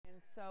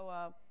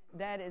So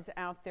that is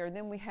out there.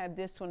 Then we have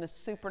this one, a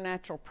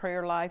supernatural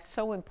prayer life.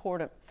 So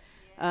important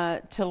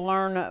to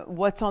learn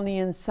what's on the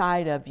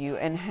inside of you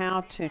and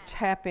how to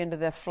tap into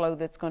that flow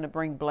that's going to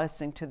bring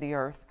blessing to the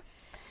earth.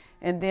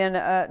 And then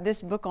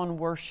this book on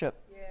worship.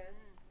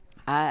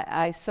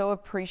 I so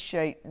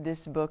appreciate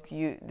this book.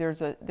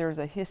 There's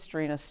a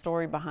history and a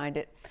story behind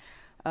it,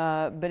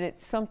 but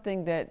it's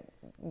something that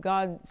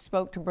God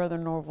spoke to Brother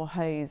Norval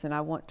Hayes, and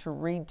I want to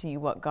read to you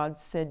what God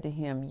said to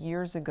him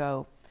years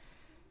ago.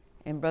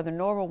 And Brother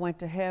Norval went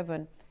to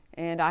heaven,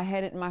 and I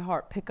had it in my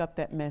heart, pick up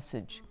that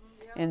message.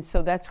 And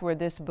so that's where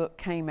this book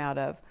came out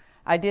of.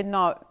 I did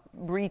not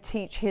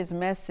reteach his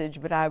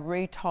message, but I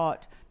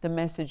retaught the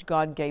message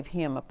God gave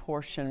him, a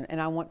portion. And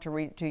I want to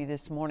read it to you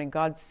this morning.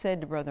 God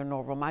said to Brother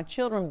Norval, "My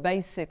children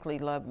basically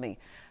love me,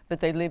 but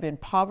they live in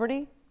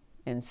poverty,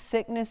 in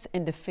sickness,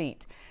 and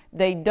defeat.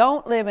 They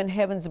don't live in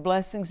heaven's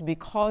blessings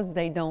because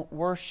they don't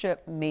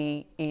worship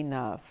me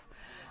enough.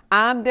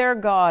 I'm their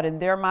God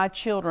and they're my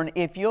children.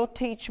 If you'll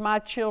teach my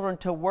children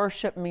to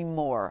worship me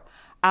more,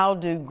 I'll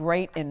do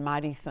great and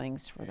mighty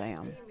things for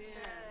them."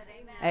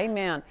 Amen.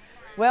 Amen.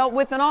 Well,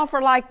 with an offer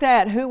like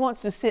that, who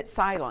wants to sit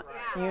silent,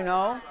 you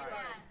know?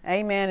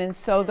 Amen. And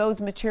so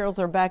those materials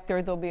are back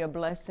there. They'll be a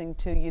blessing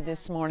to you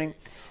this morning.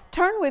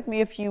 Turn with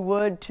me, if you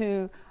would,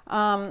 to,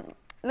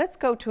 let's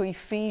go to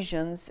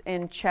Ephesians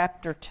in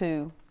chapter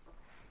 2.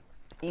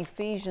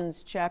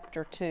 Ephesians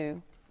chapter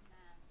 2.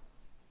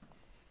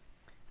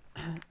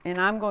 And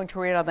I'm going to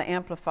read out of the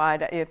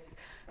Amplified. If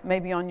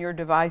maybe on your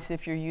device,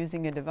 if you're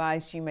using a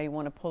device, you may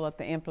want to pull up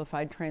the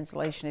Amplified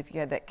translation if you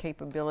have that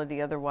capability.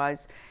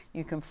 Otherwise,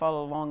 you can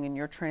follow along in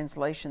your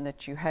translation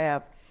that you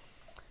have.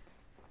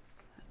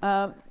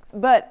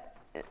 But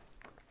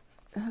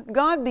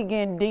God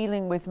began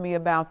dealing with me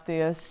about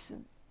this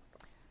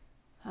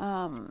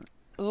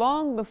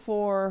long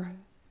before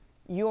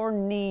your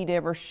need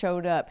ever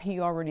showed up.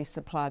 He already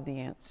supplied the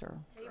answer.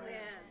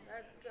 Amen.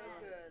 That's so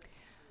good.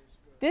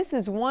 This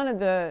is one of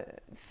the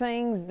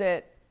things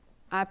that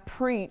I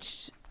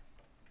preached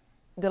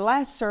the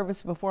last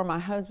service before my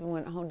husband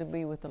went home to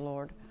be with the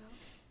Lord.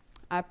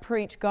 I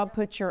preached, God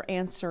put your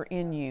answer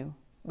in you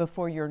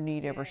before your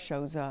need ever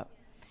shows up.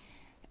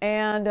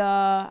 And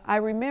I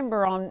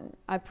remember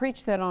I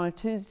preached that on a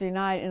Tuesday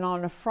night, and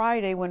on a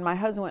Friday when my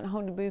husband went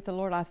home to be with the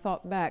Lord, I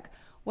thought back,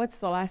 what's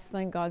the last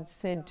thing God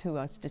said to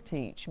us to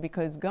teach?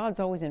 Because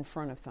God's always in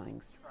front of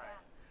things.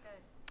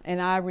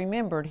 And I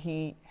remembered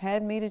He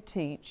had me to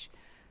teach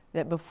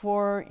that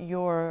before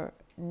your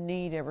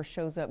need ever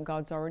shows up,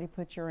 God's already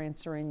put your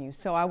answer in you.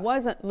 So I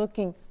wasn't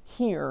looking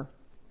here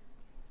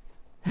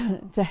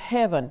to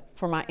heaven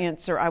for my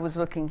answer. I was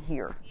looking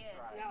here. Yes.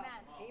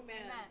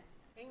 Amen.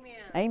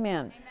 Amen.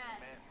 Amen.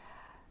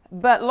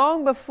 But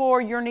long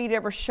before your need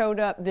ever showed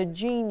up, the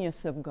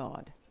genius of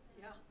God,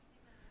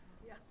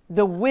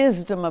 the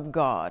wisdom of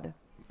God,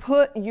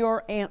 put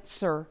your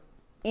answer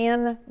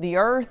in the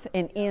earth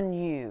and in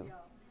you.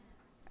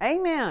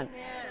 Amen.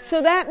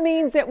 So that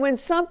means that when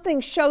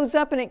something shows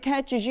up and it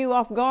catches you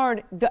off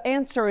guard, the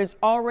answer is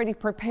already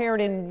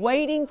prepared and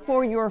waiting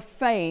for your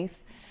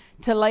faith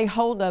to lay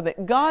hold of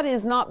it. God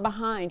is not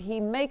behind. He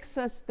makes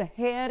us the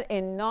head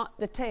and not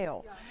the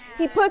tail.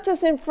 He puts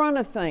us in front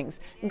of things.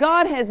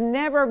 God has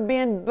never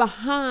been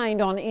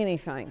behind on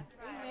anything.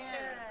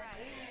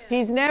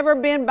 He's never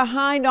been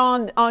behind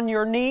on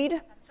your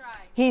need.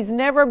 He's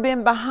never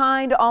been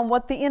behind on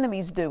what the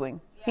enemy's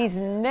doing. He's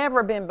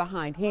never been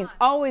behind. He's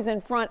always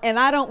in front. And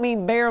I don't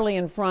mean barely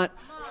in front,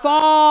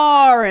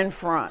 far in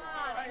front.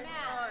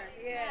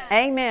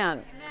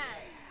 Amen.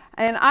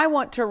 And I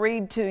want to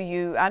read to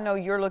you, I know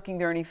you're looking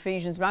there in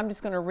Ephesians, but I'm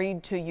just going to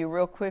read to you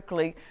real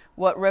quickly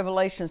what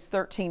Revelations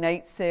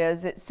 13:8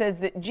 says. It says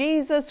that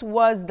Jesus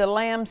was the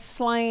Lamb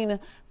slain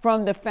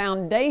from the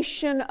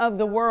foundation of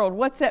the world.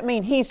 What's that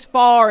mean? He's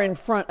far in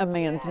front of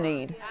man's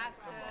need.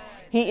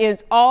 He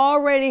is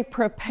already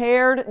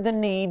prepared the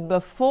need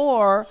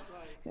before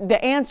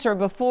the answer,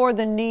 before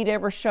the need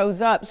ever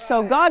shows up.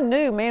 So God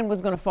knew man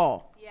was going to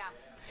fall.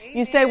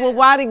 You say, well,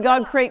 why did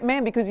God create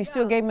man? Because He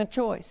still gave him a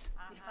choice.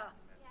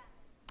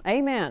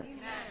 Amen.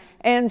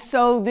 And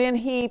so then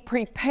He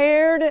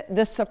prepared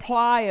the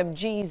supply of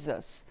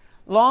Jesus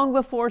long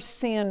before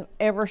sin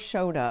ever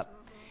showed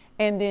up.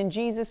 And then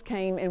Jesus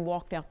came and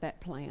walked out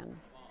that plan.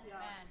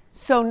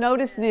 So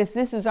notice this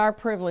is our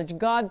privilege.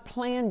 God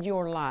planned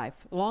your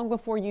life long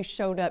before you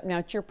showed up. Now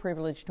it's your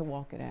privilege to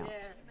walk it out.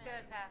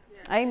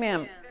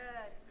 Amen.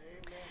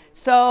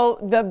 So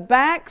the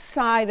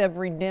backside of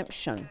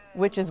redemption,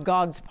 which is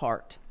God's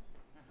part,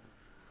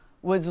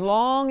 was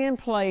long in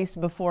place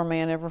before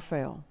man ever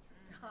fell.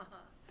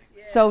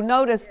 So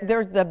notice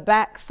there's the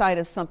backside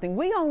of something.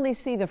 We only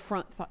see the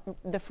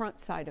front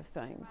side of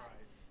things.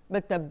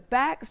 But the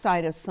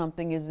backside of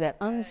something is that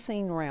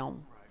unseen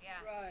realm.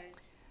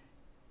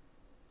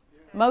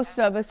 Most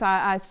of us,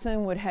 I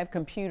assume, would have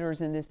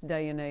computers in this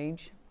day and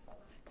age.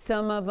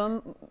 Some of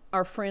them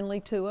are friendly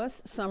to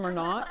us, some are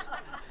not.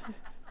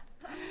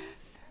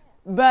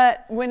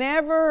 But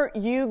whenever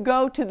you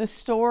go to the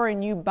store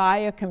and you buy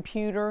a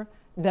computer,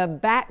 the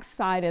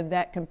backside of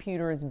that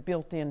computer is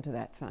built into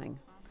that thing.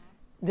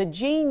 The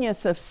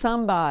genius of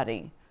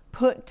somebody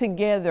put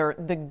together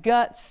the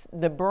guts,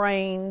 the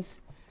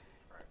brains,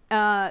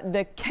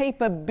 the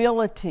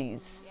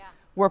capabilities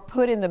were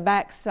put in the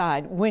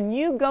backside. When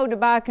you go to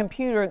buy a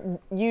computer,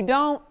 you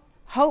don't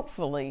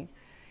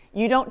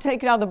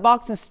take it out of the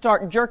box and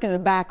start jerking the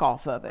back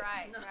off of it.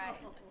 Right.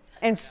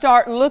 And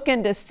start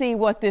looking to see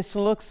what this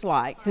looks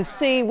like. To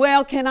see,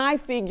 well, can I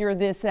figure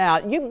this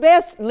out? You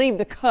best leave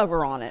the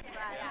cover on it.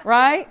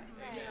 Right?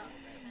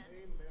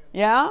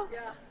 Yeah?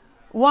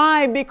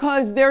 Why?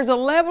 Because there's a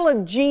level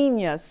of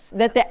genius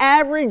that the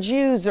average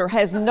user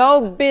has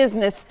no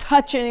business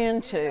touching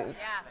into.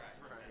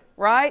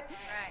 Right?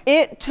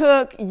 It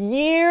took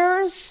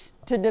years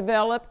to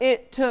develop.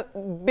 It took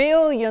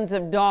billions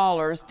of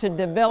dollars to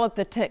develop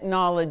the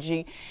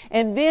technology,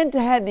 and then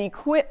to have the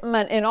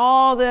equipment and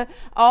all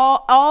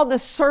the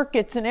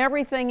circuits and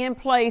everything in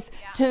place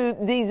to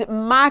these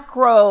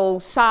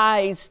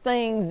micro-size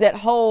things that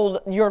hold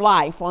your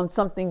life on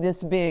something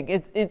this big.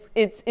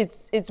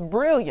 It's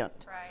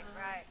brilliant.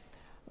 Right.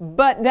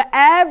 But the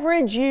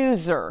average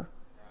user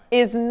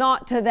is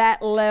not to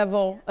that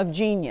level of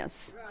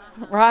genius,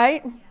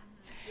 right?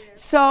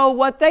 So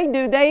what they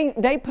do, they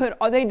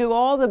do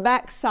all the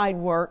backside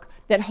work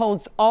that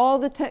holds all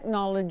the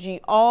technology,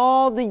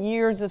 all the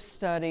years of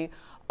study,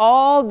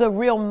 all the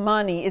real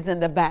money is in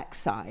the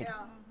backside.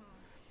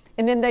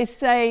 And then they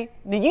say,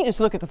 now you just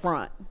look at the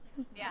front.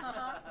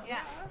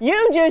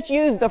 You just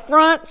use the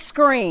front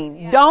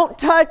screen. Don't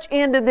touch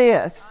into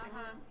this.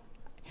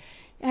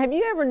 Have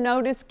you ever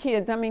noticed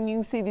kids? I mean, you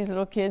can see these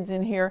little kids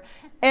in here.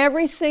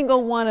 Every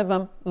single one of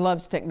them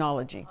loves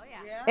technology.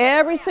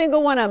 Every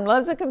single one of them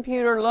loves a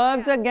computer,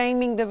 loves a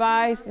gaming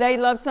device. They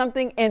love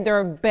something, and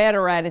they're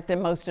better at it than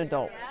most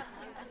adults.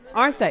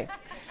 Aren't they?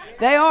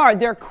 They are.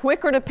 They're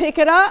quicker to pick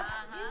it up.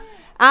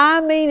 I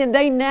mean, and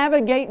they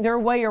navigate their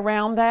way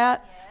around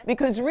that.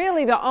 Because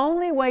really, the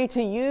only way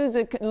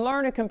to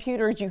learn a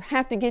computer is you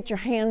have to get your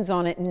hands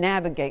on it and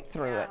navigate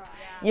through it.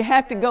 You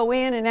have to go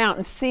in and out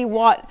and see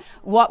what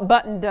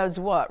button does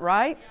what,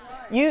 right?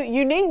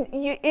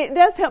 It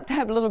does help to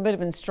have a little bit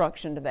of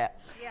instruction to that.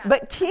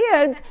 But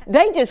kids,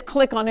 they just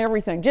click on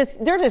everything.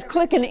 They're just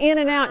clicking in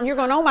and out, and you're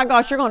going, oh my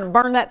gosh, you're going to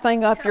burn that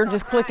thing up. You're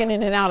just clicking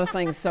in and out of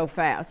things so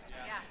fast.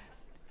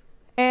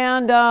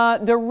 And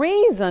the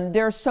reason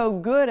they're so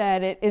good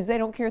at it is they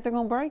don't care if they're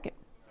going to break it.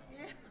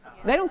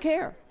 They don't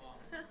care.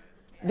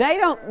 They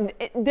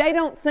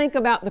don't think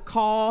about the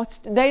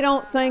cost. They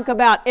don't think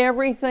about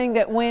everything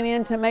that went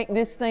in to make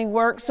this thing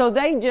work. So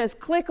they just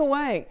click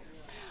away.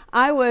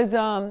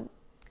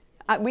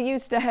 We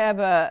used to have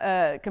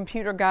a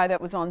computer guy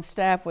that was on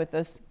staff with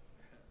us,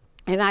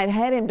 and I'd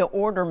had him to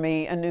order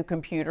me a new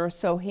computer.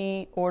 So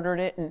he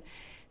ordered it, and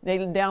they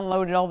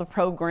downloaded all the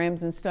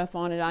programs and stuff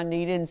on it I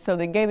needed. And so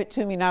they gave it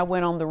to me, and I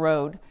went on the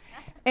road.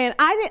 And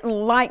I didn't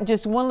like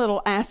just one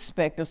little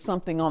aspect of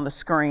something on the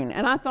screen.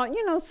 And I thought,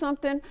 you know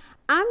something?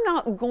 I'm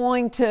not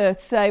going to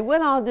say,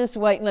 well, I'll just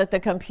wait and let the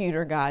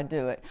computer guy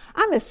do it.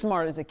 I'm as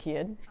smart as a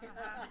kid.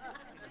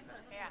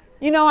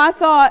 You know, I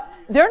thought,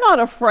 they're not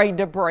afraid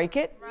to break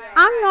it.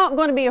 I'm not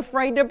going to be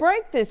afraid to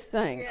break this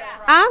thing.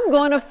 I'm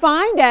going to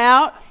find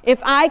out if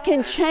I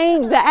can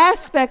change the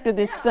aspect of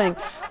this thing.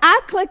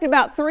 I clicked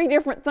about 3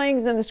 different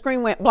things and the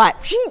screen went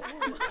black.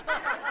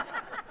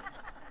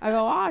 I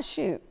go,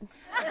 shoot.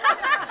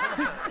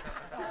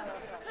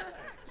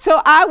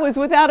 So I was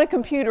without a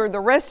computer the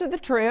rest of the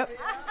trip.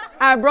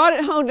 I brought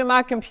it home to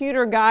my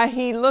computer guy.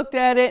 He looked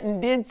at it and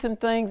did some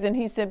things, and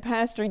he said,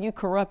 Pastor, you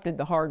corrupted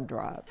the hard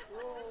drive.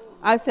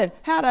 I said,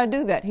 how'd I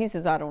do that? He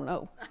says, I don't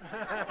know.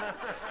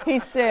 He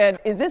said,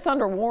 is this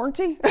under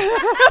warranty?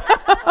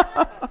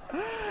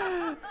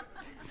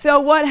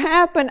 So what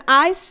happened,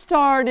 I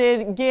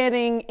started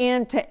getting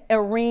into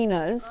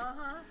arenas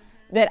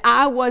that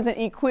I wasn't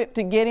equipped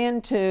to get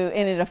into,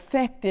 and it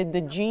affected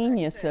the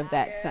genius of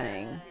that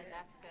thing.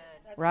 That's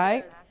good.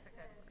 Right?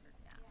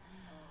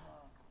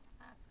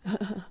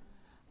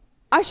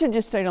 I should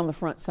just stayed on the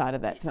front side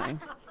of that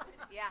thing.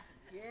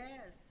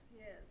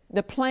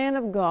 The plan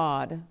of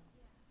God,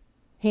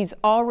 He's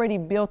already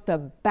built the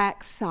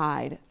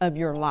backside of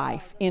your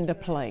life into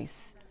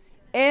place.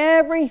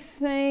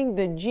 Everything,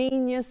 the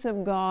genius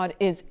of God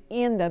is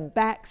in the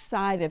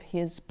backside of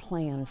His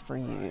plan for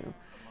you.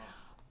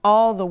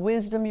 All the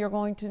wisdom you're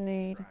going to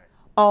need,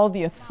 all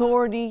the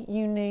authority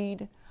you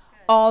need,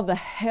 all the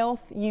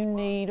health you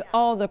need,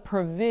 all the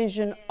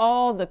provision,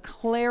 all the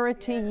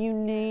clarity you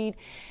need.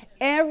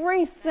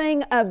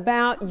 Everything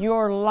about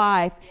your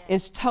life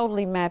is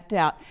totally mapped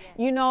out.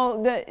 You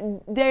know,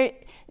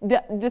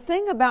 the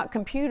thing about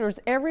computers,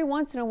 every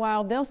once in a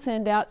while they'll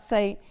send out,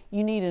 say,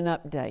 you need an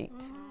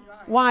update.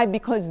 Why?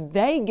 Because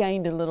they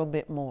gained a little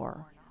bit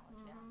more.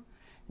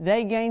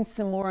 They gained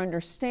some more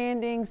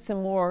understanding,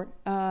 some more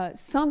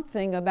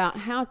something about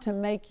how to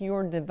make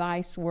your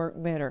device work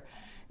better.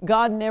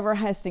 God never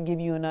has to give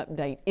you an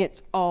update.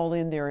 It's all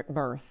in there at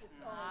birth.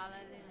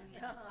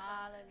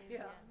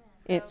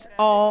 It's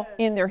all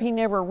in there. He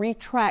never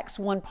retracts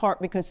one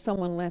part because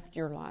someone left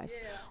your life.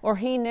 Or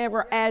He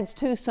never adds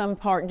to some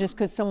part just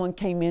because someone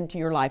came into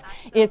your life.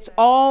 It's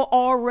all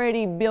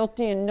already built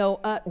in, no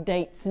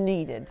updates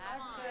needed.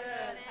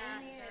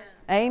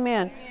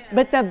 Amen.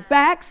 But the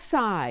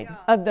backside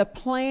of the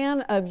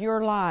plan of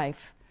your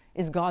life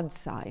is God's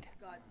side.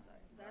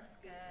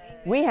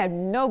 We have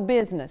no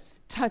business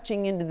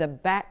touching into the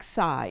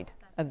backside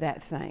of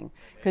that thing.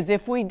 Because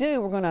if we do,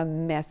 we're going to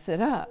mess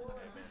it up.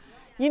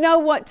 You know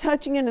what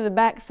touching into the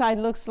backside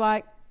looks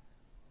like?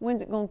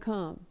 When's it going to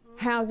come?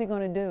 How's He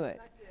going to do it?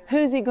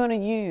 Who's He going to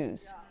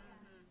use?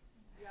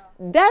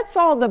 That's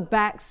all the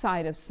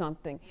backside of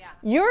something.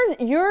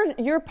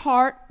 Your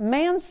part,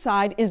 man's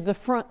side, is the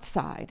front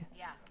side.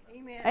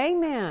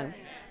 Amen.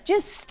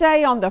 Just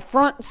stay on the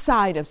front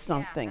side of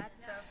something.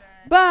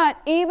 But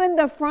even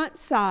the front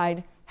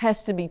side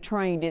has to be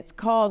trained. It's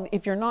called,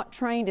 if you're not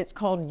trained, it's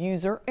called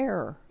user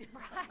error.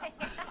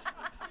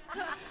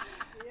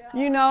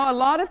 You know, a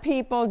lot of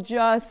people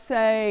just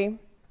say,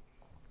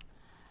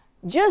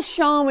 just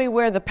show me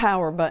where the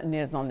power button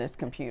is on this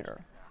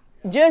computer.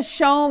 Just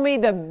show me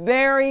the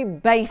very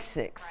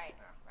basics.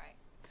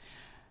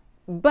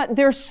 But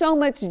there's so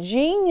much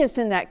genius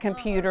in that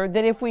computer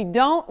that if we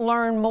don't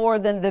learn more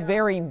than the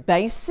very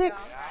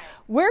basics,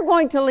 we're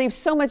going to leave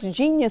so much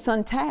genius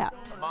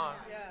untapped.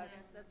 Yes,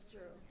 that's true.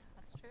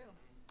 That's true.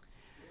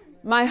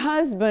 My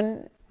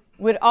husband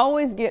would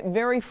always get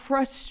very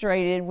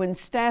frustrated when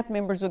staff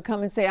members would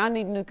come and say, I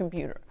need a new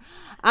computer.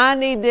 I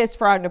need this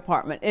for our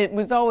department. It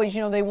was always,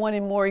 you know, they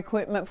wanted more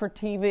equipment for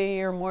TV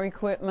or more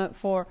equipment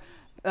for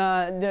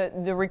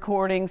the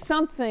recording,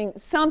 something.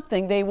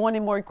 They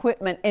wanted more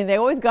equipment, and they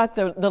always got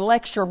the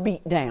lecture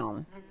beat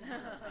down.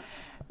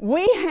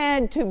 We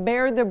had to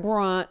bear the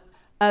brunt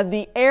of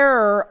the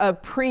error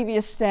of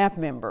previous staff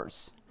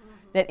members.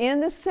 That in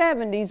the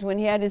 70s, when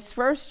he had his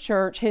first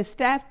church, his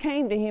staff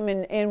came to him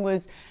and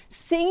was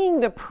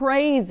singing the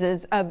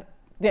praises of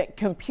that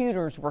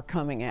computers were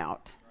coming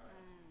out.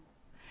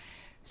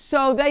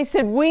 So they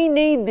said, we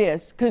need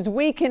this because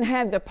we can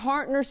have the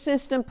partner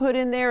system put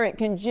in there. It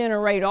can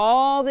generate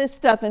all this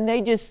stuff. And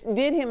they just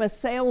did him a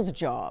sales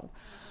job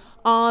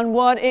on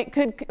what it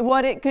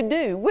could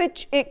do,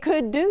 which it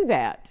could do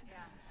that. Yeah.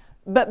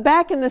 But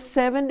back in the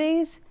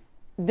 70s,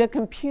 the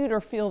computer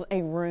filled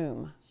a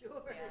room.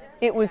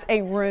 It was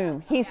a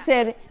room. He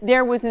said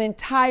there was an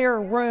entire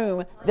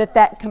room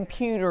that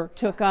computer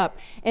took up.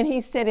 And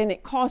he said, and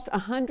it cost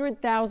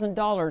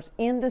 $100,000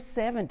 in the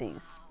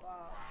 70s.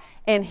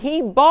 And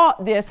he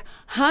bought this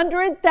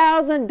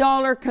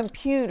 $100,000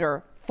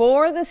 computer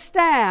for the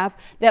staff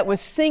that was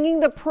singing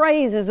the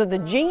praises of the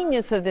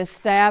genius of this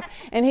staff.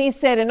 And he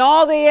said, and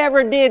all they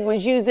ever did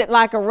was use it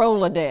like a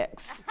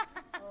Rolodex.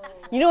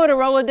 You know what a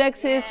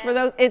Rolodex is for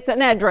those? It's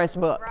an address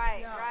book.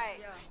 Right.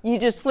 You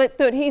just flip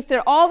through it. He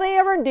said all they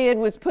ever did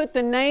was put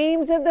the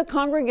names of the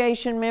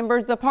congregation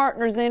members, the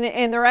partners in it,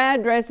 and their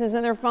addresses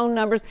and their phone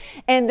numbers,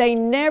 and they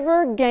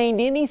never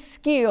gained any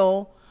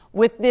skill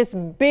with this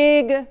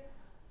big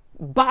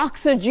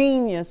box of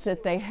genius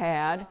that they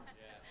had.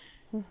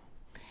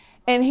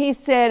 And he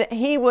said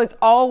he was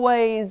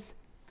always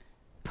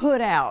put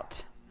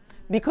out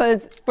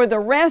because for the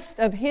rest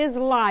of his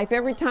life,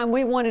 every time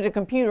we wanted a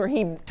computer,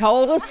 he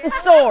told us the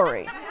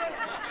story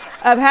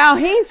of how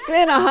he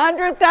spent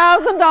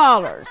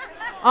 $100,000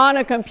 on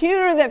a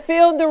computer that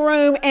filled the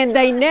room and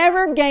they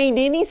never gained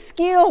any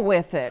skill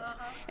with it.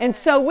 And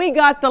so we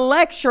got the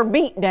lecture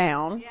beat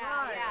down.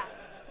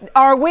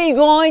 Are we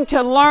going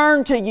to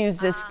learn to use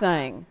this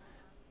thing?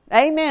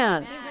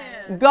 Amen.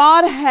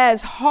 God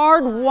has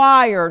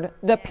hardwired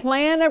the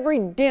plan of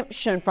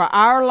redemption for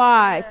our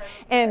life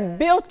and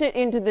built it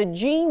into the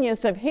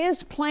genius of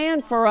His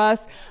plan for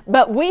us,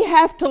 but we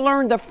have to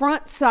learn the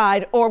front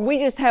side or we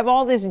just have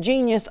all this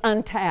genius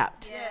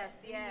untapped.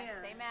 Yes.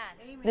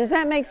 Amen. Does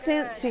that make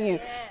sense to you?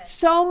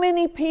 So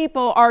many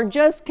people are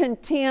just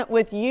content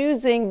with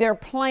using their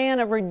plan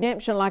of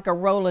redemption like a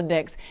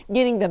Rolodex,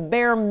 getting the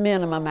bare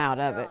minimum out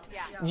of it.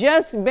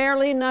 Just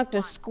barely enough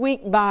to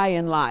squeak by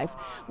in life.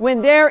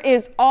 When there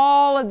is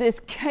all of this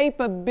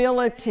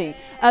capability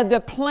of the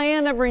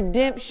plan of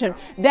redemption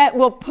that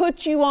will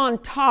put you on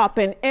top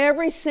in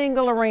every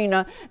single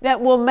arena,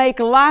 that will make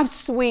life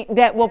sweet,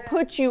 that will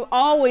put you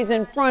always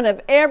in front of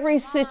every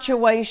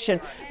situation,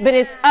 but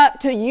it's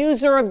up to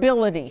user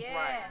ability.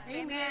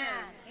 Amen.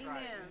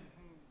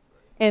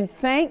 And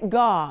thank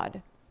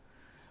God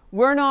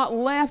we're not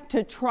left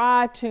to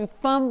try to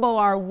fumble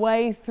our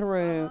way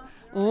through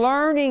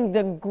learning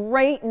the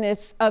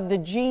greatness of the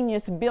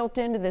genius built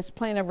into this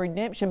plan of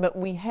redemption, but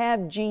we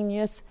have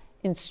genius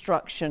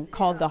instruction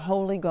called the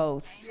Holy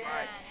Ghost.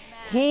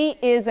 He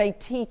is a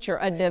teacher,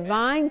 a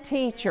divine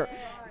teacher,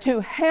 to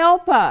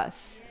help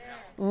us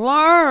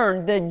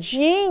learn the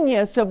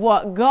genius of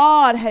what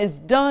God has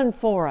done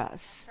for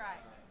us.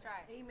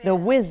 The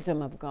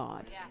wisdom of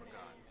God.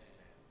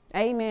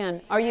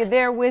 Amen. Are you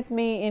there with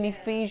me in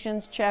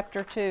Ephesians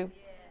chapter 2?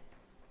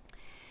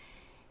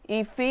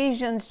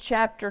 Ephesians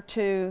chapter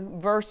 2,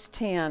 verse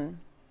 10.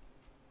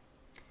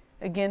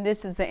 Again,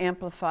 this is the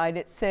Amplified.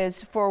 It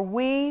says, "For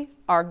we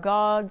are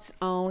God's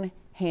own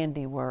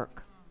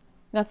handiwork."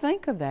 Now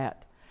think of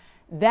that.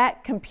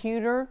 That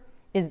computer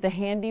is the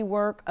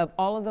handiwork of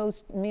all of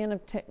those men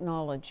of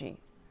technology.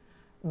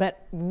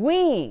 But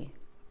we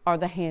are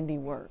the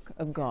handiwork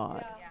of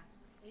God. Yeah.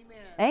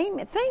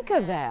 Amen. Think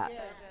of that.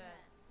 Yes.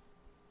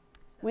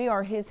 We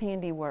are His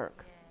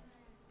handiwork.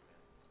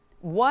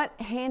 What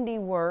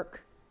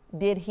handiwork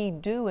did He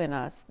do in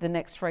us? The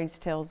next phrase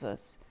tells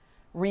us,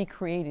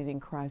 recreated in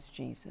Christ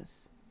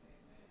Jesus.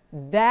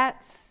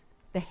 That's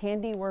the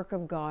handiwork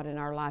of God in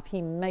our life.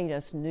 He made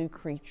us new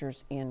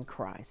creatures in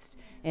Christ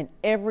and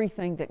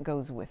everything that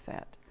goes with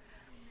that.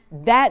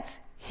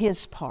 That's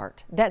His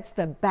part. That's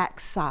the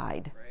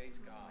backside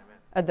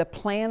of the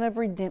plan of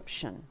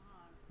redemption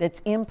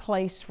that's in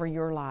place for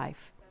your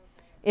life.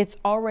 It's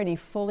already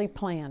fully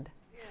planned,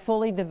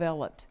 fully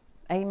developed.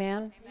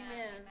 Amen?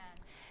 Amen.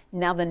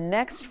 Now the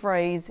next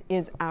phrase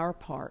is our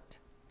part.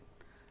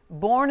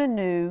 Born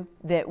anew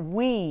that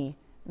we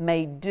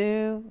may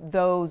do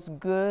those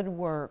good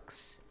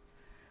works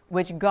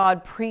which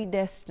God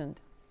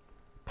predestined,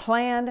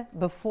 planned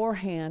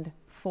beforehand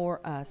for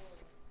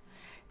us,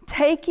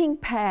 taking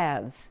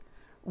paths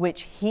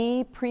which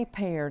He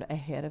prepared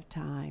ahead of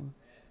time.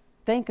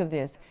 Think of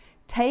this.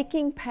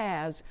 Taking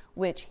paths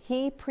which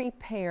He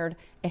prepared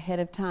ahead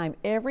of time.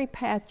 Every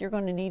path you're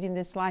going to need in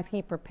this life,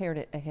 He prepared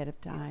it ahead of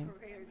time.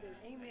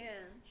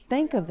 Amen.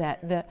 Think of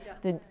that,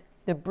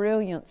 the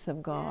brilliance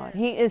of God.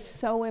 He is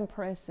so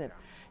impressive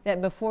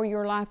that before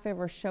your life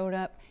ever showed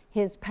up,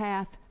 His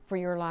path for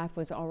your life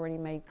was already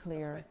made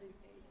clear.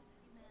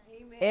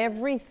 Amen.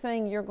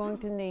 Everything you're going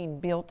to need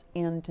built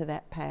into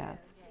that path.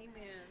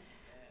 Amen.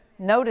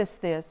 Notice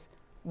this,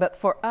 but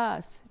for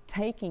us,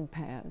 taking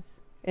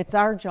paths, it's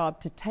our job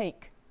to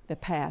take the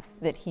path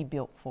that He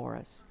built for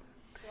us.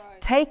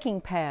 Right. Taking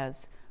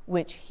paths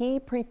which He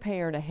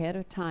prepared ahead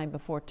of time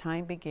before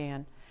time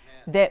began,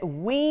 that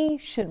we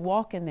should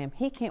walk in them.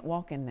 He can't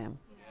walk in them.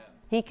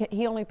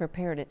 He only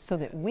prepared it so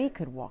that we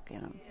could walk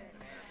in them.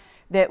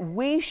 That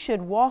we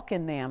should walk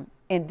in them,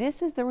 and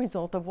this is the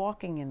result of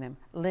walking in them,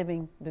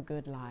 living the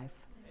good life,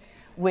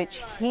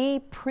 which He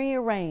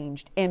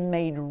prearranged and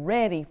made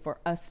ready for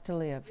us to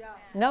live. Yeah.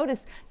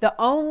 Notice, the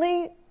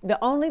only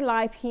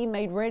life He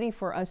made ready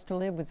for us to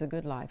live was a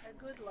good life.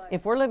 A good life.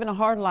 If we're living a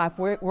hard life,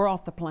 we're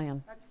off the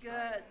plan. That's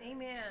good.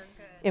 Amen.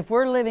 If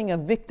we're living a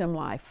victim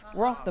life,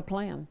 we're off the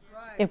plan.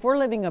 Right. If we're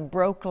living a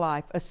broke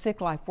life, a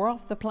sick life, we're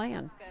off the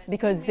plan.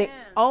 Because the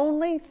Amen.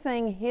 only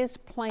thing His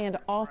plan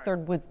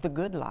authored was the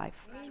good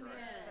life. Amen.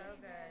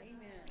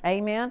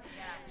 Amen?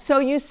 So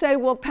you say,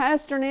 well,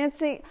 Pastor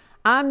Nancy,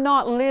 I'm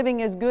not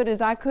living as good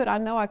as I could. I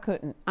know I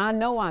couldn't. I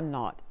know I'm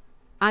not.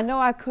 I know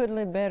I could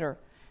live better.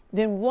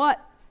 Then what?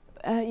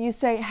 You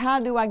say, how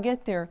do I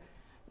get there?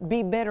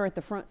 Be better at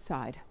the front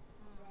side.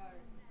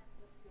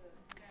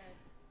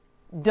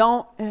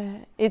 Don't.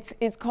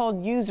 It's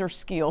called user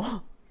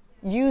skill,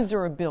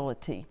 user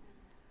ability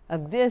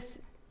of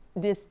this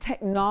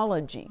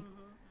technology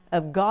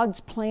of God's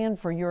plan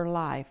for your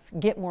life.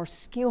 Get more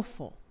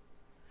skillful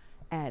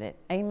at it.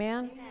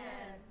 Amen?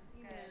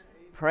 Amen.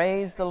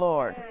 Praise the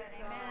Lord. Amen.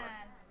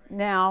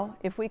 Now,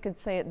 if we could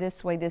say it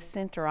this way, this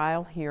center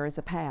aisle here is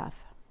a path.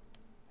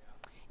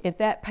 If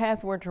that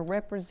path were to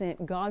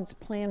represent God's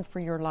plan for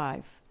your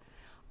life,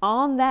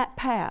 on that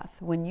path,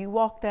 when you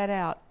walk that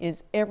out,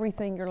 is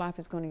everything your life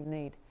is going to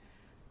need.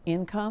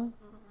 Income,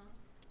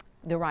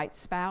 the right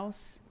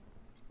spouse,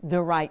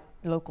 the right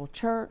local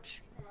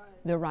church,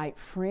 the right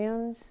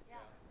friends,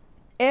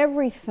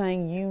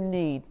 everything you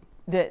need,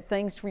 the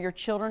things for your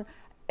children,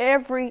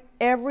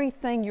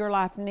 everything your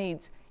life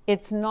needs.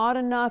 It's not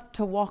enough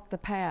to walk the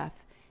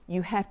path.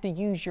 You have to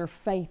use your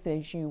faith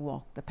as you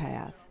walk the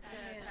path.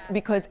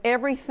 Because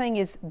everything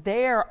is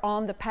there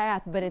on the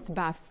path, but it's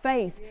by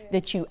faith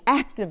that you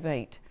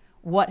activate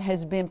what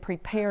has been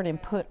prepared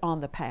and put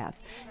on the path.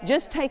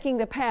 Just taking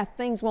the path,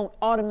 things won't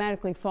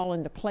automatically fall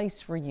into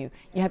place for you.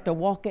 You have to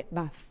walk it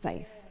by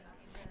faith.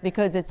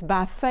 Because it's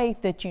by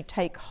faith that you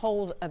take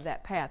hold of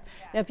that path.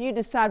 Now, if you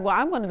decide, well,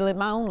 I'm going to live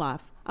my own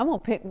life. I'm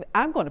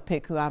going to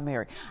pick who I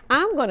marry.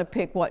 I'm going to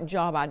pick what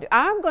job I do.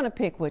 I'm going to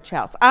pick which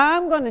house.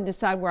 I'm going to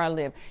decide where I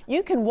live.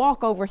 You can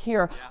walk over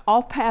here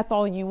off path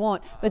all you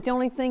want, but the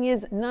only thing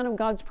is none of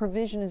God's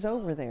provision is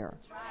over there.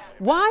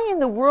 Why in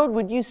the world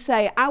would you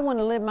say, I want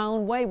to live my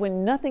own way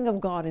when nothing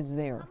of God is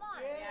there?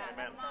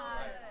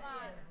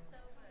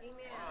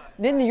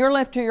 Then you're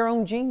left to your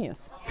own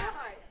genius.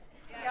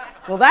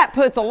 Well, that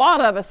puts a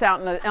lot of us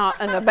out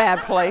in a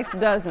bad place,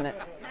 doesn't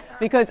it?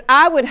 Because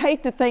I would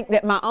hate to think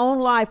that my own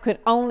life could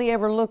only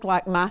ever look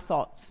like my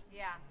thoughts.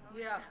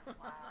 Yeah.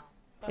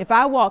 If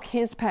I walk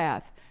His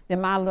path,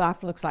 then my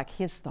life looks like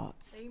His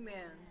thoughts. Amen.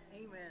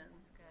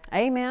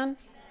 Amen?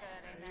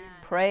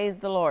 Praise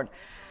the Lord.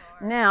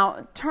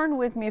 Now, turn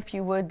with me, if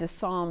you would, to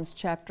Psalms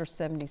chapter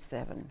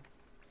 77.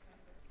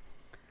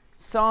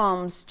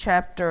 Psalms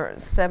chapter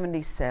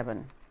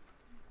 77.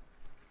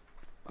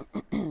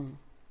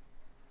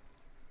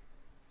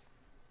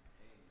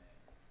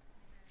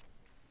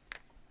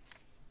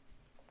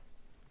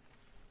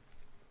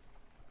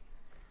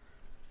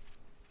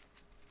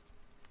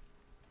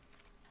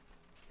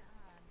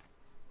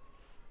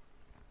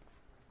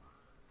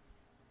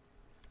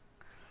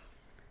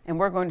 And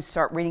we're going to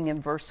start reading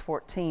in verse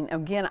 14.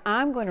 Again,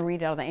 I'm going to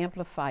read out of the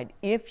Amplified.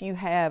 If you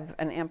have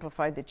an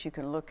Amplified that you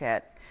can look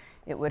at,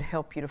 it would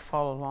help you to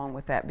follow along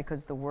with that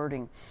because the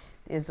wording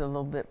is a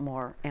little bit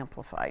more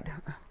amplified.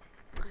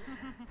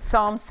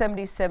 Psalm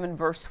 77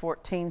 verse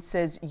 14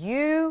 says,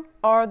 "You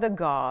are the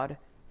God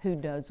who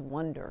does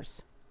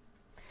wonders.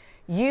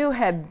 You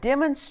have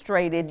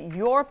demonstrated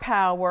your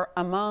power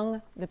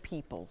among the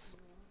peoples.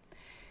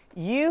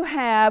 You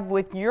have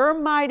with your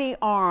mighty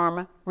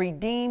arm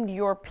redeemed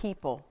your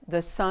people,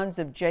 the sons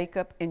of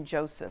Jacob and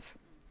Joseph."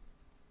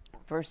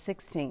 Verse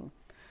 16,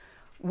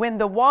 "When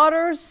the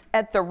waters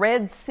at the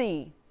Red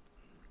Sea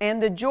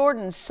and the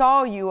Jordan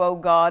saw you, O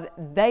God,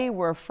 they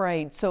were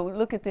afraid." So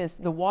look at this.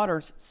 The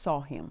waters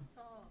saw him.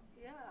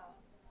 Yeah.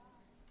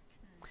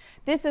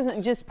 This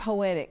isn't just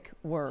poetic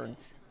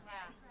words.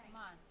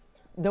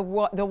 The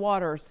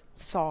waters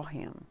saw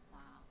him.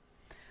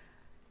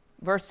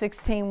 Verse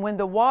 16, "When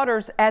the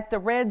waters at the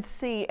Red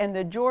Sea and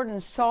the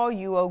Jordan saw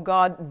you, O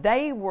God,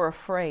 they were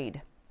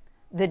afraid.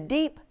 The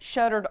deep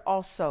shuddered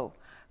also,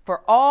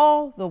 for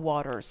all the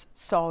waters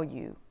saw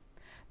you.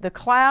 The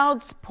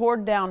clouds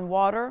poured down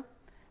water.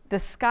 The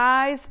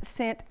skies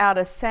sent out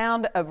a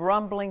sound of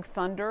rumbling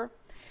thunder.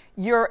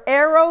 Your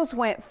arrows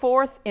went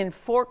forth in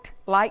forked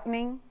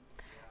lightning.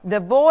 The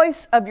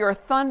voice of your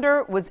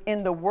thunder was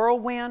in the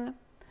whirlwind.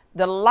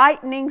 The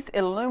lightnings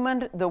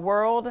illumined the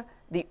world.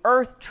 The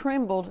earth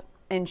trembled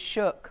and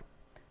shook."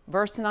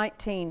 Verse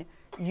 19,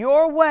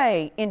 "Your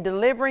way in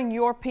delivering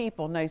your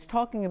people." Now he's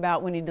talking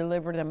about when he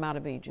delivered them out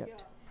of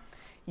Egypt.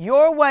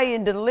 "Your way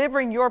in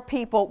delivering your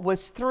people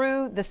was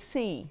through the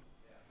sea,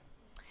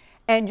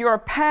 and your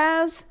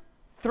paths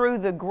through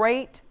the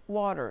great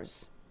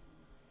waters."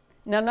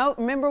 Now,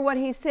 remember what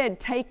he said,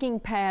 taking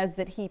paths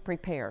that he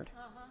prepared.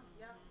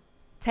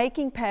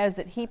 Taking paths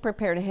that he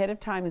prepared ahead of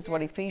time is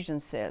what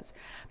Ephesians says.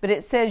 But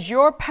it says,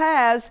 "Your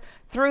paths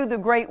through the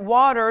great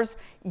waters,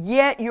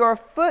 yet your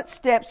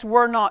footsteps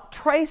were not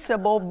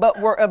traceable, but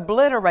were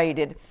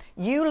obliterated.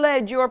 You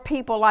led your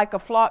people like a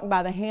flock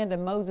by the hand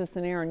of Moses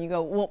and Aaron." You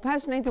go, "Well,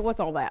 Pastor Nancy,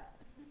 what's all that?"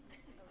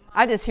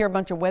 I just hear a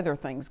bunch of weather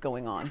things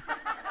going on.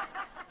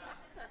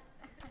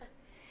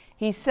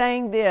 He's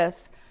saying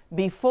this,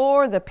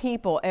 before the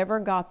people ever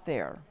got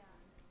there,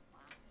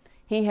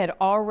 he had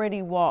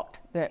already walked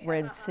that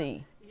Red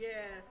Sea. Yes.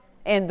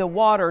 And the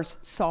waters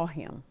saw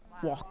him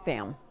walk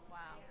them.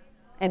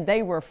 And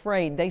they were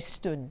afraid. They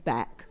stood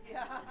back.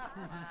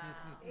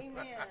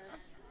 Amen.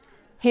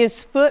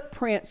 His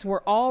footprints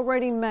were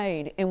already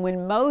made. And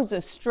when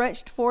Moses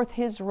stretched forth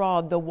his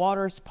rod, the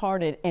waters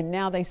parted. And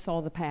now they saw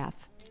the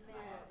path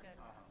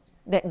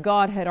that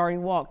God had already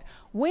walked.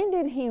 When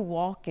did he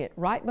walk it?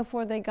 Right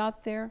before they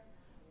got there?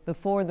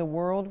 Before the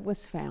world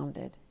was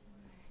founded.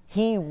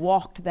 He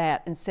walked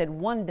that and said,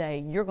 one day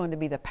you're going to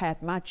be the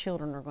path my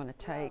children are going to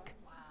take.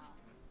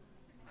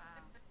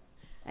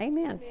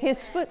 Amen.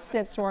 His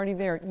footsteps are already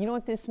there. You know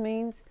what this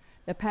means?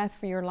 The path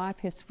for your life,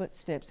 his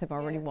footsteps have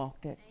already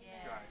walked it.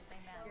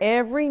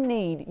 Every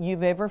need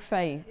you'll ever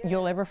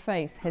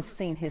face has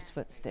seen his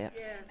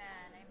footsteps.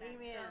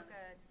 Amen.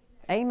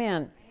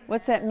 Amen.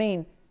 What's that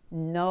mean?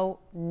 No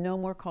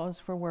more cause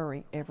for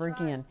worry ever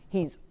again.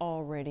 He's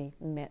already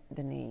met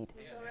the need.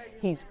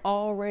 He's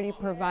already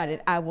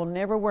provided. I will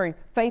never worry.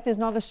 Faith is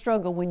not a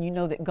struggle when you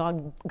know that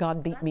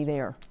God beat me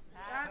there.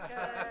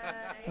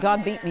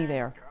 God beat me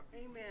there.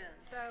 Amen.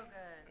 So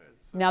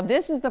good. Now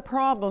this is the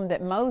problem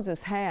that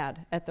Moses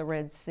had at the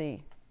Red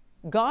Sea.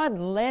 God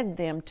led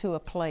them to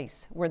a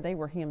place where they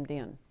were hemmed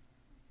in.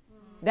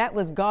 That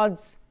was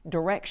God's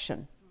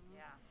direction.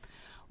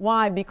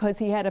 Why? Because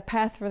he had a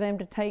path for them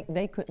to take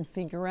they couldn't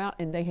figure out,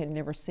 and they had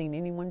never seen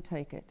anyone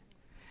take it.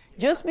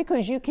 Just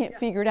because you can't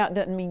figure it out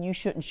doesn't mean you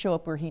shouldn't show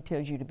up where he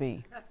tells you to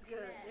be. That's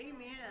good.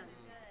 Amen.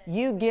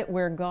 You get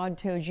where God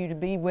tells you to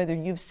be, whether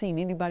you've seen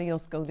anybody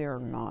else go there or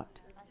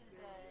not.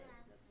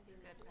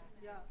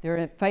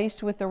 They're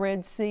faced with the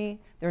Red Sea.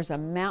 There's a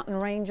mountain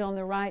range on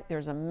the right.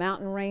 There's a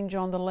mountain range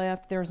on the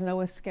left. There's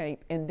no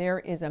escape. And there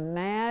is a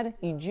mad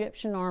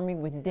Egyptian army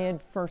with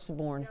dead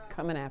firstborn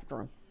coming after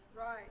them.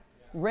 Right.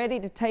 Ready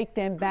to take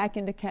them back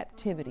into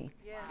captivity,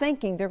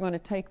 thinking they're going to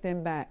take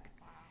them back.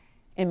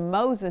 And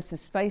Moses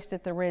is faced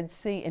at the Red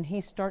Sea, and he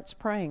starts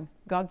praying.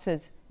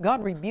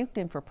 God rebuked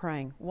him for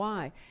praying.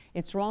 Why?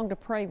 It's wrong to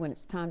pray when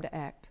it's time to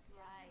act.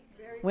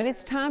 When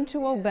it's time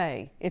to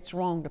obey, it's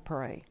wrong to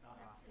pray.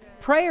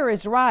 Prayer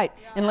is right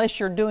unless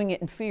you're doing it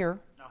in fear,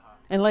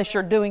 unless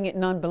you're doing it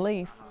in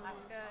unbelief.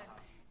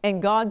 And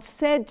God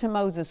said to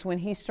Moses when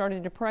he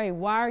started to pray,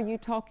 "Why are you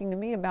talking to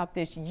me about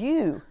this?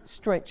 You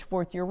stretch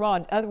forth your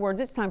rod." In other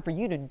words, it's time for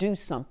you to do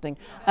something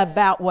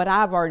about what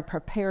I've already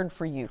prepared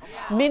for you.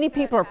 Many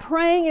people are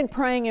praying and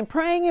praying and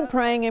praying and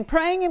praying and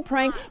praying and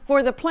praying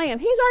for the plan.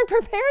 He's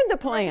already prepared the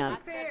plan.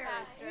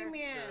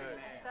 Amen.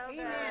 So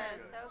good.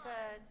 So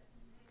good.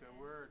 Good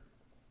word.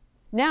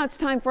 Now it's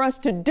time for us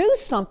to do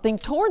something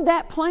toward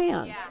that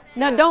plan.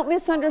 Now don't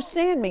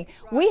misunderstand me.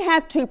 We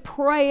have to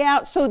pray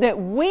out so that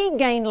we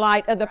gain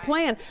light of the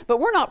plan. But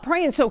we're not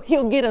praying so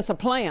he'll get us a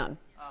plan.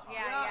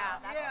 Yeah,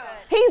 that's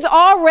good. He's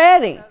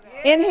already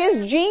In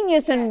His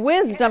genius and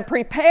wisdom,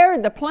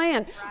 prepared the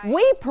plan.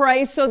 We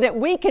pray so that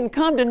we can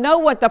come to know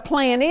what the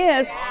plan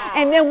is.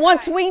 And then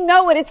once we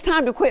know it, it's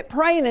time to quit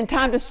praying and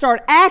time to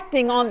start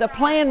acting on the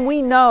plan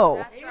we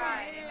know.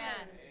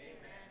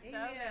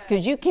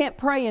 Because you can't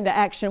pray into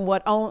action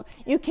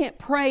you can't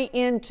pray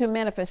into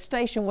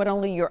manifestation what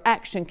only your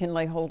action can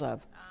lay hold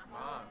of.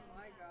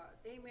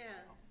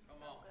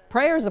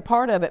 Prayer is a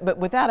part of it, but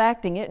without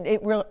acting,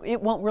 it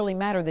won't really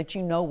matter that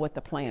you know what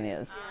the plan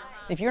is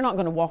if you're not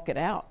going to walk it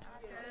out.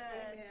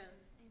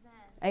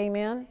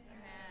 Amen.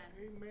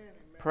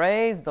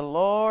 Praise the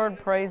Lord.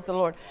 Praise the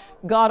Lord.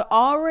 God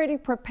already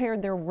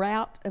prepared their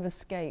route of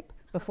escape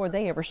before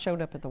they ever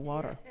showed up at the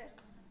water.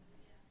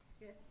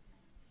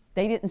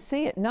 They didn't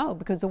see it, no,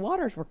 because the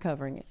waters were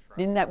covering it.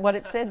 Isn't that what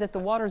it said, that the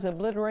waters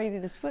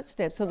obliterated His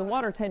footsteps? So the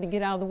waters had to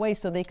get out of the way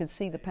so they could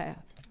see the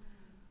path.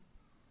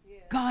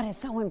 God is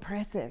so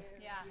impressive.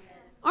 Yeah.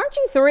 Aren't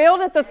you thrilled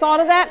at the thought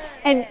of that?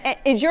 And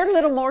is your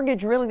little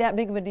mortgage really that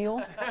big of a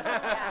deal?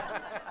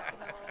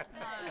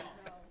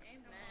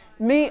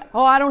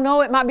 I don't know,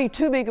 it might be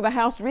too big of a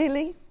house.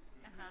 Really?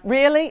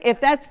 Really?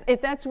 If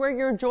that's where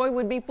your joy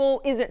would be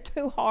full, is it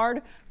too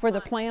hard for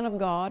the plan of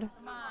God?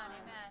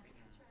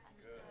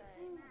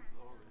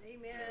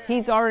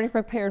 He's already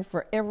prepared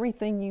for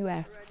everything you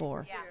ask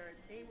for.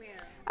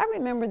 I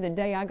remember the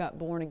day I got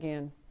born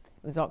again.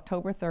 It was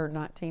October 3rd,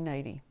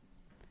 1980.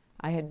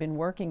 I had been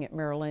working at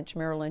Merrill Lynch.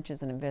 Merrill Lynch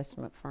is an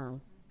investment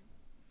firm.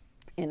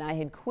 And I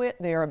had quit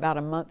there about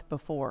a month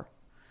before.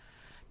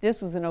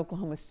 This was in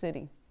Oklahoma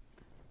City.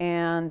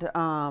 And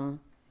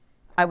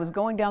I was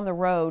going down the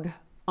road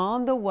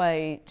on the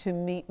way to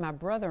meet my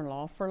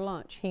brother-in-law for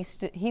lunch.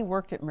 He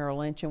worked at Merrill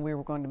Lynch, and we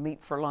were going to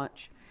meet for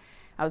lunch.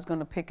 I was going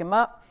to pick him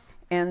up.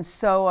 And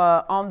so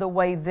on the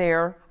way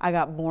there, I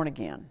got born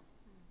again.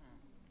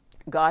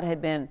 God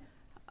had been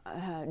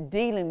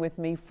dealing with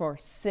me for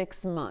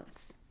 6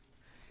 months.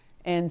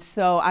 And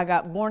so I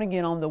got born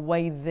again on the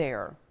way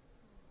there,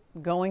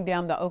 going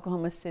down the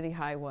Oklahoma City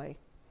highway.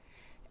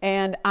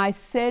 And I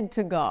said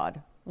to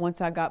God,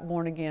 once I got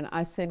born again,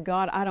 I said,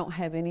 God, I don't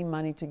have any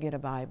money to get a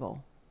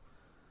Bible.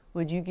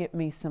 Would you get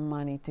me some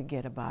money to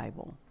get a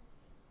Bible?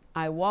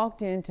 I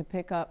walked in to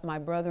pick up my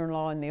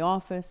brother-in-law in the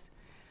office.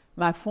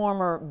 My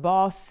former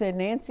boss said,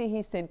 Nancy,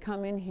 he said,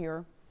 come in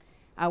here.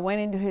 I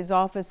went into his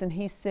office and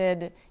he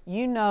said,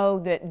 you know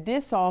that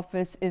this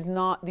office is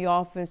not the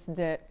office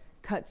that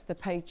cuts the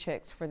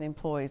paychecks for the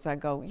employees. I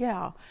go,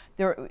 yeah.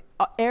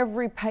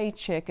 Every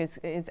paycheck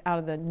is out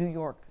of the New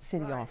York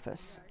City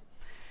office.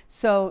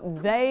 So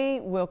they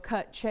will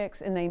cut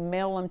checks and they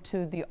mail them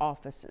to the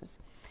offices.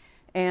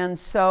 And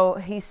so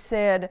he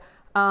said,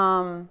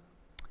 a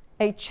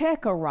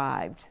check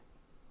arrived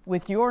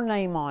with your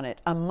name on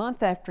it a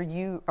month after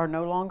you are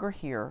no longer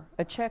here.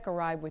 A check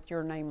arrived with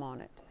your name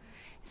on it.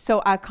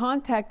 So I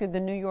contacted the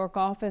New York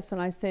office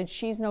and I said,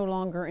 she's no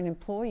longer an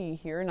employee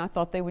here. And I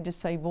thought they would just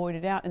say void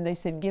it out. And they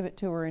said, give it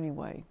to her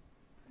anyway.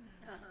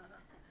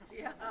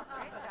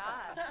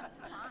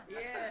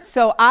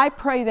 So I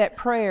pray that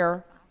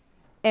prayer.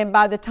 And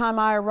by the time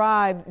I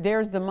arrived,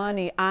 there's the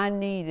money I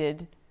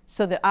needed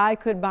so that I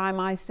could buy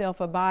myself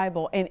a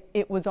Bible. And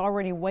it was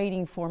already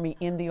waiting for me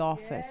in the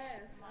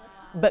office.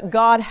 But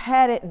God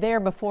had it there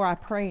before I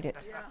prayed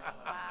it.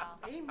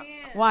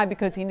 Why?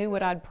 Because He knew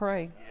what I'd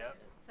pray.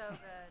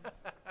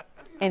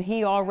 And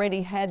He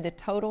already had the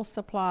total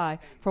supply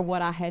for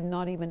what I had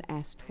not even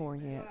asked for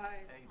yet.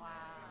 Wow.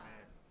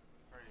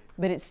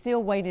 But it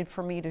still waited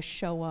for me to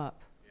show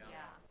up. Yeah.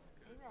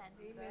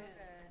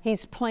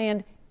 He's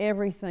planned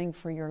everything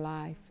for your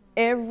life.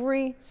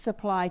 Every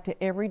supply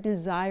to every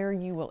desire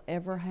you will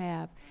ever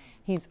have,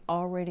 He's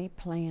already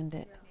planned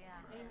it. Yeah.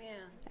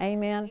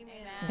 Amen. Amen.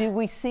 Do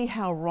we see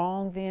how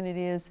wrong then it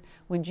is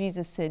when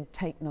Jesus said,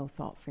 take no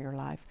thought for your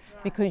life?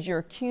 Right. Because you're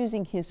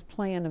accusing His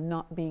plan of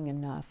not being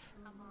enough.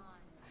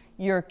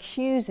 You're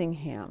accusing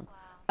Him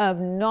of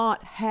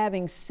not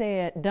having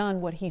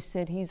done what He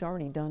said He's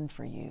already done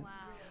for you. Wow.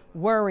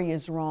 Worry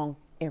is wrong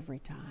every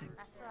time.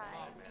 That's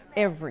right.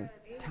 Every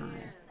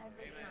time.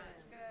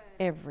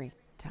 Every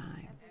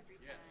time.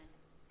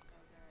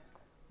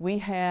 We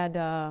had,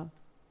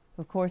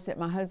 of course, at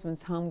my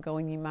husband's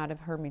homegoing, you might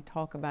have heard me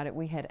talk about it,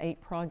 we had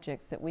 8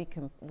 projects that we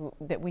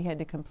had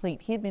to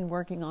complete. He had been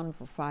working on them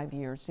for 5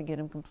 years to get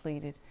them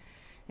completed.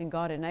 And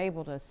God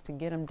enabled us to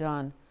get them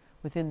done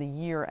within the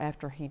year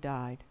after he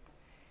died.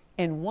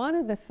 And one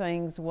of the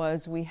things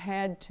was we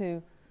had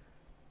to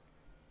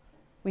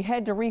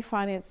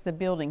refinance the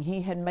building.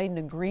 He had made an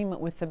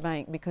agreement with the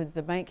bank because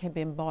the bank had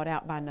been bought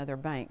out by another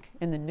bank.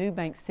 And the new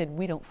bank said,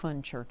 we don't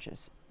fund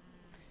churches.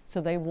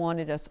 So they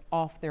wanted us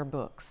off their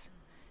books.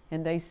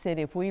 And they said,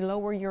 if we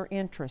lower your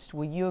interest,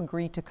 will you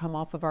agree to come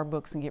off of our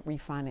books and get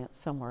refinanced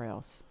somewhere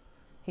else?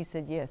 He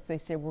said, yes. They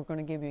said, we're going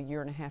to give you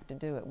 1.5 years to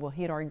do it. Well,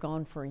 he had already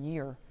gone for a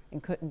year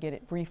and couldn't get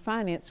it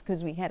refinanced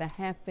because we had a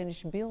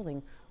half-finished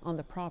building on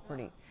the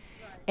property.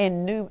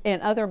 And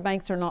other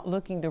banks are not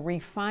looking to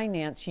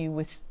refinance you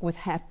with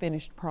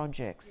half-finished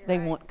projects. They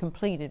want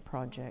completed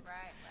projects.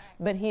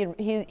 But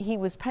he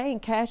was paying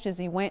cash as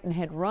he went and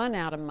had run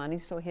out of money,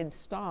 so he had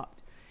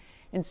stopped.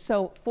 And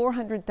so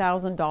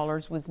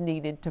 $400,000 was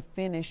needed to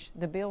finish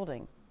the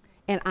building.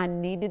 And I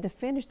needed to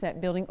finish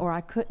that building or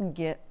I couldn't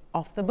get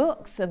off the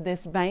books of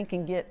this bank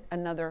and get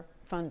another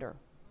funder.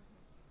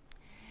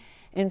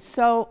 And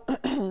so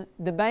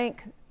the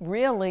bank,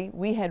 really,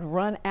 we had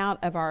run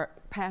out of our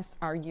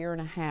year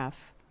and a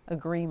half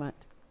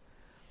agreement.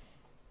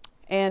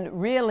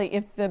 And really,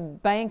 if the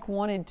bank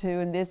wanted to,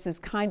 and this is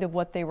kind of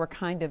what they were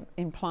kind of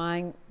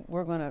implying,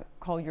 we're going to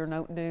call your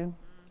note due,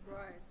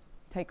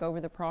 take over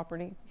the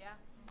property.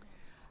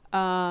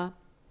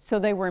 So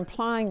they were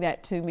implying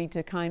that to me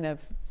to kind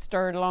of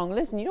stir it along.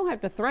 Listen, you don't have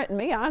to threaten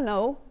me. I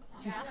know.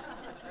 Yeah.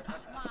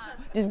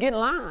 Just get in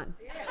line.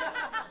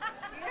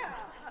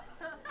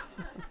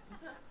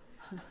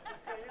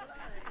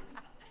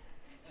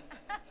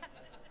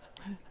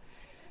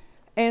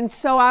 And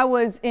so I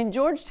was in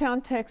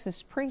Georgetown,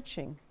 Texas,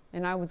 preaching,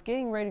 and I was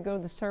getting ready to go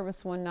to the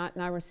service one night,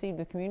 and I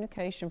received a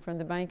communication from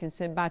the bank and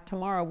said, by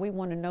tomorrow, we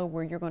want to know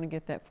where you're going to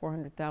get that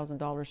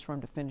 $400,000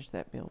 from to finish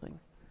that building.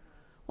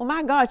 Well,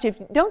 my gosh,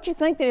 don't you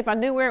think that if I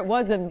knew where it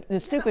was, the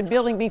stupid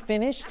building be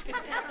finished?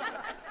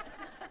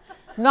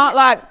 It's not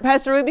like,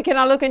 Pastor Ruby, can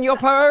I look in your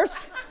purse?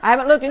 I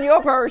haven't looked in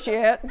your purse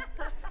yet.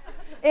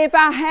 If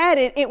I had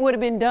it, it would have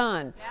been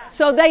done. Yeah.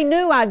 So they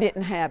knew I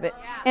didn't have it.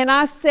 Yeah. And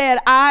I said,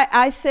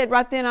 I said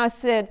right then, I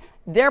said,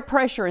 their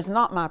pressure is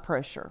not my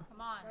pressure.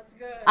 Come on. That's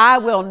good. I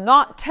will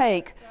not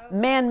take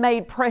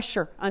man-made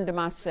pressure unto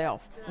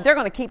myself. Yeah. They're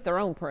going to keep their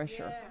own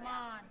pressure. Yeah. Come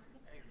on.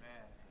 Amen.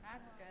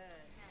 That's good.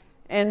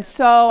 And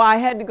so I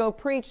had to go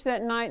preach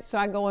that night. So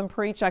I go and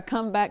preach. I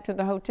come back to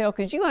the hotel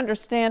because you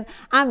understand,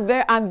 I'm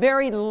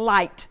very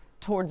light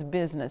towards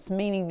business,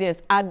 meaning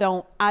this, I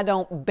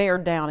don't bear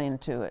down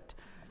into it.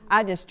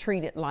 I just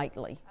treat it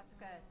lightly. That's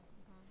good.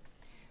 Mm-hmm.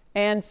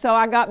 And so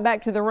I got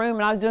back to the room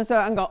and I was doing so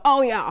and go,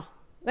 oh yeah,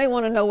 they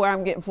want to know where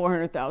I'm getting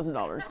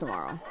 $400,000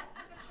 tomorrow.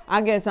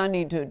 I guess I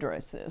need to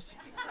address this.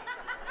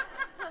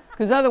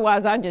 Because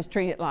otherwise I just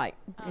treat it light,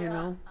 you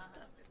know.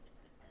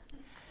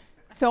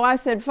 So I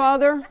said,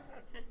 Father,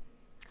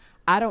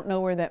 I don't know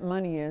where that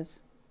money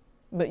is,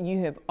 but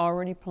you have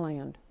already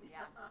planned. Yeah.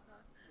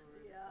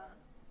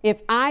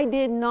 If I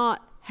did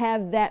not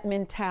have that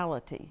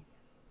mentality,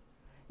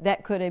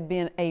 that could have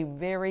been a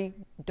very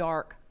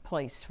dark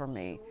place for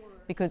me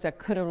because I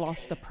could have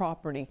lost the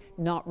property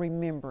not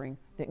remembering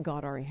that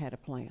God already had a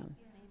plan.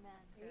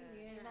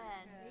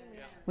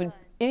 Amen. When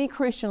any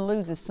Christian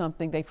loses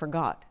something, they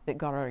forgot that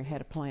God already had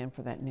a plan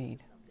for that need.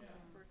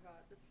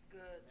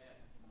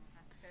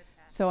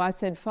 So I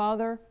said,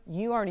 Father,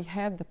 you already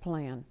have the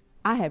plan.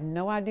 I have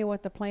no idea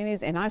what the plan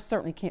is, and I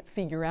certainly can't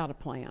figure out a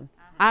plan.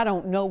 I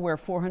don't know where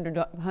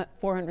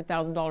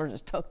 $400,000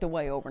 is tucked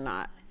away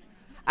overnight.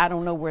 I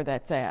don't know where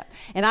that's at.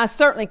 And I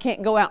certainly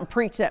can't go out and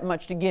preach that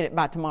much to get it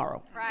by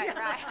tomorrow. Right.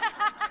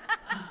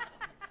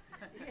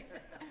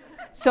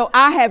 So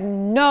I have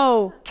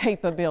no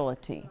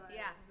capability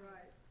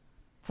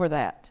for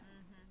that.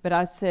 Mm-hmm. But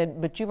I said,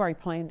 but you've already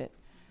planned it.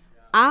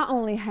 I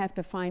only have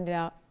to find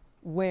out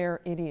where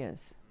it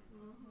is.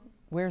 Mm-hmm.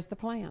 Where's the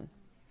plan?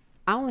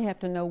 I only have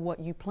to know what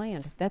you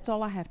planned. That's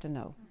all I have to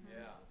know.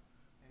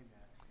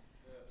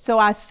 So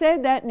I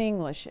said that in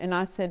English, and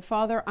I said,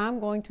 Father,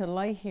 I'm going to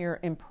lay here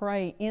and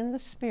pray in the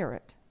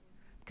Spirit.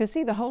 Because,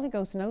 see, the Holy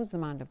Ghost knows the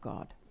mind of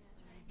God.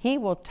 He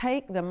will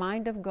take the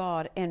mind of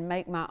God and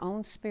make my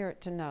own spirit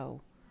to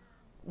know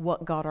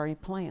what God already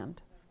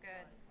planned.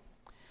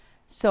 Good.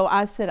 So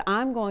I said,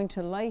 I'm going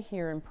to lay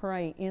here and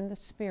pray in the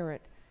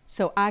Spirit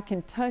so I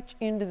can touch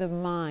into the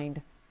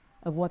mind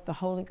of what the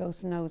Holy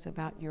Ghost knows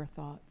about your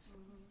thoughts.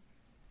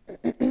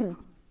 Mm-hmm.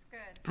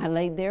 I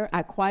laid there.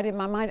 I quieted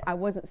my mind. I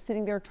wasn't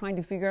sitting there trying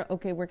to figure out,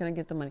 okay, where can I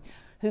get the money?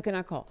 Who can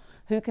I call?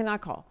 Who can I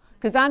call?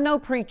 Because I know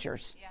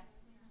preachers. Yeah.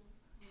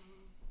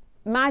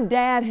 My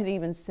dad had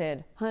even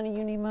said, honey,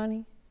 you need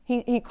money?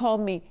 He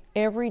called me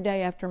every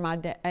day after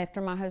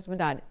my husband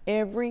died.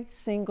 Every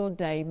single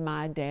day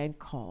my dad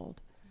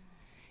called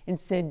and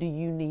said, do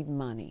you need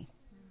money?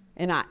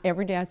 And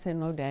every day I said,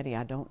 no, Daddy,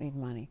 I don't need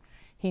money.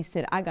 He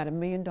said, I got $1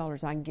 million I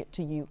can get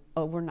to you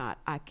overnight.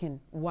 I can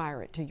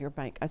wire it to your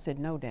bank. I said,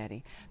 no,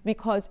 Daddy.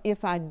 Because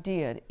if I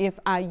did, if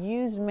I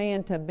used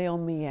man to bail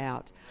me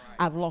out,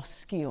 I've lost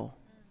skill.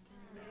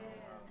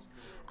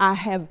 I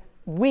have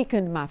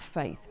weakened my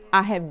faith.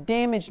 I have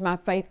damaged my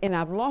faith, and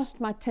I've lost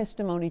my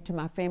testimony to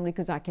my family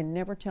because I can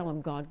never tell them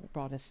God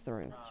brought us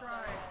through. That's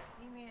right.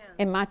 Amen.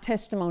 And my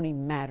testimony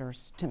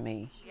matters to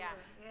me. Yeah.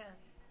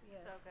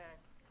 So good.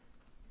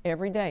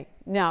 Every day.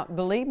 Now,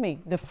 believe me,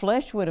 the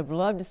flesh would have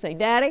loved to say,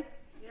 Daddy.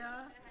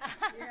 Yeah.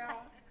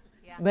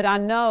 But I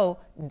know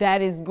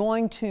that is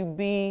going to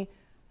be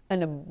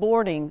an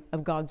aborting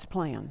of God's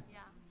plan. Yeah.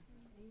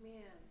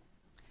 Amen.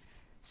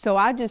 So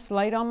I just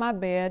laid on my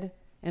bed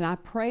and I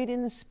prayed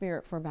in the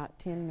Spirit for about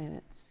 10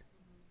 minutes.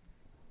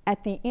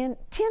 At the end,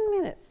 10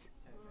 minutes.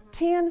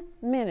 10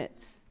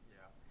 minutes.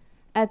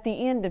 At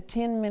the end of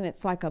 10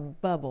 minutes, like a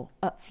bubble,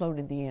 up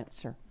floated the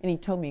answer. And he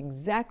told me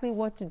exactly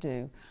what to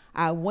do.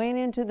 I went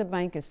into the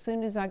bank as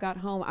soon as I got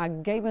home. I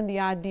gave him the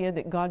idea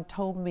that God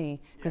told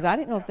me, because I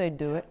didn't know if they'd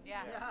do it.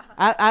 Yeah.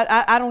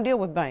 I don't deal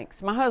with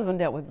banks. My husband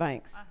dealt with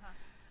banks.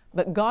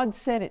 But God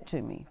said it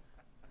to me.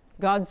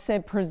 God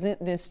said,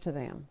 present this to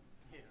them.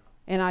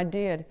 And I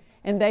did.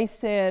 And they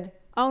said,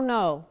 oh,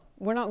 no,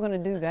 we're not going to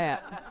do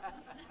that.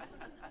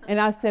 And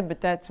I said,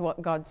 but that's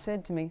what God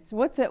said to me. So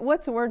what's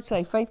the word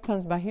say? Faith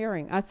comes by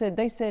hearing. I said,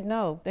 they said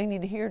no. They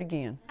need to hear it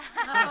again.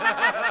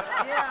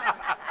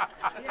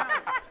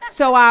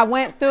 So I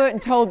went through it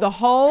and told the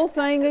whole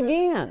thing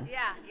again. Yeah.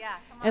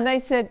 Come on. And they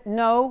said,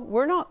 no,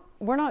 we're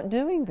not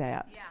doing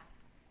that. Yeah.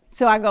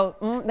 So I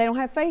go, they don't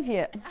have faith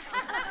yet.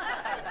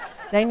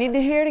 They need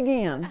to hear it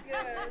again.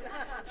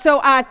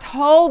 So I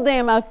told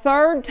them a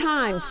third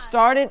time,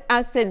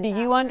 I said, do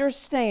you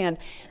understand?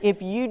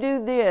 If you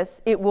do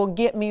this, it will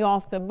get me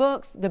off the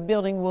books. The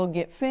building will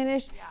get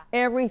finished.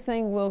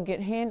 Everything will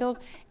get handled.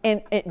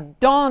 And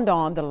it dawned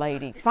on the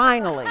lady,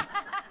 finally.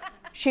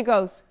 She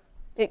goes,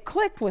 it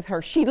clicked with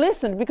her. She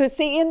listened because,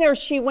 see, in there,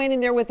 she went in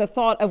there with a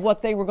thought of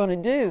what they were going to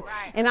do.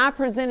 Right. And I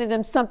presented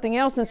them something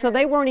else. And so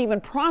they weren't even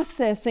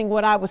processing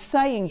what I was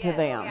saying to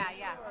them. Yeah.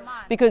 Come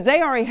on. Because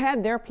they already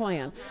had their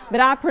plan.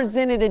 But I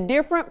presented a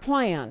different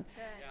plan.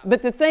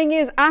 But the thing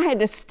is, I had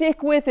to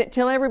stick with it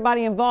till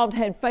everybody involved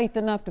had faith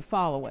enough to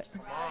follow it.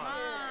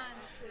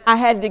 I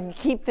had to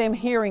keep them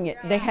hearing it.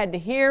 They had to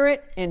hear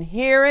it and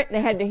hear it.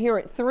 They had to hear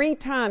it 3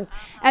 times.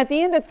 At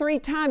the end of 3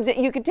 times,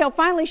 you could tell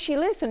finally she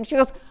listened. She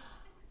goes,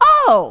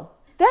 oh,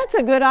 that's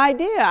a good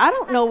idea. I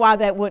don't know why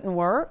that wouldn't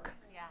work.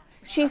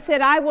 She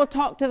said, I will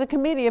talk to the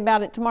committee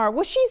about it tomorrow.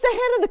 Well, she's the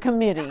head of the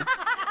committee.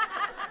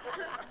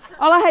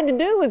 All I had to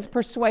do was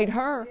persuade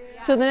her.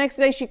 So the next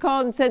day she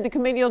called and said, the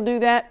committee will do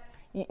that.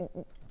 You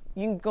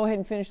can go ahead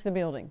and finish the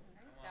building.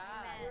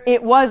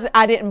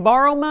 I didn't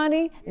borrow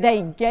money.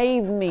 They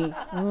gave me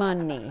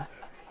money.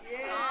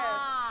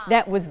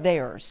 That was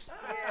theirs.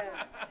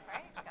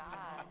 Praise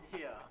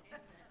God.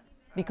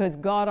 Because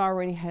God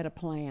already had a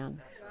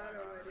plan.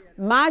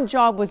 My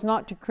job was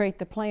not to create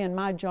the plan.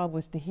 My job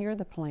was to hear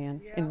the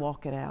plan and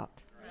walk it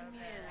out.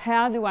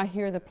 How do I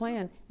hear the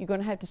plan? You're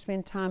going to have to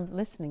spend time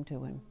listening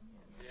to Him.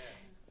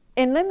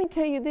 And let me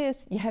tell you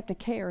this, you have to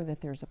care that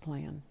there's a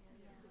plan.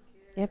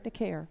 You have to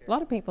care. A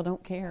lot of people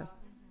don't care.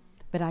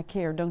 But I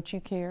care. Don't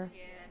you care?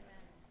 Yes.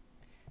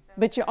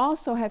 But you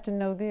also have to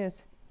know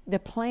this. The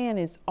plan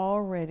is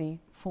already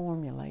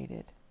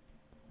formulated.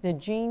 The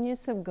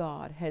genius of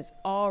God has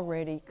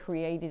already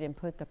created and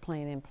put the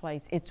plan in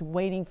place. It's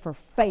waiting for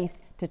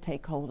faith to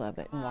take hold of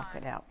it and walk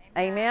it out.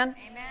 Amen?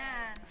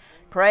 Amen.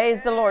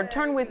 Praise the Lord.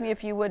 Turn with me,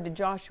 if you would, to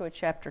Joshua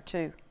chapter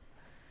 2.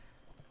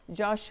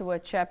 Joshua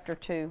chapter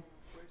 2.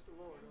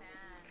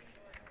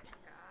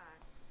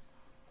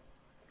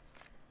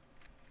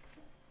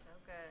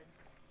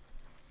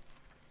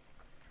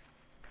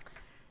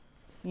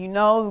 You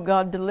know,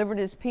 God delivered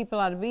His people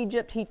out of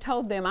Egypt. He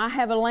told them, I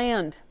have a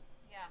land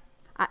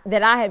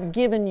that I have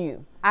given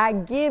you. I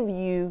give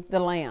you the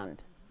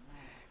land.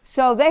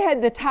 So they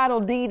had the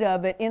title deed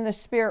of it in the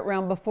spirit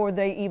realm before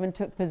they even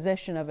took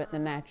possession of it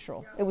in the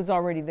natural. It was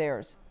already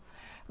theirs.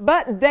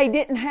 But they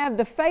didn't have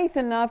the faith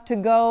enough to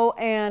go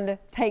and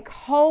take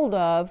hold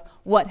of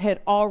what had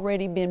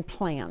already been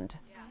planned.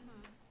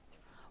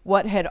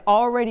 What had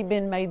already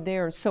been made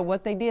theirs. So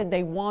what they did,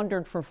 they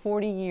wandered for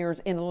 40 years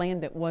in a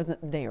land that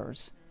wasn't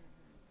theirs.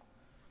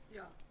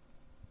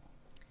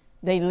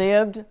 They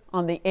lived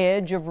on the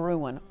edge of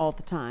ruin all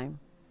the time.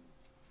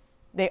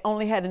 They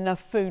only had enough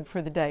food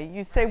for the day.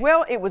 You say,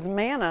 well, it was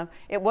manna.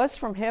 It was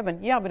from heaven.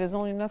 Yeah, but it was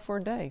only enough for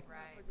a day.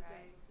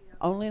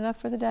 Only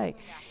enough for the day.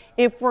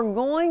 If we're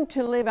going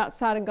to live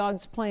outside of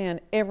God's plan,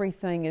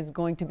 everything is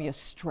going to be a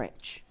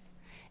stretch.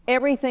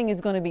 Everything is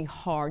going to be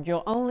hard.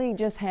 You'll only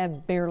just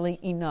have barely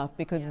enough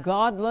because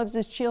God loves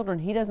His children.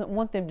 He doesn't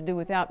want them to do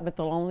without, but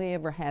they'll only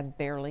ever have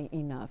barely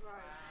enough.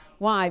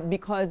 Why?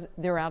 Because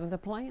they're out of the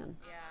plan.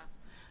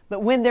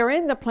 But when they're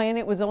in the plan,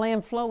 it was a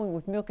land flowing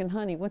with milk and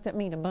honey. What's that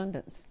mean?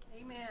 Abundance.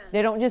 Amen.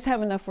 They don't just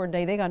have enough for a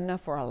day. They got enough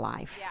for a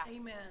life.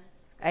 Amen.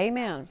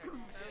 Amen.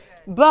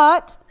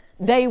 But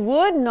they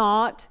would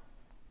not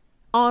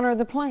honor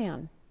the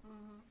plan.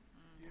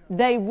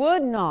 They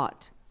would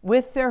not,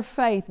 with their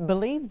faith,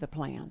 believe the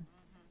plan.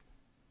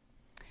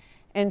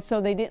 And so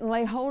they didn't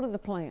lay hold of the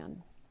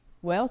plan.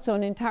 Well, so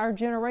an entire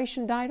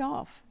generation died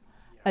off.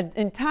 An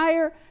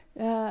entire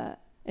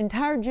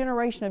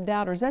generation of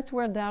doubters. That's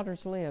where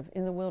doubters live,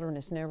 in the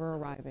wilderness, never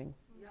arriving.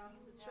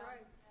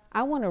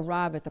 I want to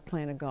arrive at the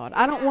plan of God.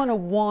 I don't want to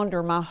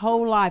wander my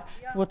whole life.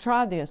 We'll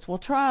try this. We'll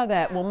try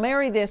that. We'll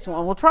marry this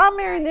one. We'll try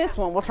marrying this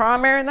one. We'll try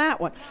marrying that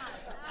one.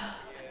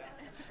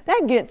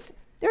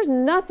 There's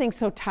nothing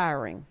so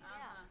tiring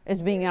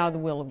as being out of the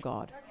will of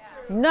God.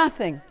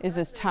 Nothing is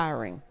as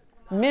tiring.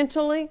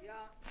 Mentally,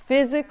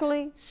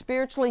 physically,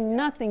 spiritually,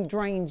 nothing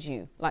drains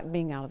you like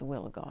being out of the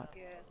will of God.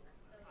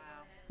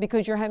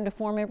 Because you're having to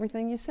form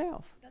everything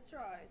yourself. That's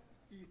right.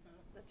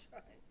 That's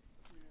right.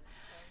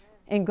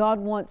 And God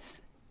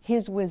wants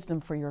His wisdom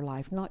for your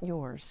life, not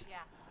yours. Yeah.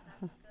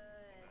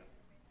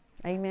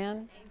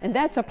 Amen? And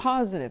that's a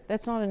positive.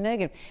 That's not a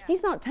negative.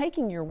 He's not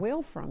taking your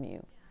will from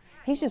you.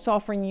 He's just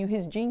offering you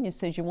His genius.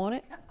 Says, you want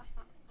it? Yeah.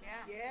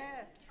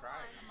 Yes. Come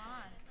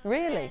on.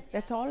 Really?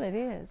 That's all it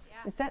is. Yeah.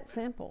 It's that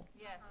simple.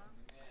 Yes.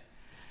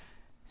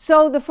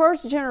 So the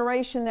first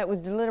generation that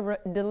was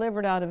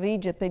delivered out of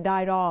Egypt, they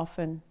died off.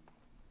 And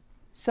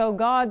so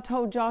God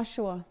told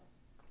Joshua,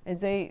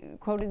 as they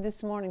quoted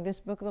this morning, this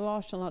book of the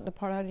law shall not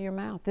depart out of your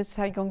mouth. This is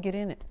how you're going to get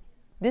in it.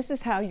 This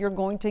is how you're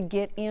going to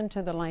get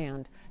into the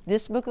land.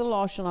 This book of the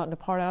law shall not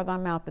depart out of thy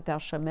mouth, but thou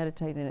shalt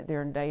meditate in it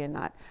there and day and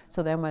night.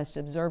 So thou must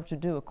observe to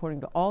do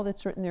according to all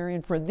that's written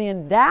therein. For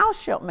then thou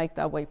shalt make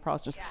thy way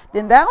prosperous. Yeah.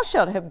 Then thou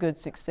shalt have good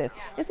success.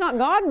 Yeah. It's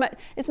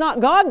not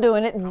God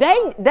doing it.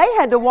 They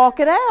had to walk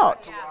it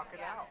out. Yeah.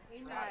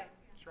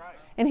 That's right.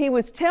 And He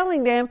was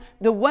telling them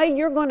the way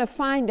you're going to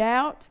find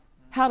out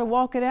how to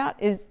walk it out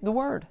is the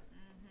Word.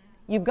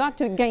 You've got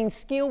to gain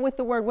skill with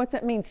the Word. What's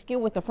that mean?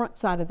 Skill with the front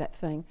side of that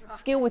thing.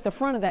 Skill with the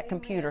front of that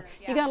computer.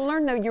 Yeah. You got to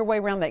learn your way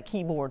around that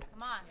keyboard.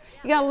 Come on.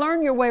 You got to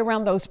learn your way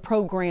around those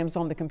programs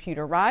on the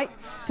computer, right?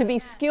 To be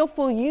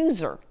skillful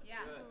user, Yeah.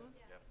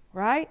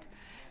 right?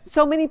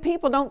 So many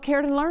people don't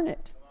care to learn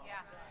it. Yeah.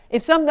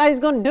 If somebody's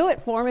going to do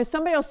it for them, if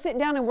somebody will sit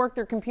down and work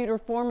their computer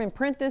for them and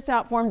print this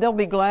out for them, they'll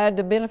be glad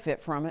to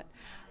benefit from it.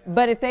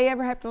 But if they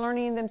ever have to learn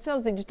anything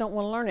themselves, they just don't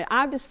want to learn it.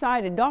 I've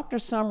decided, Dr.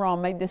 Sumrall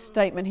made this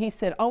statement. He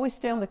said, always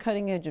stay on the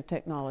cutting edge of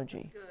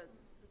technology.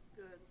 That's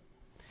good.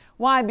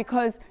 Why?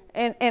 Because,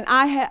 and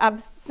I've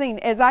seen,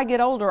 as I get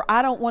older,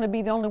 I don't want to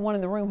be the only one in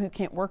the room who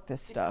can't work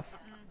this stuff.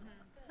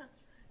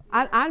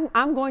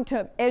 I'm going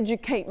to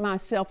educate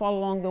myself all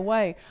along the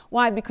way.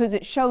 Why? Because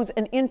it shows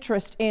an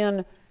interest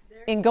in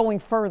going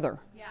further.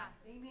 Yeah.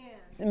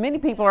 Many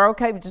people are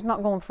okay with just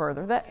not going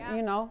further. But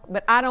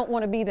I don't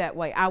want to be that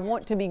way. I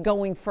want to be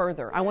going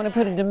further. I want to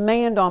put a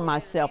demand on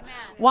myself.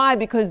 Why?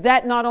 Because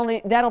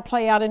that'll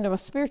play out into my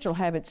spiritual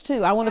habits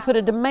too. I want to put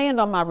a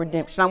demand on my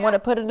redemption. I want to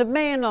put a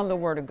demand on the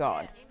Word of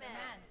God.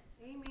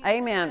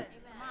 Amen.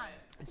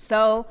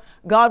 So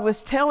God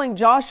was telling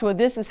Joshua,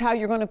 this is how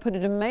you're going to put a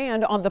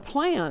demand on the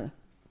plan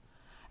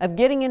of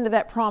getting into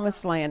that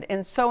promised land.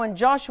 And so in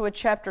Joshua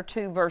chapter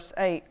 2, verse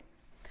 8,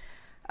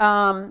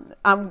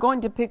 I'm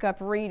going to pick up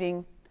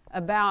reading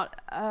about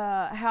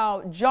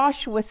how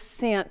Joshua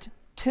sent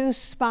 2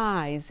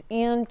 spies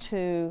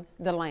into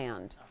the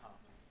land.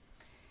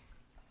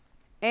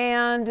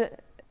 And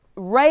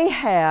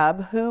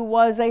Rahab, who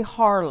was a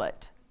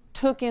harlot,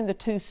 took in the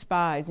 2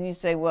 spies. And you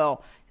say,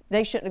 well,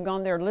 they shouldn't have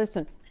gone there.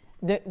 Listen,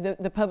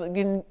 the public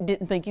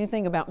didn't think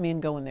anything about men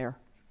going there.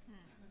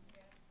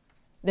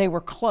 They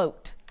were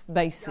cloaked,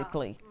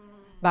 basically,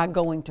 by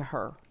going to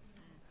her.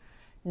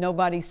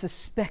 Nobody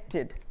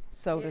suspected,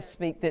 so to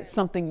speak, that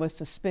something was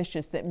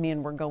suspicious, that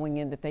men were going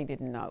in that they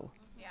didn't know.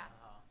 Yeah.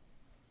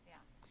 Yeah.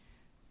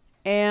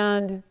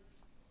 And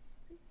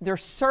they're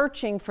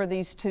searching for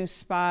these 2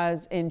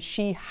 spies, and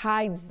she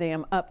hides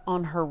them up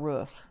on her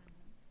roof.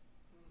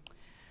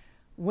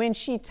 When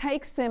she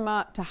takes them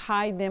up to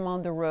hide them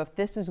on the roof,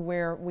 this is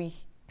where we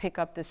pick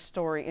up this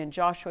story in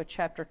Joshua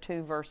chapter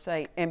 2, verse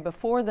 8. And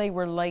before they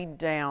were laid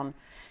down,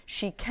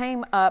 she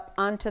came up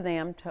unto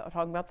them,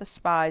 talking about the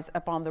spies,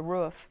 up on the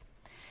roof.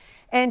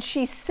 And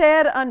she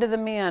said unto the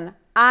men,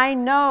 I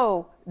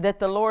know that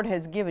the Lord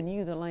has given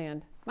you the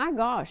land. My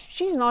gosh,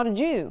 she's not a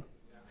Jew.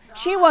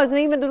 She wasn't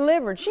even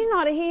delivered. She's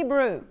not a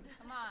Hebrew.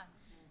 Come on.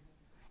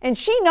 And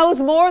she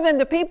knows more than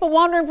the people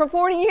wandering for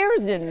 40 years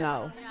didn't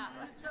know. Yeah.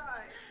 That's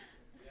right.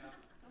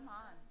 Come on.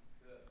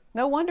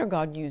 No wonder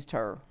God used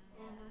her.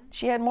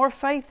 She had more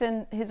faith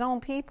than His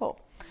own people.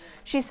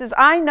 She says,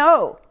 I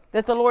know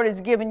that the Lord has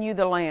given you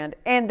the land,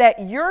 and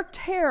that your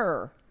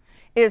terror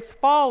is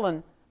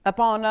fallen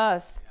upon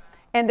us,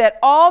 and that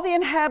all the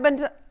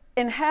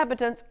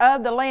inhabitants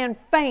of the land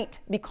faint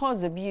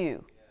because of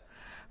you.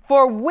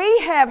 For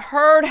we have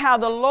heard how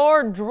the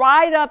Lord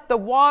dried up the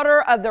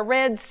water of the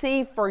Red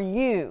Sea for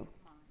you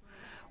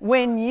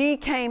when ye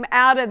came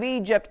out of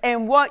Egypt,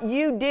 and what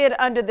you did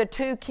unto the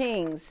 2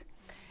 kings.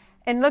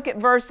 And look at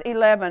verse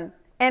 11.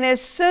 And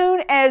as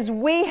soon as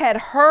we had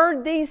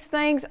heard these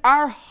things,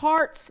 our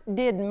hearts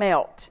did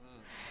melt.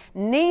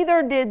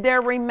 Neither did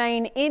there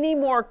remain any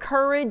more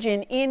courage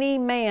in any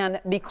man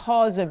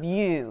because of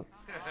you.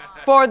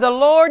 For the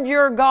Lord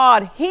your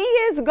God, He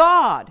is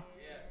God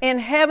in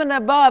heaven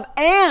above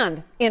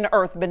and in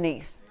earth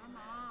beneath.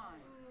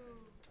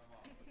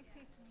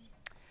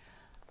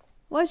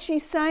 What's she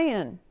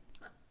saying?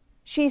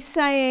 She's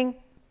saying,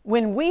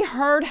 when we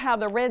heard how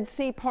the Red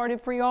Sea parted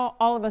for y'all,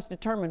 all of us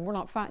determined we're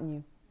not fighting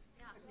you.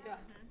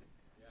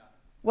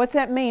 What's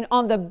that mean?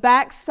 On the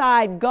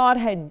backside, God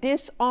had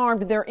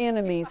disarmed their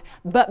enemies,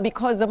 but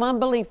because of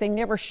unbelief, they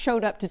never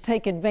showed up to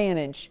take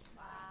advantage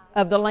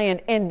of the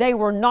land, and they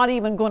were not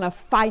even going to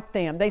fight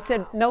them. They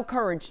said, no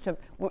courage.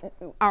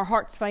 Our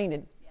hearts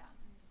fainted.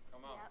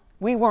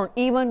 We weren't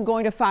even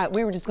going to fight.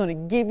 We were just going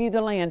to give you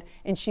the land.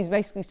 And she's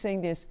basically saying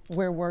this,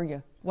 where were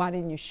you? Why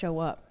didn't you show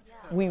up?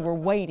 We were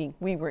waiting.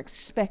 We were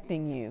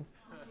expecting you.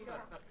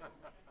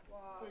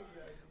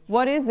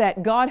 What is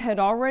that? God had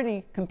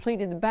already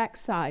completed the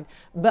backside,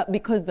 but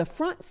because the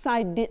front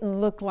side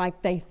didn't look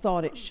like they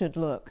thought it should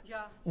look,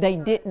 they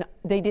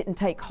didn't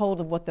take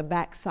hold of what the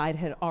backside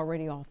had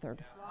already authored.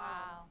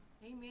 Wow.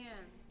 Amen.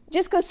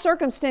 Just because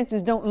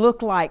circumstances don't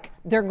look like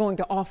they're going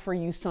to offer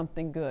you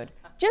something good,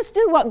 just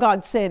do what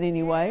God said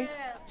anyway.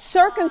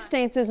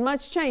 Circumstances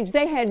must change.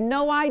 They had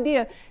no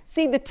idea.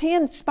 See, the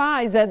 10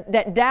 spies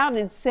that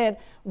doubted said,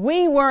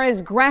 we were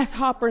as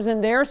grasshoppers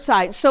in their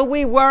sight, so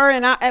we were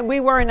in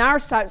our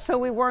sight, so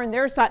we were in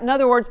their sight. In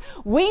other words,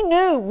 we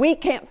knew we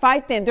can't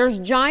fight them. There's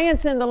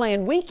giants in the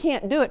land. We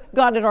can't do it.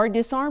 God had already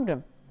disarmed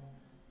them.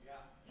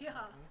 Yeah.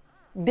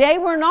 They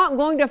were not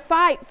going to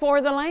fight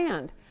for the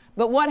land.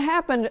 But what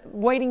happened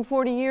waiting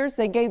 40 years?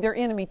 They gave their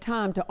enemy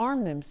time to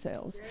arm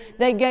themselves.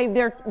 They gave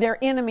their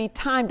enemy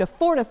time to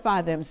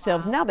fortify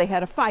themselves. Now they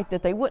had a fight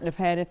that they wouldn't have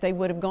had if they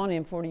would have gone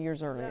in 40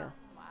 years earlier.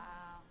 Wow.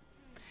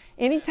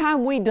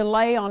 Anytime we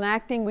delay on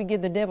acting, we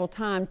give the devil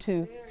time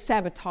to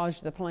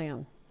sabotage the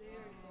plan.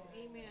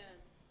 Amen.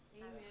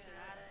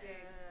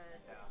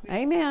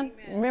 Amen.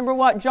 Remember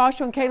what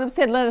Joshua and Caleb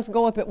said? Let us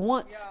go up at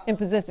once and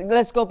possess it.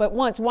 Let's go up at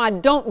once. Why?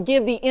 Don't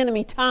give the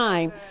enemy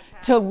time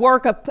to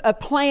work a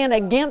plan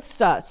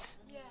against us.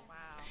 Wow.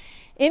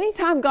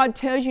 Anytime God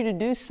tells you to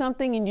do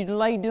something and you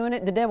delay doing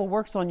it, the devil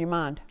works on your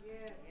mind.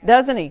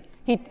 Doesn't he?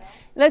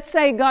 Let's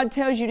say God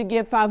tells you to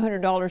give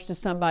 $500 to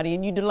somebody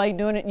and you delay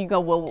doing it and you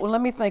go, well,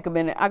 let me think a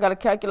minute. I got to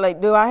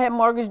calculate. Do I have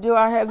mortgage? Do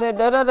I have that?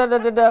 Da, da, da, da,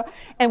 da, da.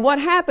 And what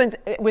happens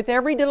with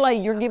every delay,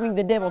 you're giving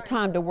the devil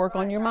time to work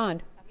on your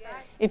mind.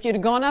 If you'd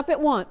have gone up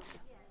at once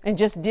and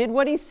just did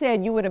what he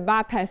said, you would have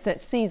bypassed that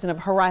season of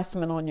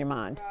harassment on your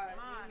mind.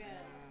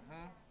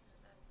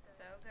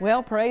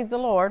 Well, praise the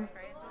Lord.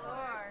 Praise the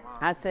Lord.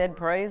 I said,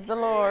 praise the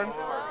Lord. Praise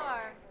the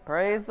Lord.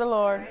 Praise the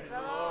Lord. Praise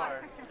the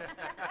Lord.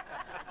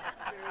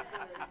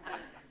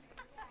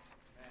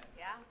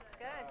 Yeah, it's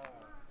good.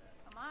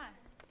 Come on.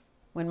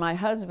 When my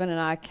husband and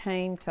I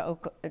came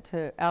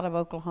out of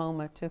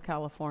Oklahoma to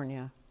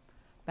California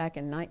back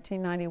in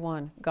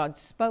 1991, God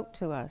spoke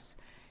to us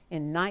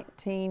in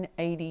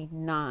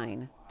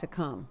 1989 to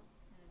come.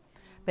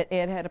 But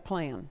Ed had a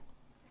plan.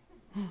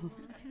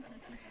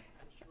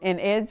 And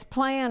Ed's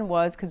plan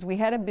was, because we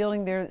had a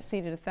building there that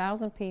seated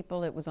 1,000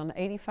 people. It was on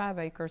 85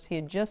 acres. He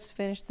had just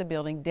finished the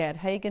building. Dad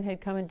Hagen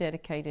had come and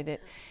dedicated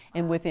it.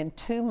 And within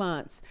 2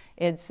 months,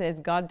 Ed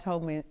says, God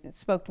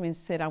spoke to me and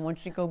said, I want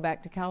you to go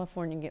back to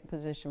California and get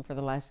positioned for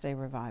the Last Day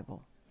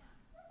Revival.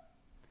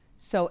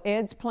 So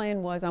Ed's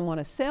plan was, I'm going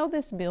to sell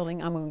this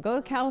building. I'm going to go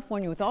to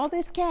California with all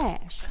this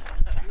cash.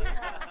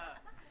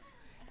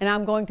 And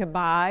I'm going to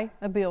buy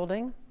a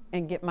building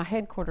and get my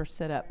headquarters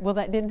set up. Well,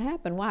 that didn't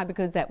happen. Why?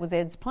 Because that was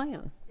Ed's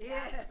plan.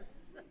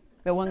 Yes.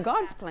 It wasn't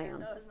God's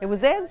plan. It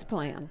was Ed's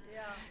plan.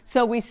 Yeah.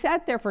 So we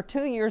sat there for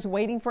 2 years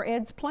waiting for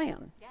Ed's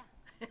plan.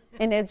 Yeah.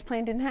 And Ed's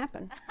plan didn't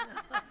happen.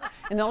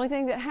 And the only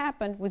thing that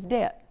happened was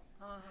debt.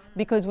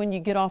 Because when you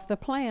get off the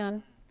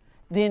plan,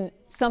 then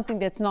something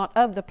that's not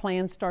of the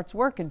plan starts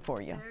working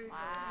for you.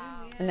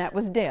 Wow. And that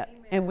was debt.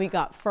 And we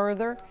got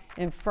further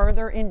and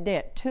further in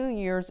debt. 2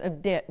 years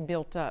of debt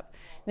built up.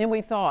 Then we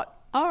thought,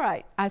 all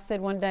right. I said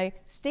one day,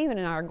 Stephen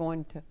and I are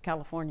going to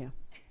California.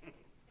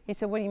 He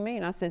said, what do you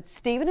mean? I said,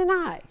 Stephen and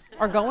I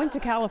are going to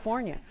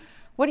California.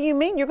 What do you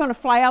mean? You're going to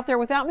fly out there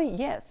without me?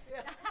 Yes.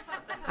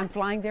 I'm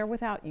flying there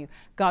without you.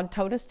 God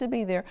told us to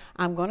be there.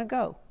 I'm going to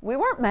go. We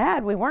weren't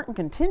mad. We weren't in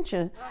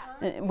contention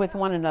with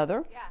one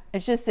another. Yeah.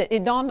 It's just that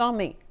it dawned on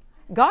me.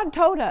 God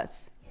told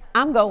us,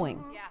 I'm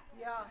going. Yeah.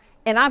 Yeah.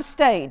 And I've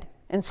stayed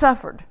and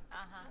suffered.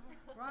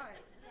 Right.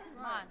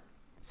 Come on.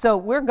 So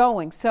we're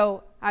going.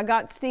 So I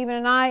got Stephen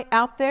and I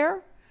out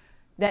there.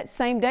 That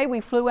same day, we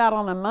flew out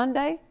on a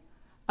Monday.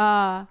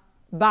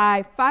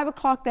 By 5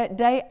 o'clock that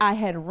day, I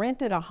had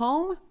rented a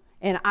home,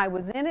 and I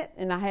was in it,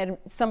 and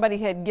somebody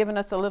had given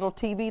us a little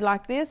TV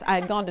like this. I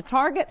had gone to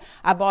Target.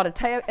 I bought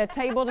a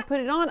table to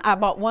put it on. I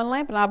bought one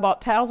lamp, and I bought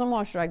towels and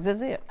wash rags.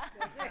 That's it.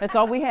 That's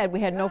all we had.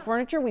 We had no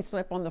furniture. We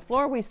slept on the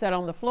floor. We sat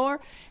on the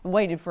floor and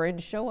waited for Ed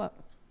to show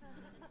up.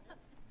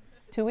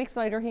 2 weeks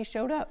later, he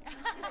showed up.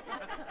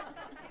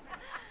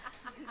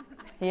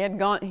 He had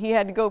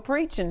to go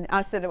preach, and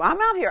I said,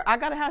 I'm out here. I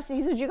got a house.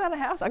 He said, you got a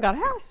house? I got a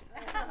house.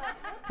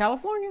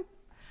 California.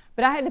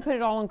 But I had to put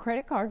it all on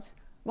credit cards.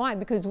 Why?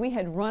 Because we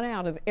had run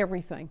out of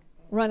everything.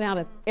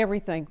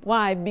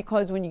 Why?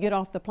 Because when you get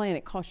off the plan,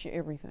 it costs you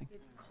everything.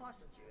 It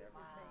costs you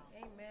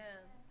everything. Amen.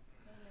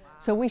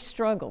 So we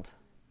struggled.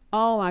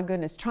 Oh, my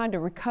goodness. Trying to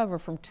recover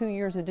from 2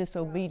 years of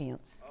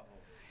disobedience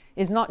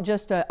is not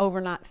just an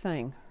overnight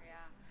thing. Yeah.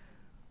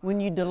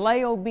 When you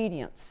delay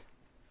obedience,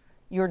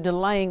 you're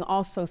delaying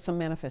also some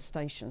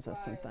manifestations of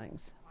some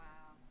things. Wow.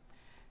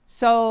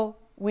 So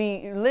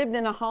we lived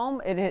in a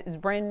home. It is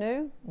brand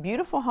new,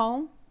 beautiful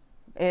home.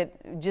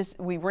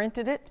 We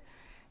rented it.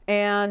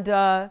 And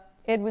Ed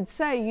would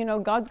say, you know,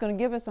 God's going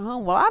to give us a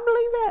home. Well, I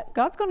believe that.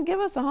 God's going to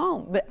give us a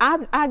home. But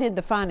I did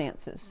the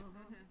finances.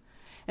 Mm-hmm.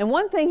 And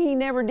one thing he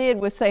never did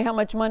was say how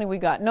much money we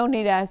got. No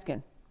need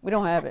asking. We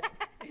don't have it.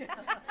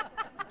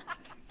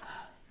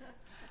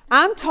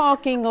 I'm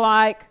talking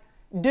like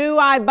Do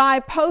I buy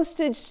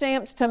postage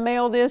stamps to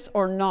mail this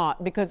or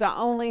not? Because I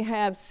only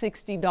have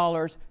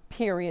 $60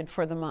 period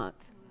for the month.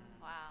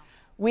 Wow.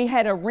 We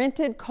had a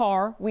rented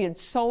car. We had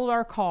sold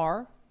our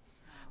car.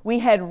 We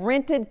had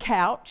rented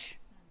couch.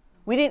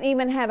 We didn't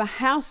even have a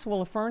house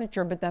full of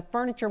furniture, but the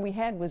furniture we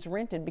had was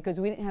rented because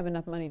we didn't have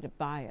enough money to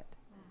buy it.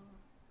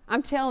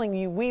 I'm telling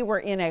you, we were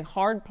in a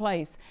hard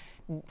place.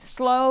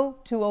 Slow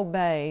to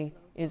obey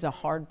is a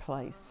hard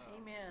place.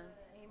 Amen.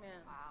 Amen.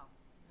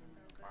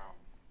 Wow.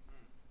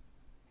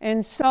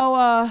 And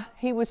so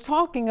he was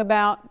talking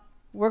about,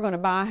 we're going to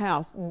buy a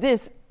house.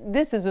 This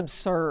is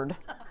absurd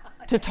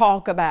to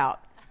talk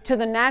about. To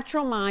the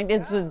natural mind,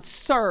 it's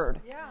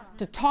absurd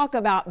to talk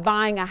about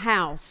buying a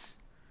house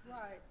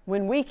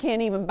when we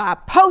can't even buy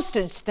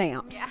postage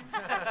stamps.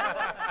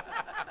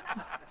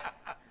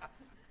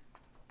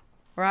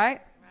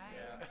 Right?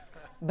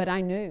 But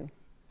I knew.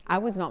 I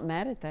was not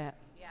mad at that.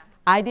 Yeah.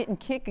 I didn't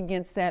kick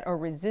against that or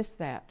resist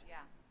that Yeah.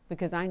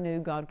 because I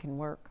knew God can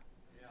work.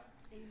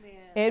 Amen.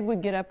 Ed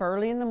would get up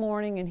early in the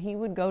morning and he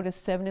would go to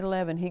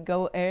 7-Eleven. He'd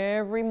go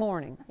every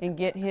morning and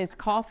get his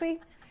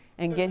coffee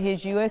and get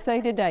his USA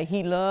Today.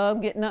 He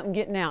loved getting up and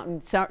getting out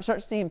and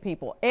start seeing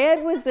people.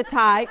 Ed was the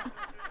type.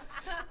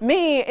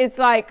 Me, it's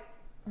like,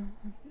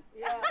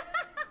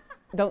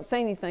 don't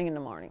say anything in the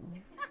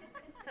morning.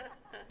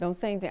 Don't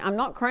say anything. I'm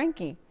not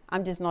cranky.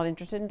 I'm just not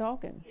interested in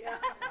talking.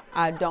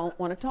 I don't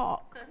want to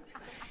talk.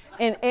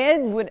 And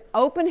Ed would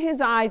open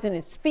his eyes and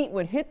his feet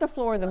would hit the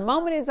floor. The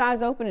moment his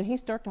eyes opened, and he'd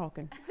start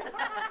talking.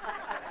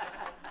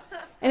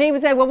 And he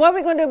would say, well, what are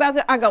we going to do about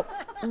that? I go,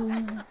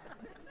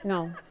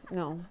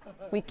 no,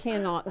 we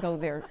cannot go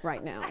there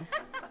right now.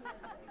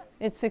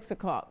 It's 6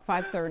 o'clock,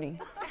 5:30,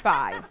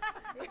 5,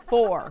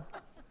 4.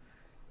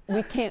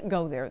 We can't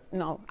go there.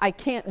 No, I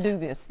can't do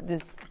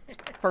this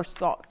first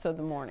thoughts of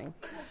the morning.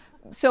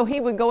 So he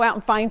would go out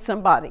and find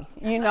somebody,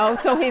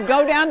 So he'd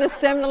go down to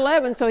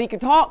 7-Eleven so he could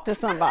talk to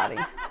somebody.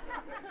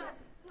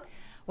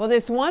 Well,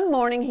 this one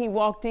morning he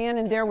walked in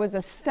and there was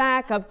a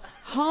stack of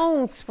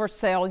homes for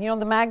sale.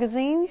 The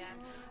magazines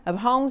of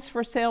homes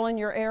for sale in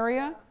your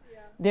area?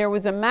 There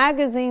was a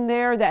magazine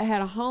there that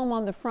had a home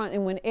on the front.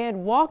 And when Ed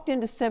walked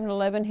into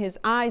 7-Eleven, his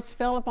eyes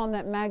fell upon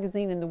that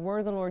magazine and the word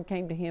of the Lord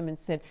came to him and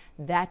said,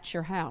 that's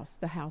your house,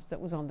 the house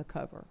that was on the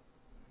cover.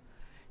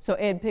 So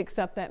Ed picks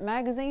up that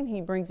magazine, he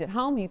brings it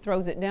home, he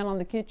throws it down on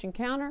the kitchen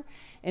counter,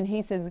 and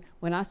he says,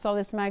 when I saw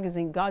this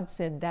magazine, God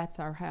said, that's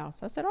our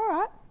house. I said, all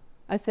right.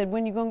 I said,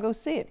 when you going to go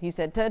see it? He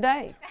said,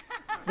 today.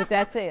 But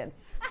that's Ed.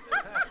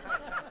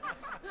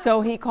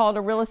 So he called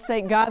a real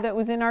estate guy that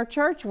was in our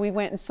church. We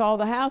went and saw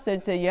the house.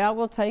 Ed said, yeah,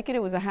 we'll take it.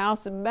 It was a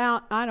house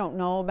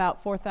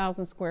about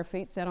 4,000 square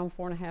feet, set on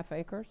 4.5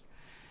 acres.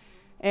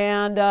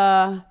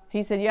 And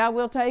he said, yeah,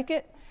 we'll take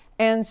it.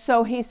 And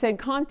so he said,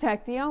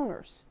 contact the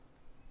owners.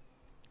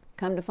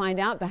 Come to find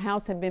out, the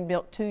house had been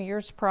built 2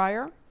 years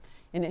prior,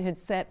 and it had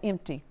sat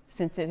empty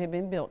since it had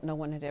been built. No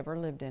one had ever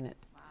lived in it.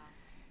 Wow.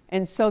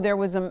 And so there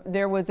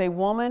was a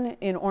woman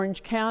in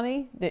Orange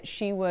County that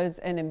she was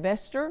an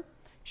investor.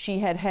 She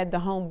had had the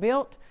home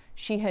built.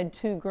 She had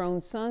 2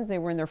 grown sons. They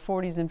were in their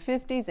 40s and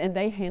 50s, and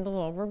they handled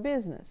all of her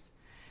business.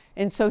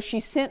 And so she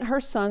sent her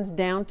sons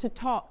down to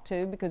talk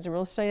to, because the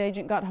real estate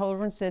agent got hold of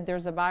her and said,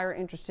 there's a buyer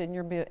interested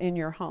in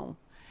your home.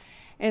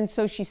 And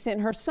so she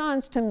sent her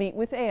sons to meet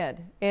with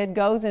Ed. Ed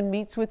goes and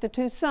meets with the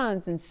 2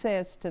 sons and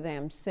says to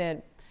them,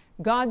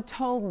 God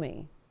told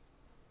me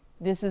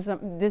this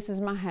is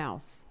my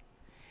house.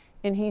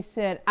 And he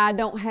said, I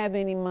don't have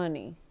any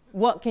money.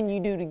 What can you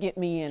do to get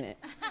me in it?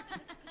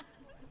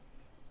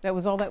 That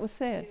was all that was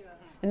said.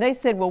 And they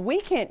said, well,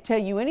 we can't tell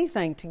you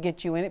anything to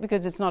get you in it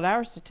because it's not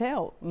ours to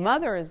tell.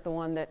 Mother is the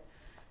one that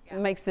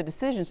makes the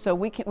decision. So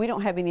we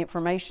don't have any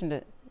information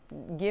to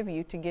give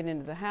you to get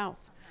into the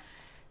house.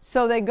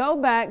 So they go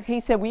back. He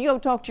said, well, you go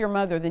talk to your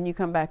mother, then you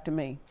come back to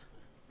me.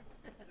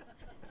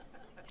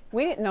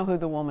 We didn't know who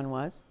the woman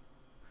was.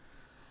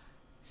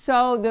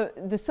 So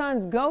the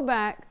sons go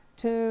back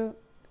to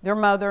their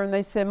mother and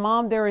they said,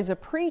 Mom, there is a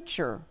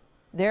preacher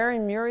there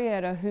in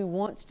Murrieta who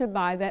wants to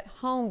buy that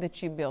home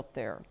that you built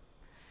there.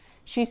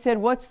 She said,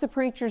 what's the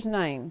preacher's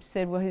name?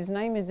 Said, well, his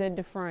name is Ed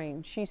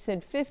Dufresne. She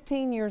said,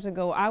 15 years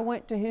ago, I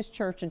went to his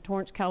church in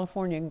Torrance,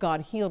 California, and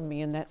God healed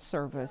me in that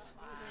service.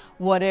 Wow.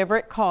 Whatever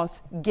it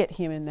costs, get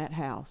him in that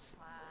house.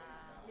 Wow.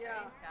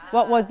 Yeah.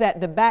 What was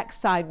that? The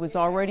backside was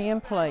already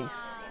in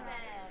place.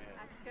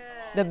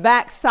 The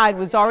backside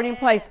was already in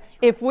place.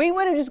 If we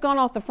would have just gone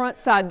off the front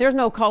side, there's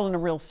no calling a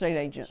real estate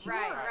agent.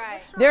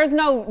 Right. There's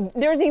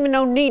even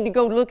no need to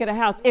go look at a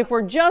house if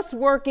we're just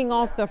working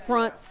off the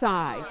front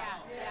side.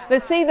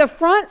 But see, the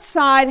front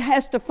side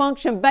has to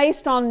function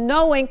based on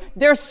knowing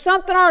there's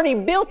something already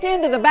built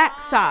into the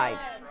backside.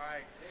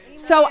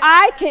 So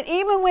I can,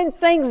 even when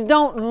things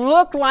don't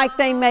look like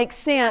they make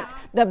sense,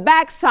 the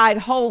backside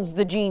holds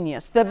the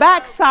genius. The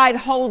backside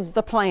holds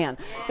the plan.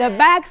 The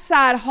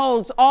backside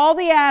holds all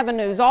the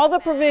avenues, all the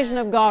provision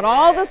of God,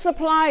 all the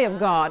supply of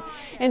God.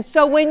 And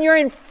so when you're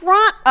in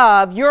front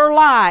of your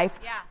life,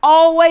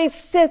 always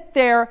sit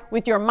there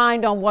with your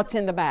mind on what's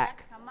in the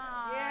back. Come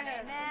on.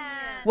 Amen.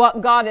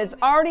 what God has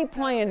already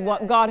planned,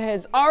 what God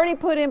has already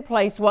put in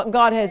place, what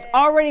God has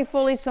already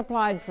fully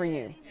supplied for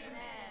you.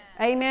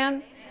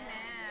 Amen?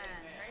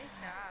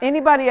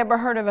 Anybody ever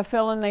heard of a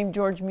fellow named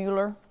George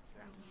Mueller?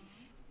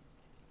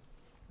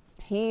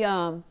 He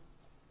had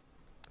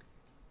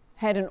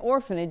an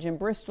orphanage in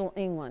Bristol,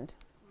 England.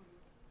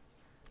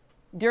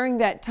 During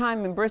that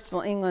time in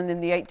Bristol, England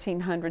in the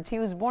 1800s, he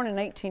was born in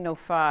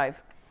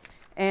 1805.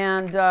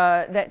 And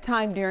that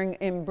time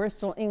in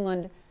Bristol,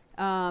 England,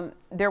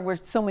 there were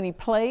so many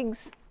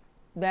plagues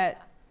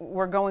that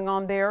were going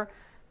on there.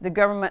 The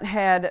government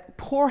had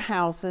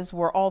poorhouses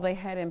were all they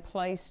had in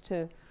place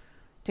to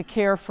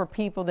care for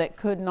people that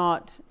could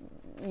not,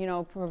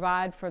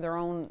 provide for their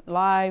own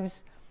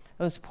lives.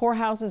 Those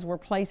poorhouses were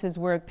places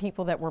where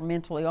people that were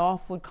mentally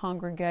off would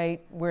congregate,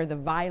 where the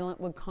violent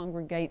would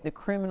congregate, the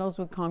criminals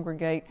would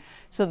congregate.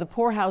 So the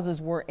poorhouses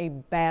were a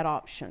bad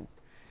option.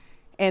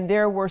 And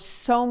there were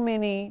so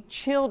many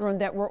children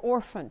that were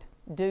orphaned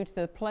due to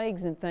the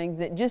plagues and things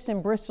that just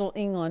in Bristol,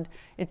 England,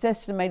 it's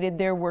estimated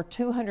there were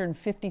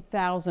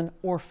 250,000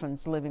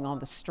 orphans living on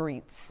the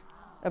streets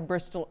of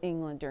Bristol,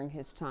 England during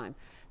his time.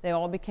 They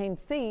all became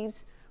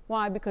thieves.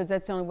 Why? Because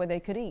that's the only way they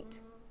could eat.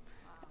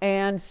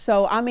 And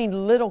so,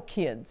 little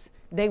kids,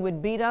 they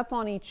would beat up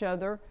on each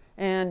other,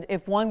 and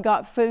if one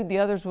got food, the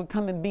others would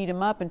come and beat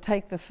him up and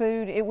take the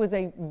food. It was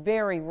a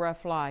very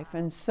rough life.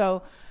 And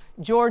so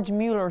George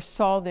Mueller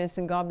saw this,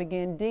 and God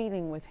began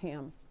dealing with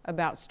him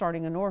about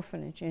starting an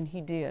orphanage, and he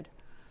did.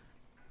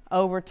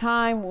 Over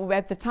time,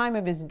 at the time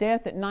of his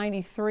death at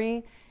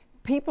 93,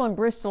 people in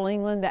Bristol,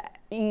 England,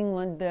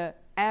 the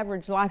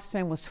average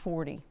lifespan was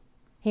 40.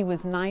 He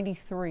was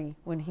 93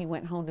 when he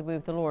went home to be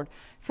with the Lord.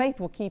 Faith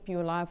will keep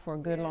you alive for a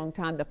good long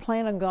time. The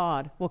plan of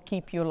God will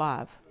keep you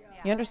alive.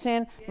 You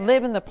understand?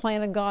 Living the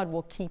plan of God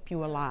will keep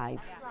you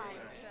alive.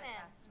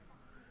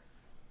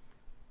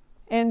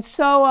 And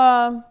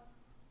so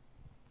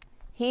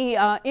he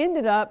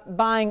ended up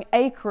buying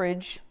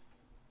acreage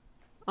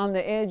on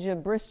the edge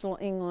of Bristol,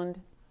 England,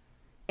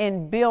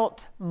 and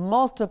built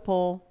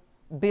multiple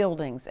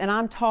buildings. And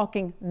I'm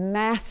talking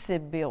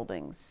massive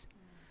buildings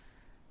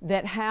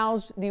that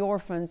housed the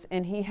orphans,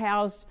 and he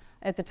housed,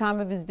 at the time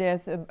of his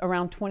death,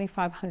 around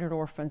 2,500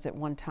 orphans at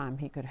one time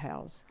he could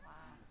house.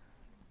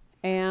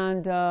 Wow.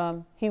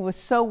 And he was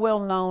so well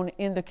known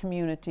in the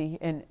community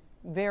and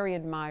very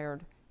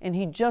admired, and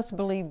he just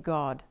believed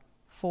God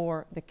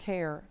for the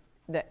care,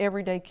 the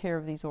everyday care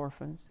of these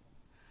orphans.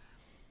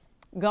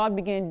 God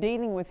began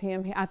dealing with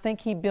him. I think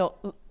he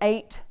built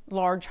 8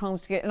 large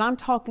homes, and I'm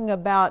talking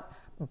about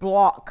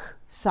block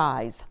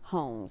size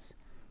homes.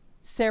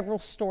 Several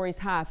stories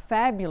high,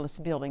 fabulous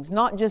buildings,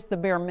 not just the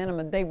bare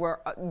minimum. They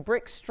were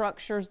brick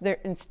structures.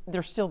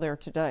 They're still there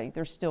today.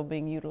 They're still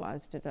being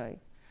utilized today.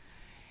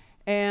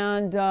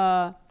 And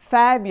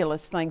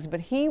fabulous things. But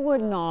he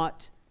would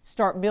not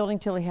start building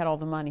till he had all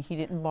the money. He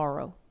didn't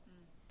borrow.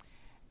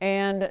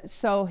 And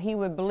so he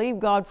would believe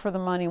God for the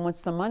money. And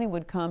once the money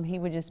would come, he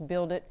would just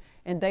build it.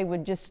 And they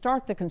would just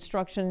start the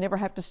construction and never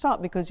have to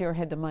stop because he already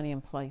had the money in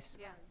place.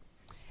 Yeah.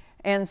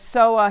 And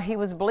so he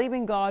was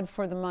believing God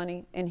for the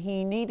money, and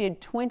he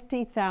needed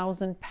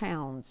 20,000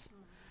 pounds.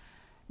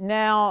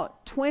 Now,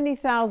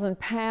 20,000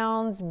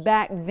 pounds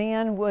back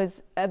then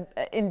was,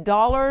 in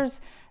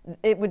dollars,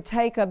 it would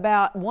take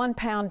about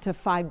 £1 to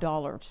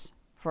 $5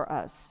 for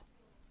us.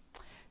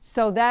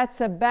 So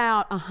that's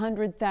about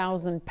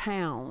 100,000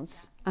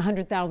 pounds,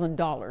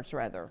 $100,000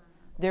 rather.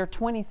 Their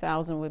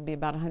 20,000 would be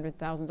about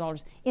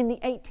 $100,000 in the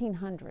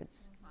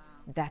 1800s. Wow.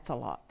 That's a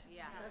lot.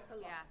 Yeah, that's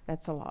a lot.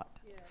 That's a lot.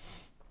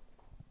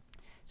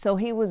 So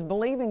he was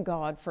believing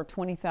God for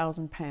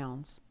 20,000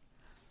 pounds.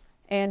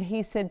 And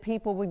he said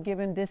people would give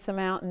him this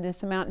amount,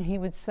 and he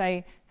would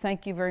say,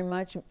 thank you very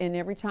much. And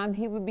every time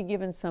he would be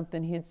given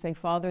something, he'd say,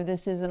 Father,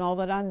 this isn't all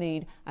that I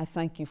need. I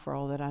thank you for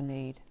all that I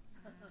need.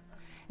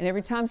 And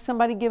every time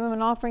somebody gave him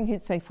an offering,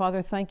 he'd say,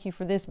 Father, thank you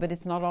for this, but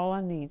it's not all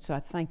I need, so I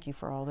thank you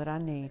for all that I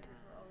need.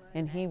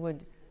 And he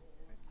would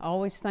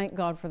always thank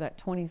God for that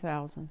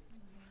 20,000.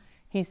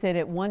 He said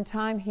at one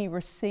time he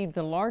received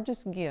the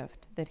largest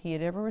gift that he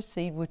had ever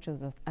received, which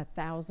was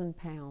 1,000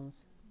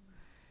 pounds.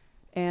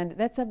 And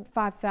that's a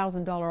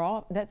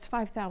 $5,000. That's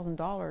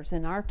 $5,000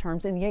 in our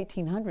terms. In the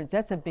 1800s,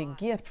 that's a big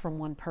gift from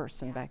one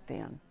person back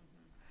then.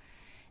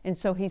 And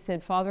so he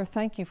said, Father,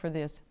 thank you for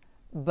this,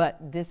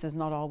 but this is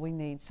not all we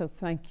need. So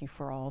thank you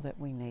for all that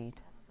we need.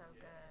 That's so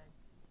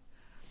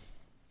good.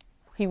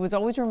 He was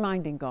always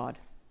reminding God.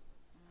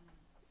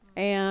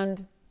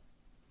 And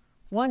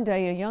one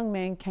day a young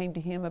man came to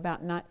him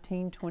about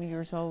 19, 20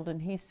 years old,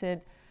 and he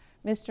said,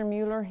 Mr.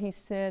 Mueller, he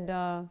said,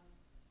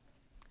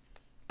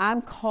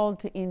 I'm called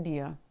to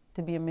India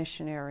to be a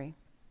missionary.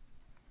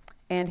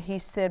 And he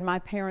said, my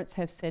parents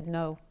have said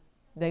no.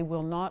 They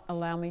will not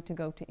allow me to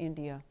go to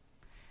India.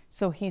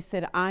 So he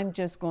said, I'm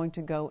just going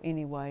to go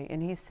anyway.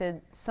 And he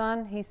said,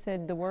 son, he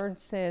said, the word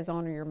says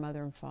honor your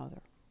mother and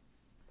father.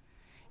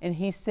 And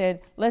he said,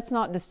 let's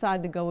not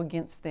decide to go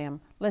against them.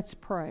 Let's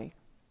pray.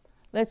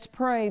 Let's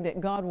pray that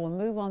God will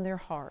move on their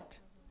heart.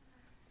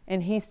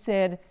 And he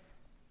said,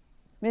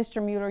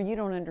 Mr. Mueller, you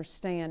don't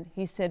understand.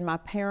 He said, my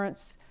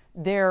parents,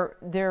 they're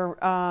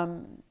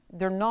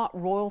not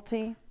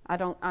royalty. I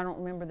don't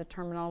remember the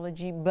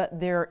terminology, but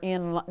they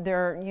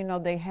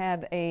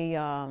have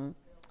a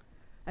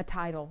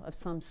title of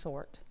some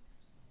sort.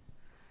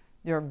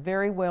 They're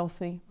very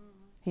wealthy.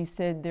 He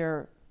said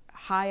they're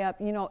high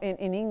up.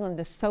 In England,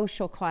 the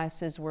social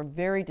classes were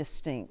very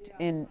distinct,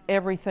 and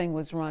everything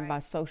was run by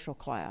social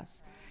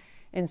class.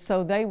 And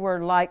so they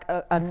were like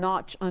a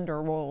notch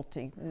under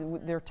royalty,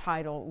 their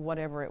title,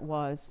 whatever it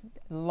was,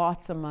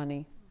 lots of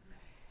money.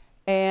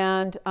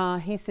 And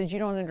he said, you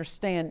don't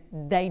understand,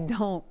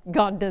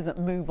 God doesn't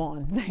move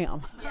on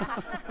them.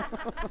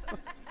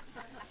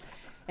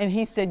 And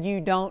he said,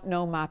 you don't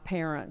know my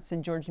parents.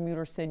 And George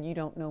Mueller said, you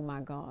don't know my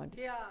God.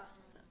 Yeah.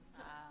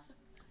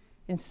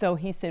 And so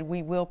he said,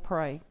 we will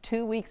pray.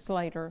 2 weeks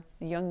later,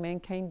 the young man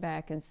came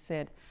back and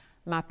said,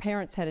 my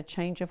parents had a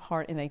change of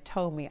heart and they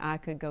told me I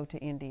could go to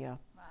India.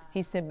 Wow.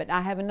 He said, but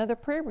I have another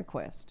prayer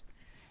request.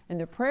 And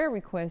the prayer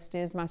request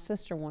is my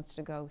sister wants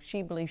to go.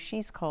 She believes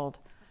she's called,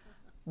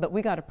 but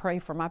we got to pray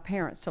for my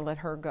parents to let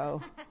her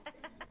go.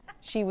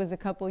 She was a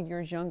couple of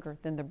years younger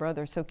than the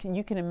brother. So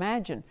you can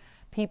imagine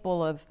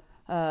people of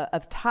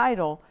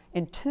title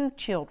and 2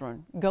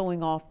 children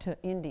going off to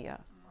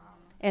India. Wow.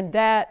 And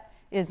that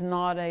is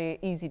not an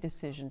easy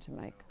decision to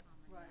make.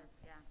 Right.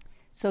 Yeah.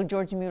 So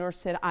George Mueller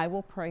said, I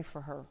will pray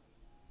for her.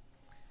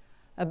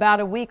 About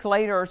a week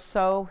later or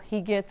so, he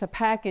gets a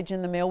package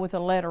in the mail with a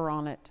letter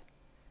on it.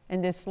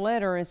 And this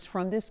letter is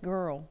from this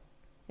girl.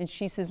 And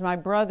she says, my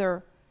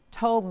brother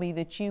told me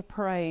that you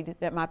prayed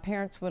that my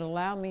parents would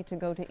allow me to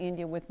go to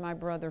India with my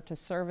brother to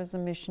serve as a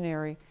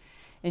missionary.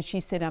 And she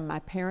said, and my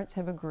parents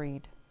have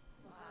agreed.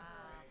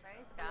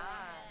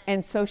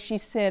 And so she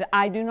said,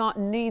 I do not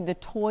need the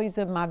toys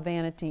of my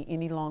vanity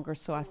any longer,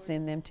 so I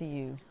send them to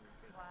you.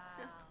 Wow.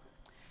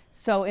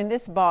 So in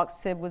this box,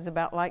 Sid was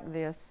about like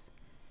this.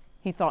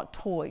 He thought,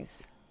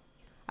 toys.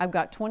 I've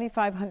got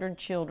 2,500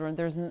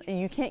 children.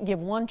 You can't give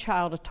one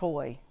child a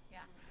toy.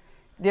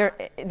 Yeah.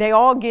 They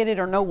all get it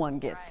or no one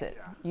gets it,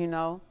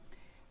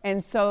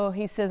 And so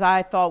he says,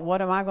 I thought,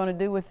 what am I going to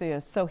do with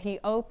this? So he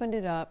opened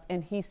it up,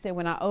 and he said,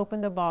 when I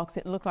opened the box,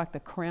 it looked like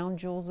the crown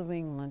jewels of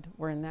England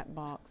were in that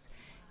box.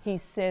 He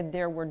said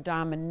there were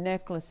diamond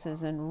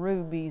necklaces and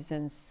rubies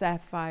and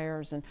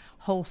sapphires and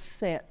whole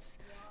sets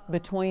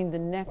between the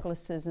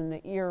necklaces and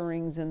the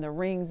earrings and the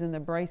rings and the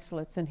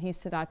bracelets. And he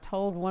said, I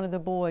told one of the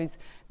boys,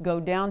 go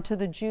down to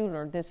the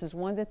jeweler. This is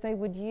one that they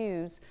would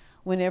use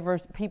whenever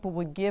people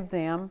would give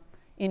them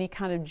any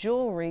kind of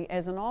jewelry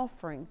as an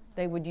offering.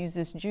 They would use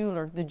this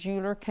jeweler. The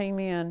jeweler came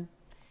in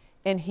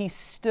and he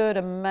stood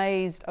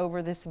amazed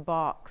over this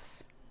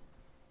box.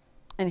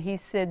 And he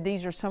said,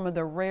 these are some of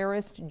the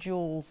rarest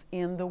jewels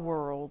in the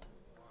world,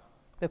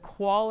 the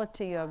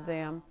quality of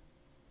them.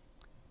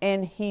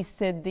 And he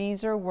said,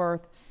 these are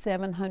worth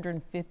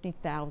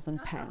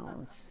 750,000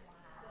 pounds.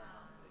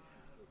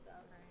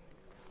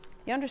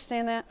 You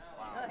understand that?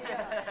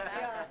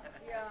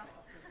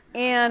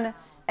 In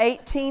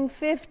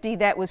 1850,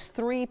 that was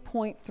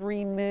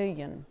 3.3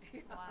 million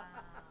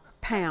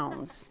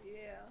pounds.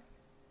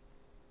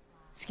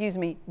 Excuse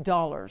me,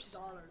 dollars.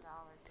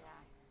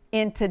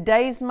 In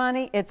today's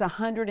money, it's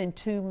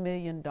 $102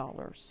 million.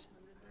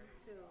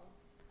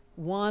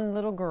 One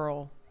little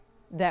girl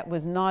that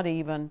was not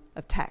even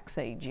of tax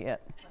age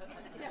yet.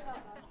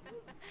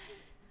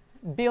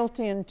 Built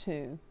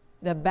into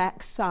the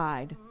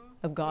backside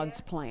of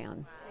God's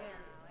plan.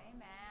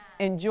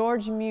 And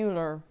George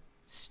Mueller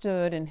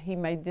stood and he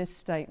made this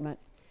statement.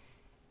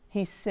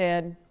 He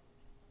said,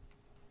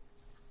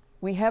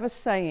 we have a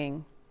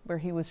saying where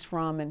he was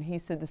from, and he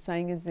said the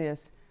saying is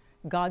this,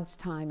 God's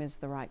time is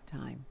the right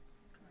time.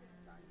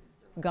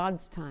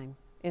 God's time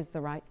is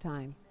the right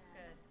time.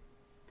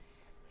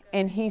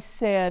 And he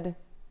said,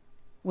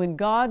 when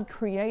God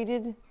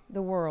created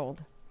the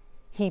world,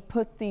 he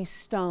put these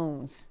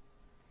stones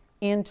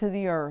into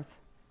the earth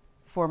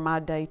for my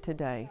day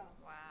today.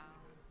 Wow.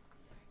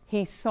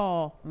 He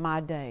saw my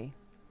day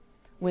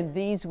when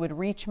these would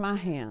reach my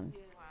hand.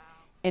 Wow.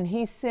 And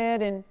he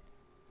said, and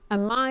a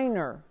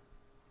miner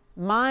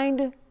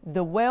mined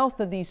the wealth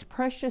of these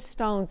precious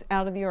stones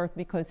out of the earth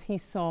because he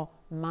saw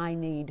my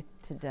need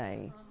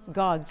today.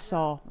 God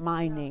saw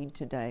my need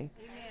today.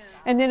 Amen.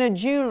 And then a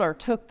jeweler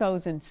took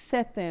those and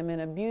set them in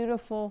a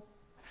beautiful,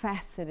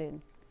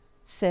 faceted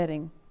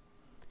setting.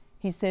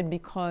 He said,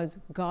 because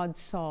God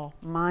saw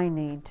my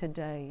need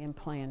today and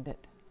planned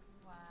it.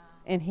 Wow.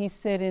 And he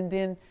said, and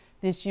then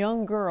this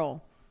young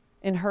girl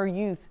in her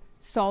youth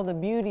saw the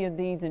beauty of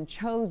these and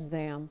chose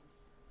them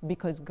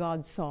because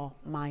God saw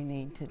my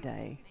need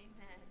today.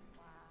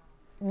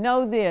 Wow.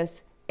 Know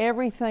this,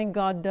 everything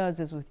God does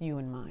is with you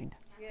in mind.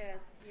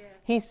 Yes.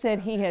 He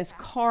said he has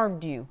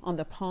carved you on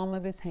the palm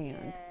of his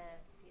hand. Yes.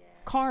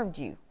 Carved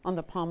you on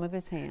the palm of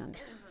his hand.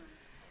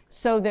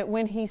 So that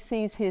when he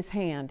sees his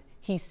hand,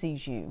 he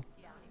sees you.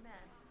 Yeah.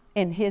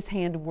 And his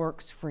hand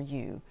works for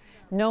you.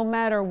 No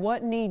matter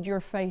what need you're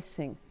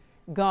facing,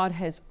 God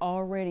has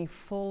already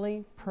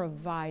fully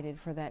provided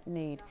for that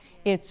need.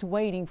 It's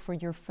waiting for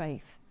your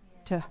faith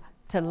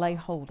to to lay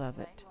hold of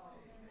it.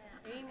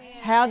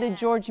 Amen. How did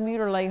George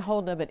Mueller lay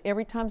hold of it?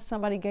 Every time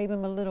somebody gave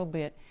him a little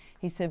bit,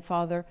 he said,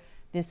 Father,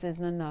 this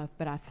isn't enough,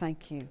 but I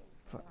thank you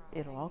for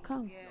it'll all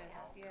come. Yes,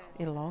 yes.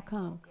 It'll all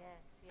come.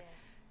 Yes, yes.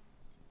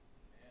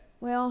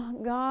 Well,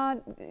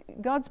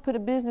 God's put a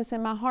business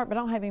in my heart, but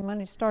I don't have any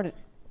money to start it.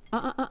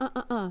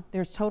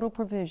 There's total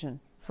provision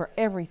for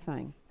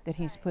everything that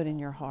He's put in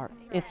your heart.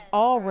 It's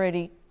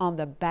already on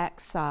the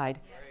backside.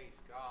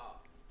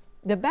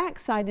 The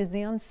backside is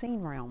the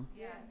unseen realm.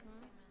 Yes.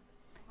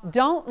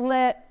 Don't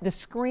let the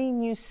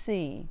screen you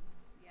see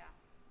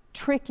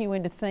trick you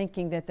into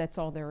thinking that that's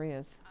all there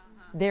is.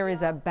 There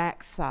is a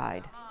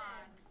backside.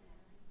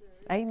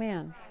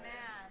 Amen. Amen.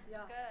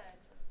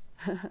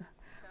 That's good.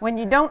 When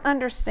you don't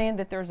understand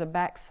that there's a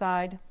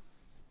backside,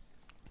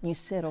 you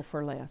settle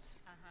for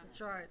less. That's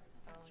right.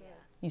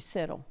 You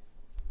settle.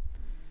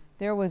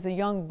 There was a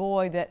young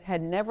boy that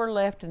had never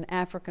left an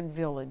African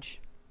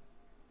village.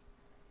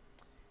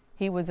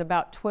 He was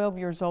about 12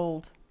 years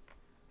old,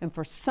 and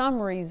for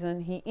some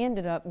reason, he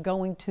ended up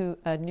going to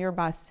a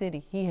nearby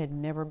city. He had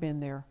never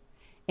been there,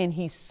 and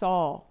he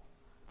saw,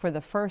 for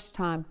the first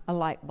time, a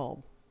light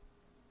bulb.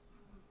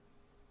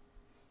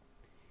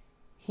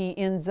 He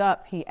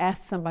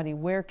asked somebody,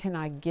 where can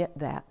I get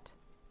that?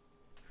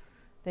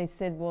 They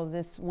said, well,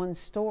 this one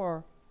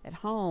store at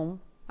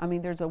home,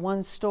 there's a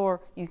one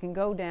store you can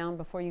go down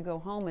before you go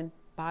home and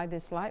buy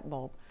this light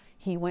bulb.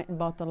 He went and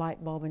bought the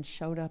light bulb and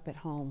showed up at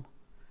home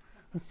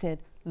and said,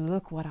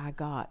 look what I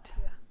got.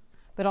 Yeah.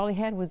 But all he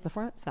had was the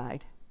front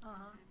side.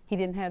 He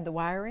didn't have the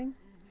wiring.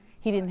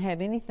 He didn't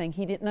have anything.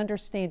 He didn't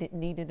understand it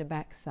needed a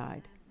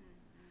backside.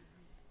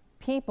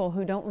 People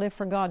who don't live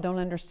for God don't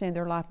understand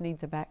their life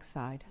needs a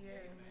backside. Yes.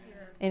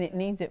 And it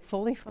needs it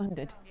fully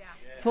funded,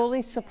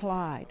 fully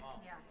supplied,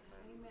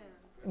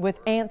 with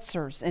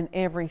answers and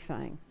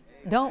everything.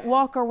 Don't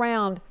walk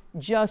around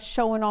just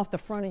showing off the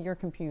front of your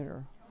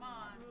computer.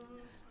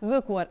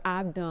 Look what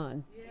I've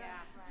done.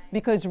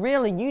 Because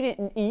really,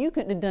 you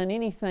couldn't have done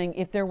anything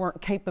if there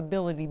weren't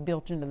capability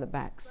built into the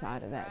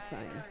backside of that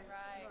thing.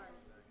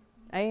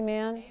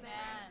 Amen?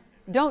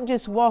 Don't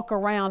just walk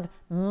around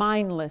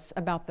mindless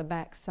about the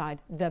backside.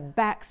 The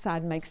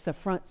backside makes the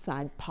front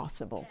side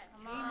possible.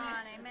 Come on,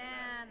 amen.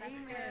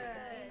 That's good.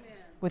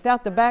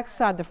 Without the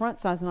backside, the front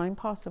side's not even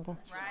possible.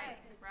 Right,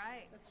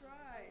 right. That's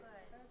right.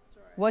 That's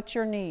right. What's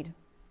your need?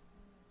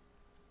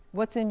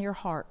 What's in your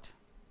heart?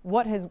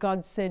 What has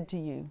God said to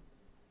you?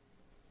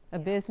 A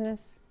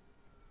business?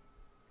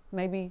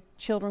 Maybe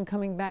children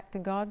coming back to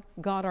God?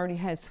 God already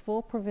has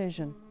full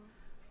provision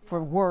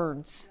for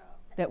words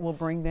that will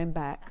bring them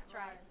back. That's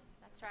right.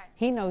 That's right.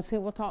 He knows who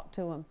will talk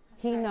to them.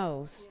 He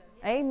knows.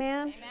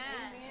 Amen?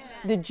 Amen.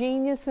 The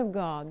genius of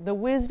God, the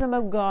wisdom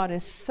of God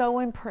is so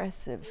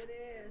impressive. It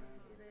is.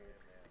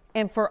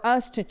 And for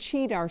us to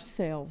cheat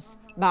ourselves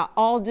by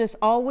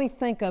all we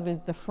think of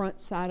is the front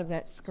side of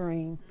that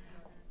screen.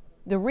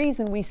 The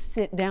reason we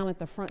sit down at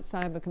the front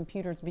side of a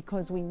computer is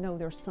because we know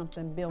there's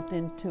something built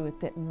into it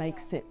that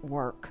makes it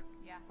work.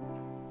 Yeah.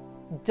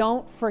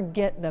 Don't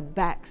forget the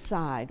back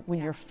side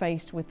when you're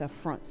faced with a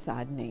front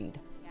side need.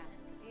 Yeah.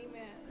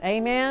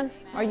 Amen?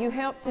 Are you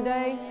helped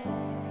today?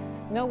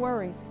 No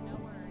worries.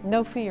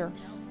 No fear.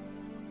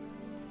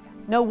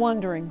 No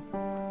wondering.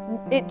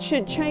 It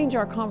should change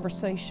our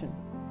conversation.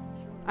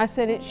 I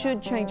said it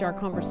should change our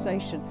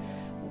conversation.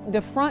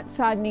 The front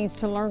side needs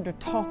to learn to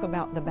talk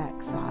about the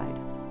back side.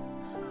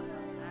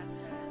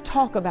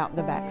 Talk about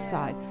the back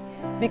side.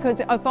 Because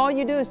if all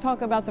you do is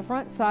talk about the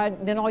front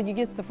side, then all you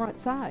get is the front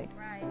side.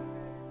 Right.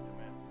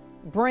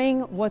 Bring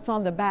what's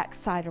on the back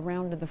side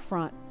around to the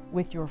front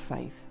with your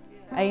faith.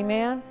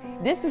 Amen?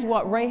 This is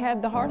what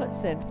Rahab the harlot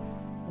said.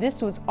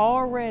 This was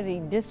already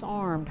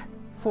disarmed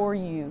for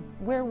you.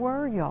 Where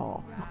were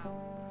y'all?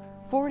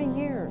 40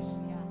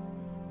 years.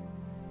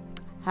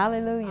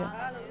 Hallelujah.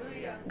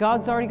 Hallelujah.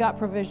 God's already got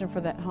provision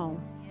for that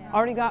home.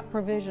 Already got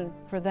provision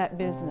for that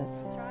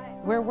business.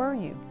 Where were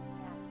you?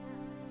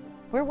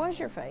 Where was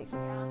your faith?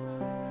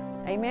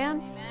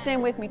 Amen?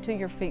 Stand with me to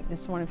your feet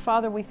this morning.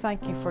 Father, we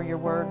thank you for your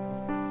word.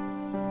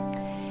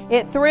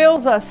 It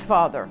thrills us,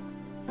 Father.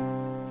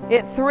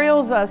 It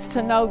thrills us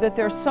to know that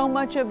there's so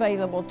much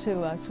available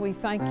to us. We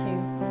thank you.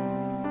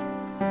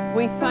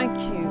 We thank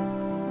you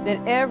that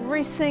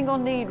every single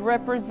need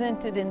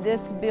represented in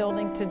this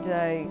building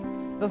today,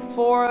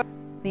 before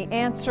the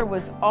answer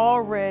was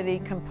already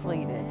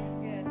completed.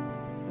 Yes.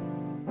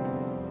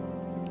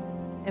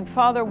 And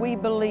Father, we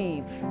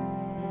believe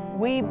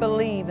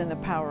in the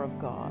power of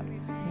God.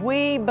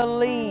 We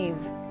believe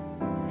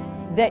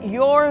that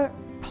your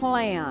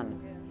plan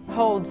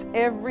holds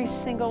every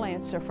single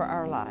answer for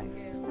our life.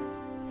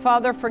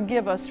 Father,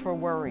 forgive us for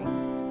worry.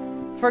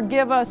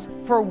 Forgive us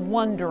for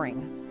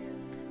wondering.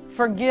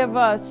 Forgive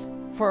us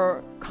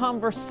for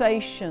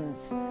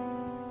conversations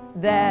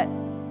that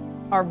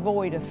are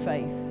void of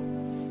faith.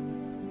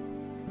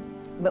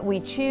 But we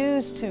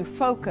choose to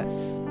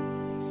focus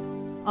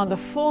on the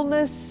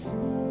fullness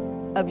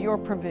of your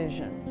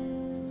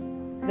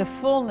provision, the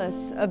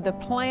fullness of the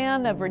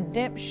plan of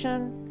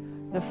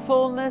redemption the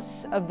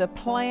fullness of the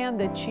plan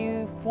that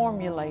you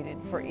formulated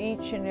for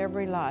each and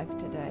every life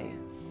today.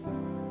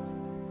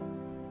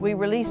 We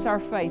release our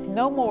faith.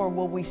 No more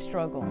will we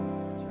struggle.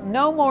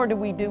 No more do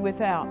we do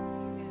without.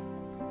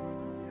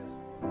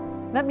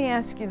 Let me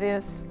ask you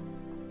this.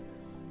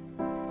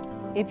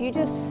 If you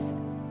just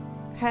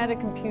had a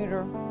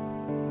computer,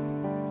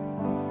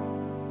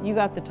 you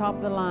got the top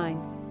of the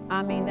line.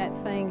 I mean, that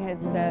thing has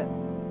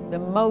the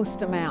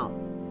most amount.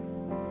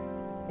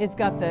 It's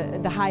got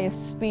the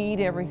highest speed,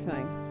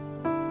 everything.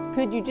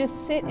 Could you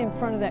just sit in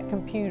front of that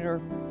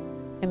computer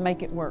and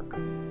make it work?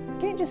 You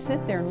can't just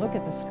sit there and look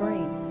at the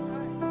screen.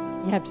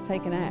 You have to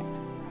take an act.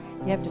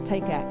 You have to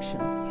take action.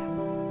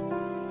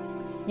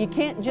 You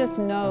can't just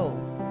know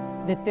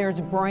that there's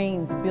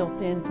brains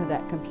built into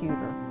that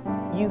computer.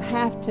 You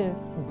have to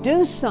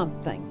do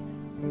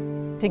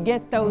something to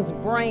get those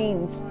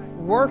brains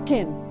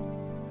working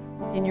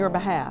in your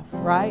behalf,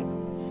 right?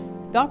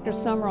 Dr.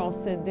 Summerall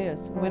said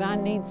this, when I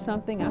need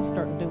something, I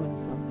start doing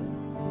something.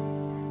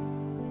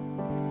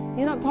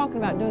 He's not talking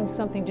about doing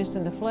something just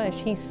in the flesh.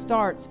 He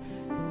starts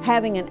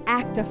having an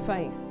act of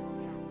faith.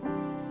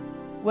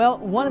 Well,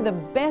 one of the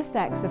best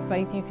acts of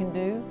faith you can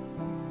do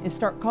is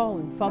start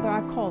calling. Father,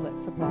 I call that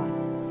supply.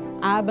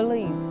 I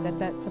believe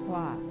that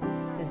supply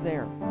is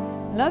there.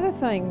 Another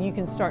thing you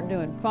can start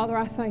doing, Father,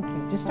 I thank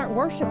you. Just start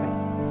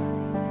worshiping.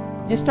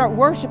 Just start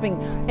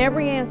worshiping.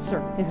 Every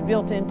answer is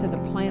built into the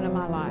plan of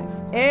my life.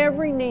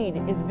 Every need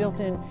is built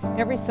in,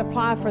 every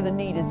supply for the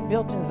need is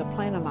built into the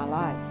plan of my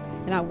life.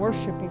 And I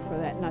worship you for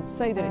that. And I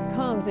say that it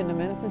comes into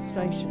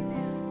manifestation.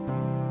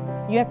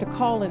 You have to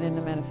call it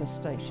into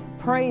manifestation.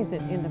 Praise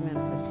it into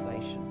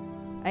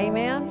manifestation.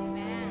 Amen?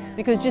 Amen.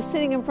 Because just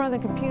sitting in front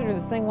of the computer,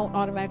 the thing won't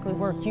automatically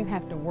work. You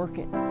have to work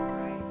it.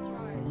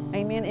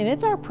 Amen. And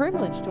it's our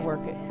privilege to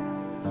work it.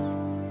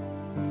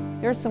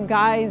 There's some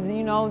guys,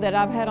 that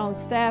I've had on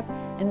staff,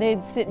 and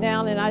they'd sit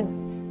down and I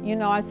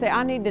say,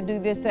 I need to do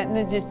this, that, and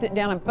they'd just sit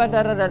down and pop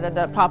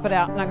it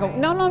out. And I go,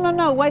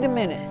 no, wait a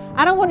minute.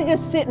 I don't want to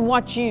just sit and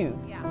watch you.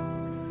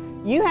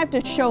 You have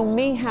to show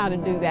me how to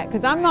do that,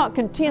 because I'm not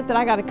content that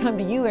I got to come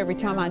to you every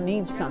time I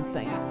need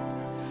something.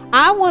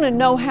 I want to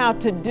know how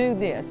to do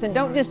this, and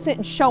don't just sit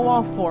and show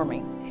off for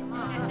me.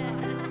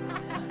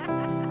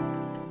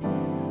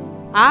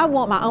 I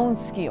want my own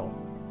skill.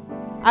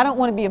 I don't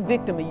want to be a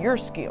victim of your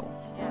skill.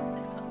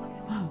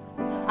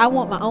 I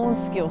want my own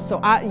skill.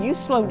 So you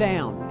slow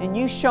down and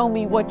you show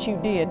me what you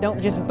did. Don't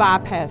just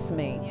bypass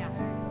me.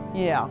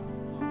 Yeah.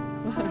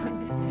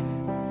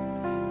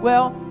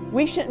 Well,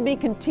 we shouldn't be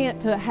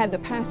content to have the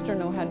pastor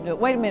know how to do it.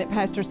 Wait a minute,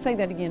 pastor, say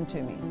that again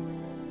to me.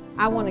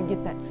 I want to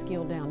get that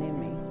skill down in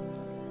me.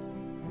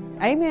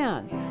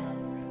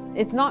 Amen.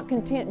 It's not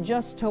content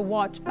just to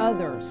watch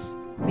others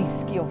be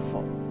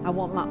skillful. I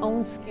want my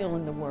own skill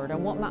in the Word. I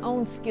want my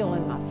own skill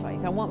in my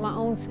faith. I want my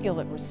own skill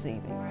at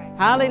receiving.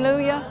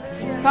 Hallelujah.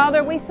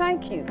 Father, we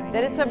thank you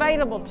that it's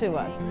available to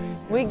us.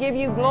 We give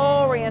you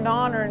glory and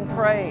honor and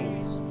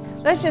praise.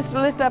 Let's just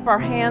lift up our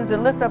hands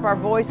and lift up our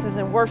voices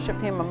and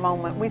worship Him a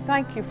moment. We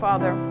thank you,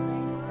 Father.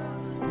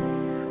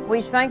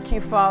 We thank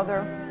you,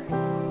 Father.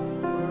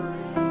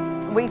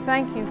 We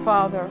thank you,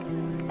 Father,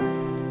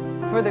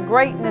 for the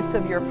greatness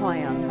of your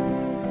plan.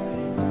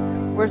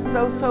 We're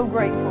so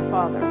grateful,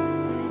 Father.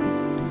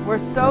 We're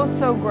so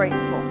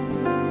grateful.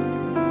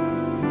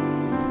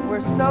 We're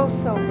so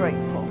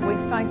grateful. We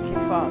thank you,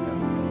 Father.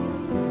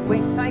 We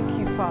thank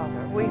you,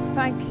 Father. We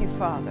thank you,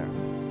 Father.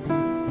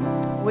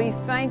 We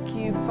thank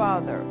you,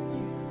 Father.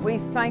 We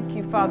thank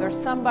you, Father.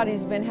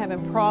 Somebody's been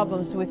having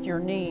problems with your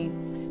knee.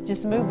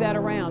 Just move that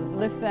around.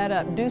 Lift that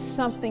up. Do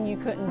something you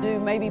couldn't do.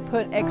 Maybe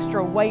put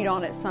extra weight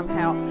on it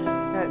somehow.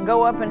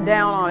 Go up and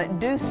down on it.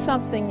 Do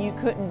something you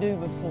couldn't do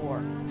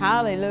before.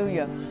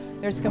 Hallelujah.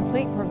 There's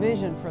complete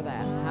provision for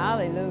that.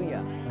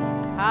 Hallelujah.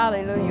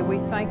 Hallelujah. We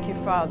thank you,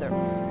 Father.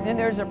 Then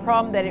there's a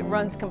problem that it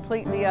runs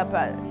completely up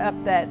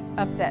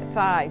that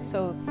thigh.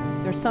 So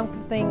there's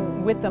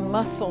something with the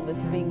muscle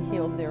that's being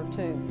healed there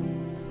too.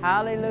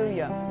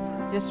 Hallelujah.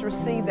 Just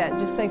receive that.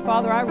 Just say,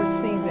 Father, I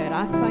receive that.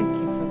 I thank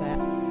you for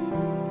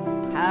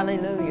that.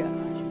 Hallelujah.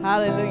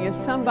 Hallelujah.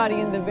 Somebody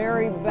in the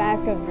very back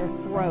of your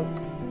throat,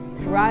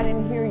 right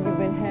in here, you've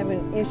been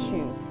having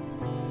issues.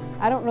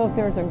 I don't know if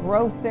there's a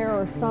growth there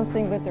or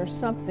something, but there's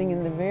something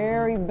in the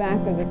very back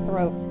of the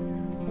throat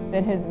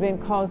that has been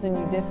causing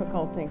you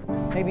difficulty.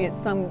 Maybe it's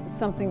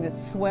something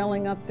that's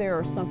swelling up there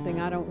or something.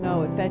 I don't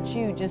know. If that's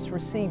you, just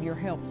receive your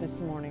help this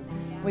morning.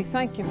 We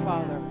thank you,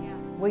 Father.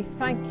 We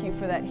thank you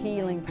for that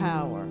healing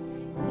power.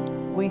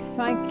 We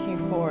thank you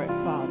for it,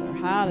 Father.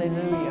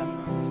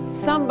 Hallelujah.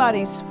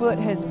 Somebody's foot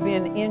has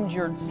been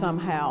injured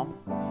somehow.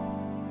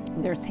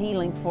 There's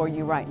healing for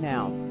you right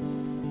now.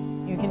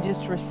 You can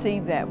just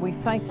receive that. We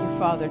thank you,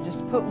 Father.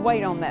 Just put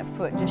weight on that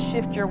foot. Just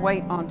shift your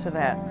weight onto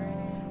that.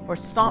 Or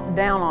stomp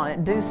down on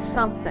it. Do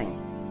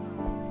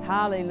something.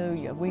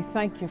 Hallelujah. We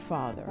thank you,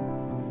 Father.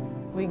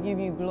 We give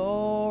you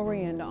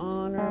glory and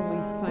honor.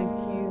 We thank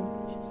you.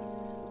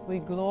 We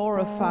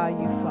glorify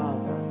you,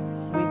 Father.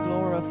 We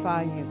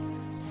glorify you.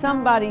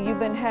 Somebody, you've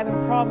been having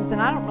problems, and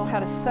I don't know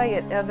how to say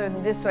it other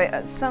than this way.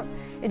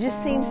 It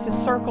just seems to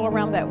circle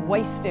around that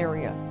waist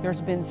area. There's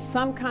been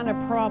some kind of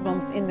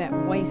problems in that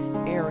waist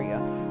area,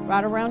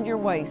 right around your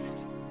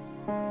waist.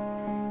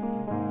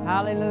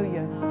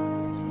 Hallelujah.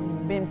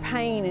 Been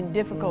pain and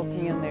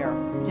difficulty in there.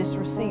 Just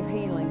receive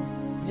healing.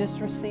 Just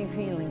receive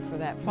healing for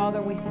that.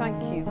 Father, we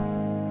thank you.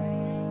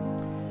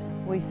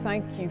 We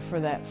thank you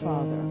for that,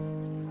 Father.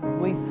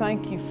 We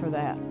thank you for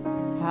that.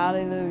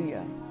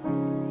 Hallelujah.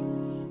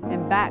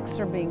 And backs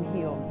are being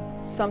healed.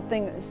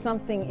 Something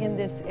in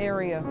this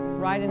area,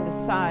 right in the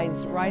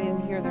sides, right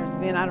in here, there's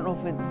been, I don't know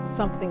if it's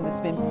something that's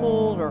been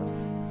pulled or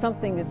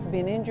something that's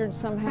been injured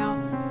somehow,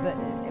 but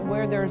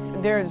where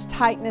there's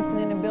tightness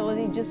and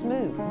inability, just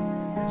move.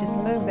 Just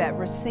move that,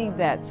 receive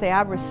that. Say,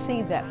 I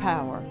receive that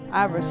power.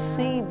 I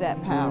receive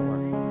that power.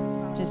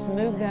 Just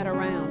move that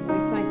around. We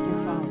thank you,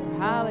 Father.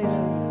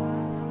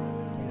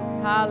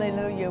 Hallelujah.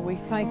 Hallelujah. We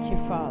thank you,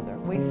 Father.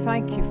 We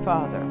thank you,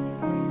 Father.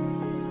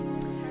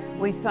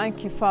 We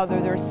thank you, Father.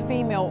 There's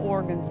female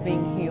organs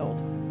being healed.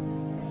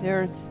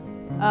 There's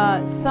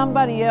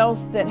somebody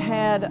else that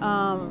had,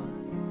 I'm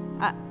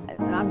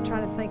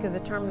trying to think of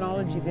the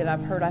terminology that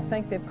I've heard. I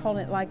think they've called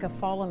it like a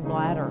fallen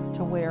bladder,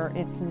 to where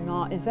it's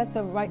not, is that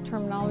the right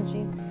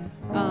terminology?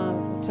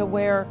 To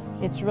where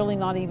it's really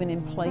not even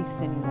in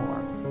place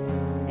anymore.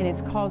 And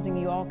it's causing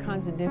you all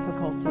kinds of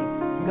difficulty.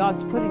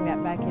 God's putting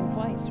that back in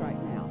place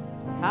right now.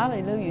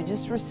 Hallelujah.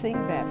 Just receive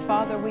that.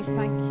 Father, we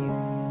thank you.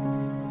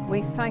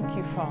 We thank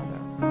you, Father.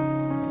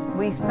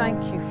 We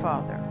thank you,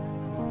 Father.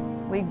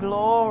 We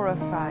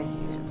glorify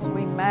you.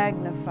 We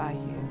magnify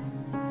you.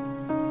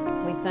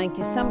 We thank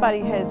you. Somebody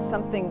has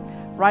something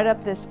right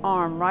up this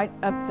arm, right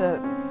up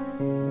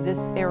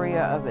this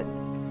area of it.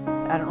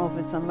 I don't know if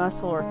it's a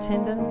muscle or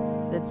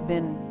tendon that's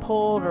been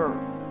pulled, or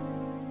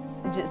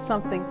just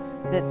something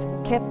that's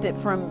kept it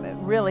from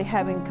really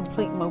having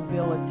complete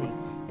mobility.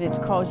 And it's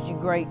caused you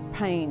great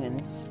pain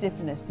and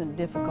stiffness and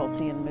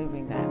difficulty in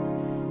moving that.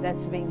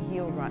 That's being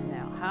healed right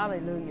now.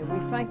 Hallelujah. We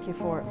thank you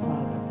for it,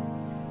 Father.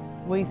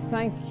 We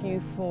thank you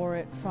for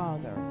it,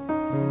 Father.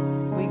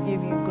 We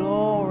give you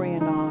glory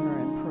and honor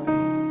and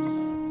praise.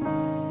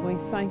 We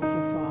thank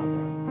you,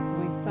 Father.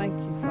 We thank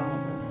you,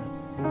 Father.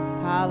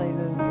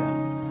 Hallelujah.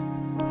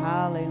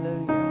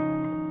 Hallelujah.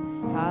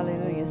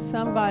 Hallelujah.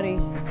 Somebody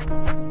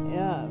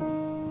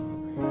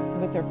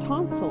with their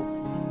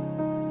tonsils,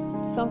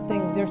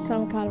 there's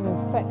some kind of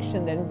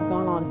infection that has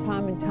gone on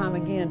time and time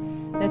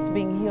again that's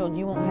being healed.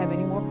 You won't have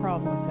any more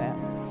problem with that.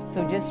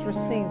 So just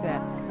receive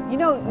that. You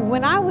know,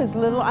 when I was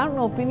little, I don't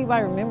know if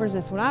anybody remembers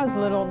this, when I was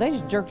little, they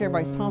just jerked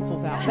everybody's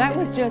tonsils out. That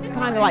was just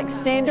kind of like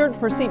standard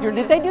procedure.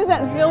 Did they do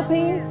that in the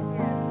Philippines?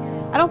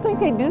 I don't think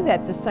they do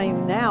that the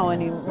same now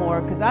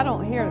anymore, because I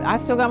don't hear, I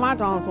still got my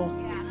tonsils.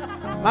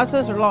 My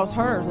sister lost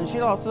hers, and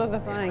she lost other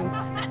things.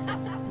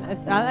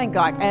 I think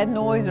like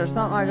adenoids or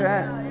something like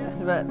that.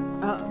 But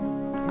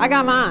I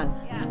got mine.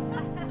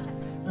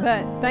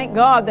 But thank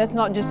God that's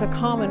not just a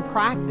common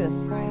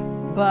practice.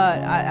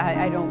 But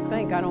I don't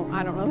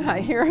know that I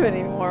hear of it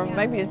anymore.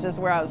 Maybe it's just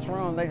where I was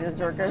from. They just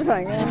jerk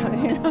everything out,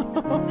 you know.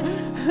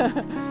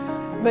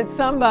 But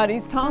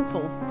somebody's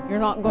tonsils, you're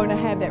not going to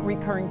have that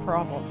recurring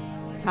problem.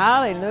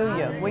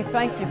 Hallelujah. We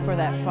thank you for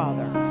that,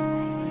 Father.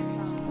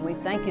 We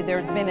thank you.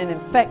 There's been an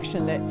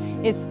infection that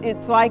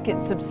it's like it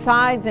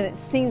subsides and it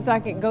seems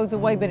like it goes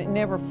away, but it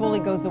never fully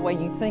goes away.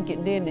 You think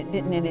it did, and it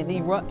didn't, and it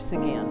erupts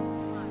again.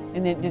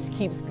 And then it just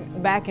keeps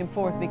back and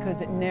forth because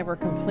it never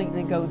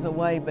completely goes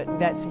away, but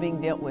that's being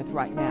dealt with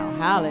right now.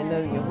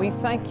 Hallelujah. We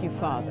thank you,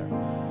 Father.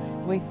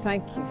 We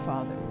thank you,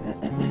 Father.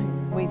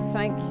 We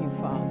thank you,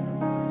 Father.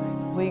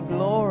 We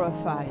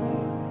glorify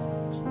you.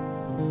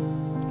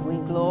 We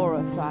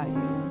glorify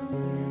you.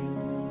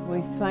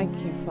 We thank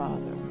you,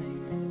 Father.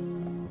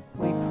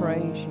 We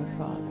praise you,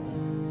 Father.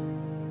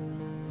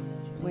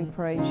 We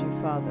praise you,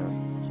 Father.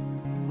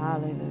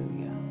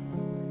 Hallelujah.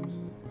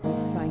 We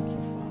thank you,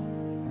 Father.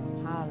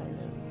 Hallelujah.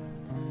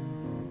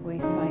 We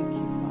thank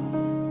you,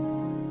 Father.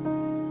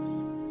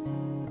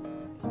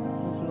 We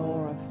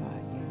glorify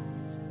you.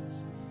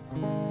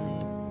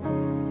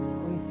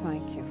 We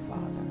thank you,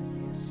 Father.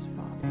 Yes,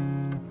 Father.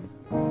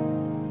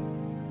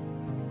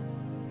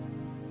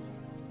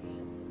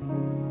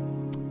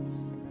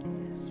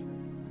 Yes.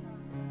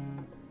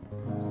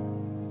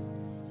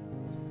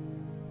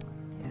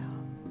 Yeah.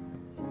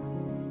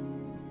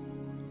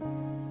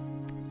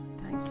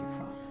 Thank you,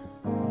 Father.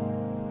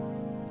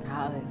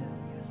 Hallelujah.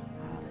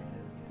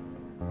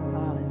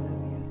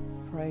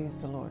 Praise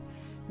the Lord.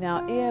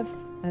 Now, if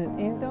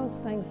in those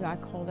things that I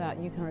called out,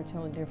 you can already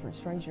tell a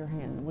difference, raise your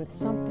hand. With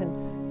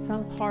something,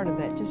 some part of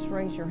that, just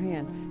raise your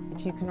hand.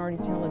 But you can already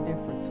tell a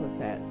difference with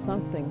that.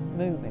 Something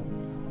moving.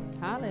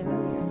 Hallelujah.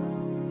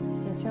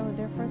 Can you tell a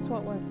difference?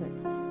 What was it?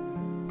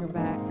 Your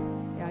back.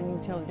 Yeah, you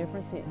can tell a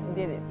difference.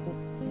 Did it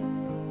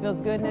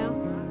feels good now?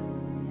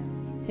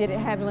 Did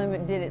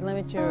it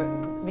limit your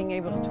being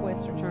able to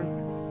twist or turn?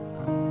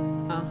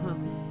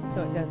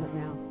 So it doesn't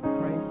now.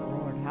 Praise the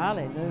Lord.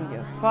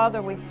 Hallelujah.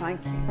 Father, we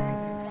thank you.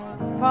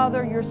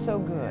 Father, you're so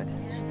good.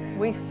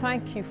 We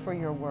thank you for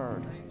your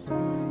word.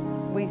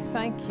 We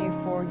thank you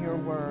for your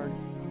word.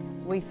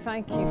 We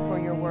thank you for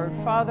your word.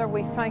 Father,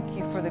 we thank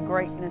you for the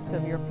greatness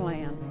of your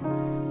plan.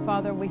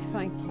 Father, we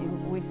thank you.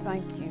 We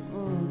thank you.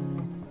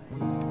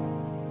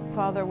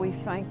 Father, we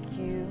thank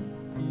you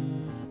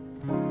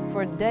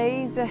for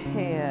days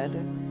ahead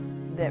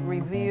that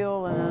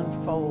reveal and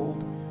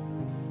unfold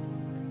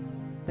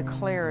the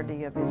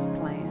clarity of his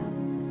plan,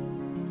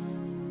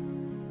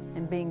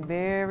 and being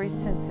very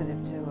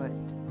sensitive to it.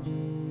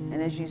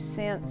 And as you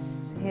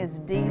sense his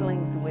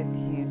dealings with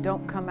you,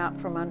 don't come out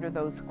from under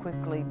those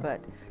quickly,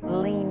 but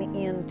lean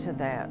into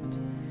that.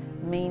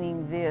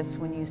 Meaning this,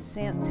 when you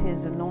sense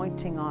his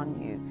anointing on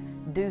you,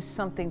 do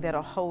something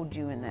that'll hold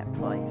you in that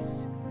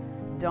place.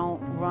 Don't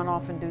run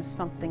off and do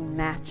something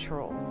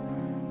natural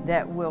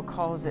that will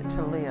cause it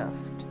to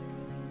lift.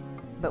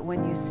 But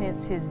when you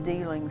sense his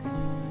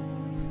dealings,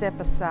 step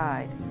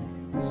aside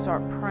and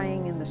start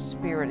praying in the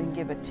Spirit and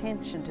give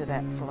attention to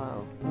that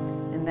flow.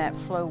 And that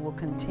flow will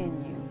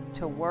continue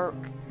to work.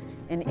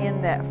 And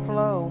in that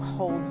flow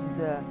holds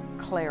the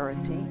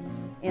clarity.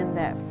 In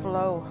that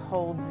flow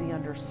holds the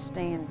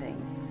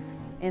understanding.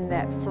 In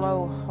that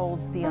flow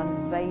holds the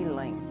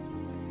unveiling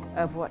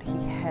of what he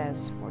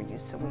has for you.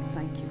 So we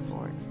thank you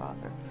for it,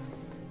 Father.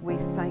 We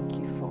thank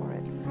you for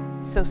it.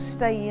 So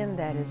stay in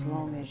that as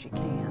long as you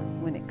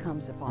can when it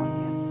comes upon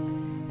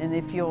you. And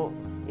if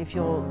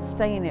you'll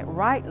stay in it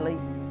rightly,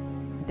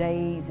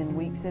 days and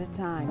weeks at a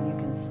time, you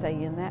can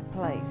stay in that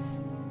place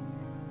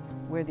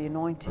where the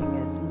anointing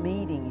is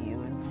meeting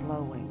you and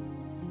flowing.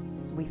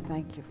 We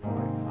thank you for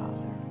it,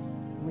 Father.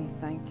 We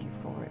thank you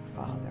for it,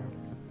 Father,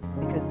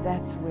 because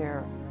that's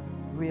where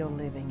real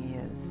living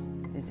is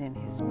in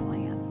his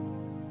plan.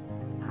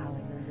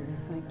 Hallelujah. We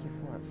thank you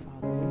for it,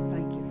 Father. We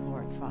thank you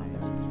for it, Father.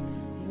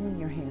 In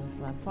your hands,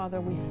 love.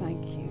 Father, we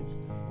thank you.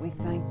 We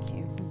thank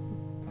you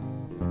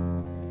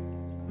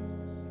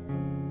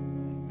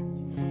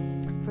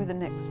for the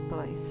next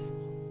place,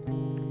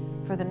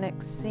 for the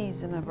next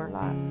season of her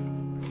life,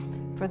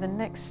 for the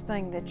next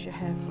thing that you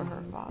have for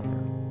her, Father.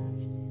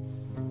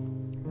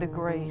 The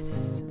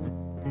grace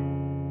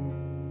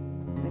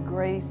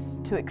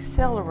to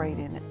accelerate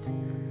in it,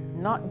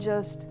 not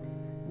just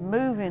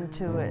move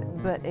into it,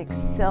 but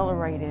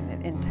accelerate in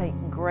it and take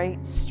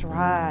great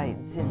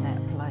strides in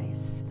that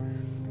place.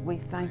 We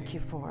thank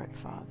you for it,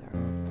 Father.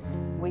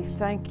 We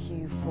thank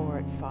you for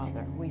it,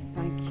 Father. We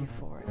thank you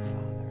for it,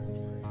 Father.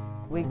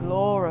 We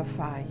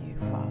glorify you,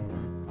 Father.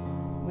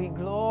 We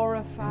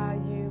glorify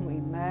you. We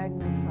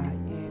magnify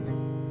you.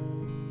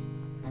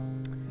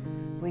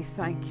 We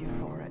thank you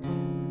for it.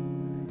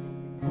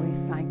 We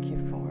thank you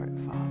for it,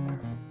 Father.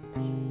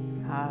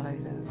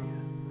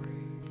 Hallelujah.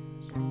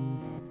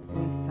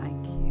 We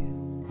thank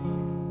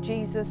you.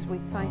 Jesus, we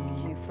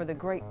thank you for the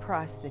great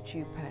price that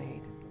you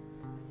paid.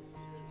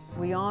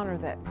 We honor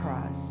that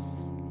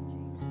price,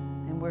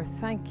 and we're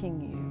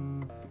thanking you.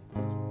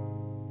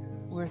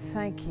 We're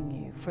thanking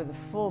you for the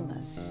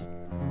fullness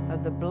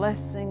of the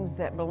blessings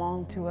that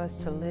belong to us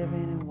to live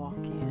in and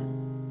walk in.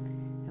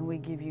 And we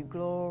give you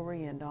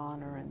glory and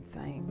honor and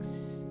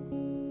thanks.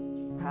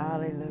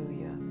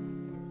 Hallelujah.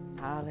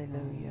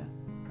 Hallelujah.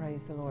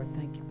 Praise the Lord.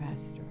 Thank you,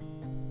 Pastor.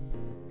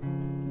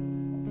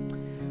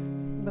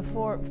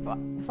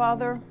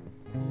 Father,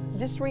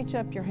 just reach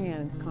up your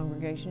hands,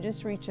 congregation.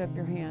 Just reach up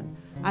your hand.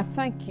 I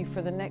thank you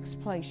for the next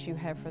place you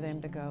have for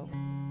them to go.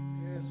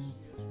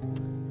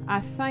 I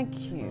thank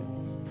you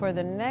for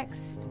the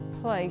next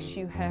place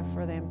you have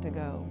for them to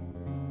go.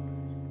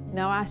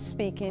 Now I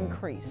speak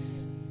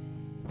increase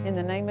in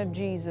the name of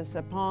Jesus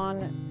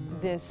upon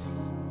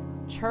this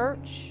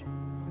church,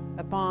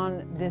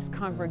 upon this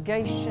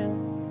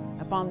congregation,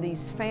 upon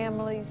these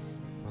families,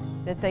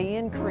 that they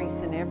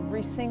increase in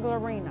every single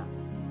arena,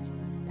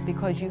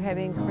 because you have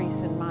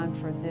increase in mind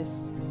for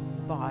this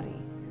body.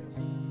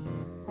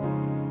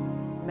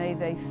 May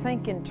they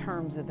think in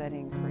terms of that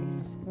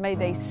increase. May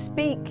they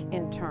speak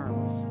in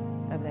terms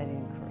of that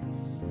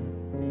increase.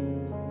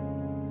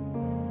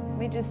 Let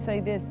me just say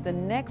this: the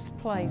next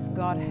place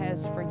God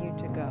has for you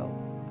to go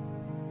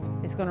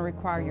is going to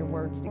require your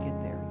words to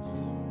get there.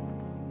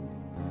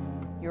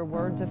 Your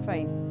words of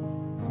faith.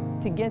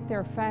 To get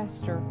there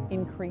faster,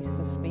 increase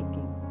the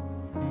speaking.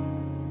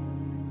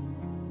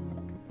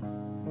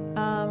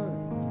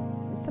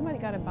 Somebody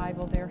got a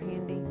Bible there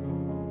handy?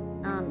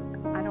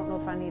 I don't know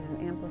if I need an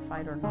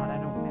amplified or not. I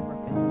don't remember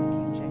if it's in the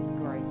King James.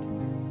 Great.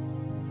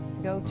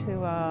 Go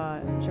to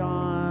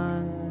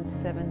John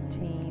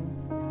 17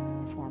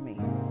 for me.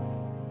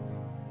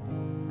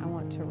 I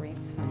want to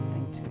read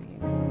something to you.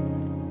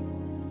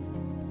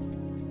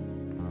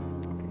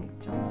 Okay,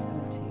 John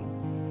 17.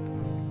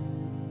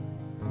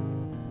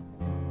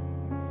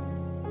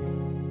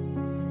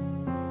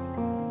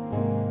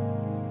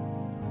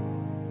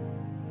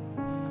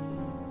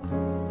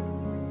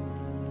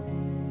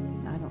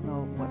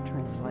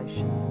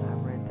 Translation I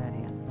read that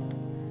in.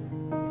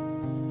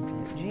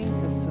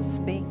 Jesus was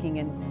speaking,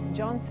 and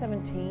John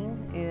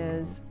 17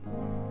 is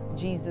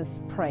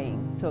Jesus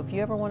praying. So if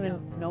you ever want to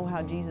know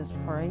how Jesus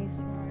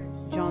prays,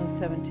 John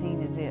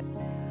 17 is it.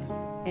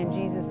 And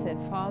Jesus said,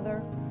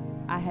 Father,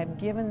 I have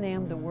given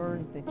them the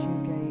words that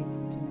you gave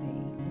to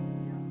me.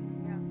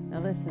 Now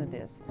listen to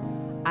this.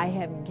 I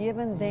have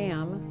given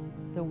them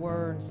the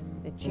words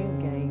that you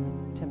gave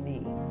to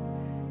me.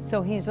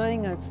 So he's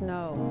letting us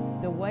know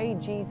the way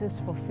Jesus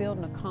fulfilled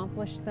and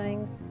accomplished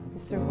things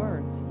is through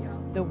words.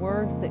 The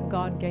words that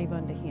God gave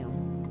unto him.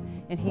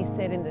 And he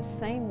said, in the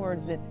same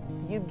words that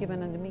you've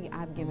given unto me,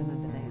 I've given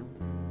unto them.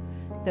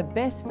 The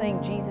best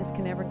thing Jesus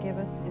can ever give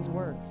us is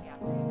words.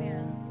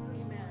 Amen.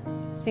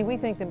 See, we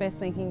think the best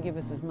thing he can give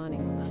us is money.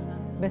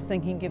 Best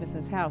thing he can give us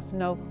is house.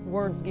 No,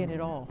 words get it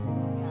all.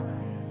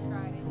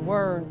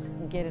 Words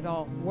get it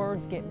all.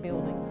 Words get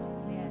buildings.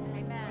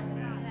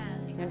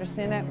 You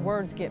understand that?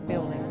 Words get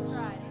buildings.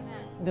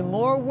 The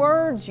more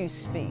words you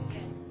speak,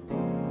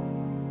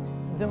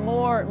 the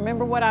more,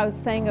 remember what I was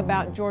saying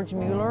about George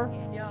Mueller?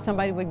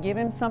 Somebody would give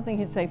him something,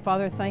 he'd say,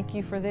 Father, thank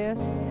you for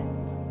this.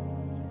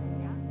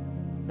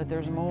 But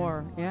there's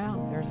more. Yeah,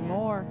 there's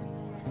more.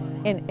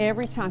 And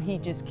every time he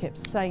just kept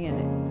saying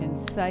it and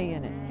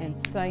saying it and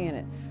saying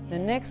it. The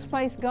next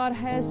place God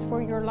has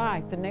for your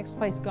life, the next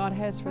place God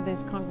has for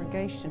this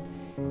congregation,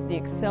 the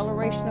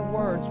acceleration of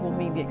words will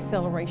mean the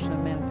acceleration of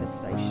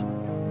manifestation.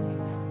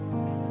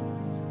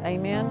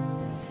 Amen?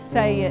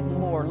 Say it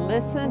more.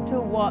 Listen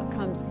to what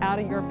comes out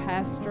of your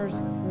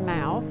pastor's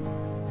mouth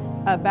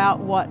about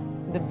what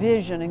the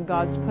vision and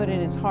God's put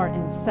in his heart,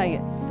 and say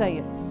it, say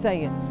it,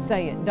 say it,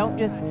 say it. Don't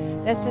just,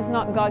 that's just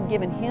not God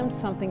giving him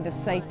something to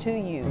say to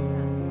you.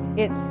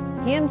 It's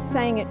him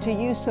saying it to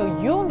you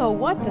so you'll know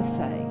what to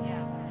say.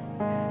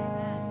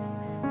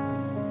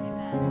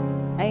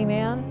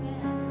 Amen.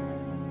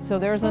 So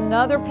there's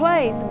another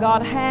place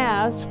God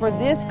has for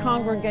this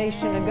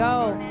congregation to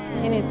go,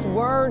 and it's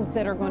words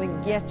that are going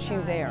to get you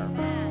there.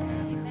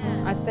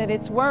 I said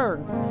it's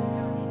words.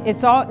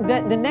 It's all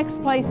the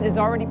next place is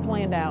already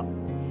planned out.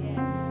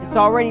 It's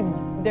already,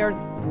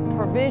 there's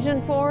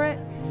provision for it.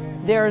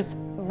 There's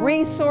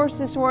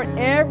resources for it.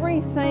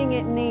 Everything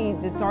it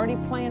needs, it's already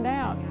planned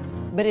out.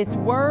 But it's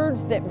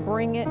words that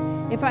bring it.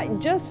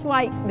 Just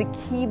like the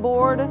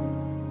keyboard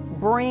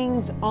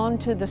brings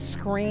onto the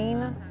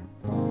screen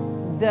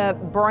the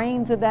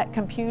brains of that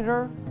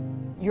computer,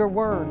 your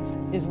words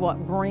is what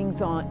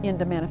brings on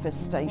into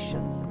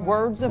manifestations.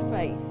 Words of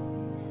faith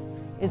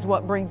is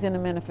what brings into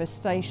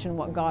manifestation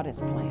what God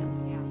has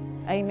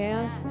planned.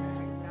 Amen?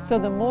 So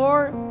the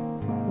more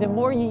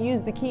you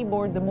use the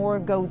keyboard, the more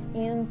it goes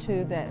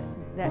into that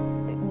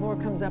more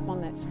comes up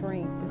on that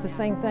screen. It's the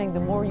same thing.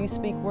 The more you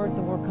speak words,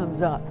 the more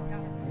comes up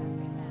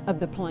of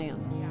the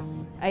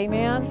plan.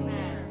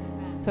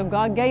 Amen? So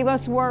God gave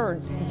us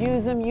words.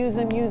 Use them, use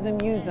them, use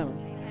them, use them.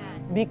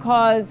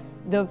 Because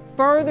the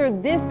further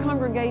this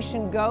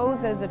congregation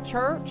goes as a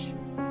church,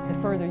 the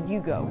further you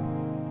go.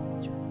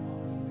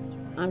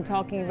 I'm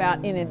talking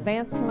about in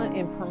advancement,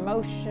 in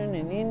promotion,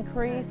 in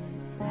increase.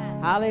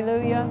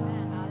 Hallelujah.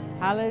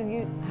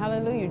 Hallelujah.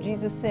 Hallelujah.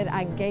 Jesus said,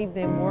 I gave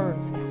them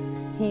words.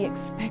 He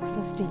expects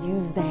us to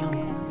use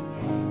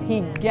them.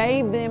 He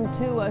gave them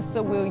to us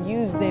so we'll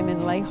use them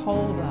and lay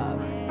hold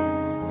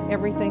of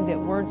everything that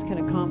words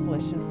can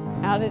accomplish. And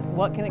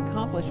what can it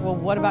accomplish? Well,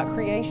 what about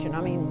creation?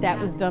 I mean, that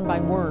was done by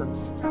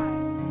words.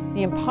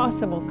 The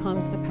impossible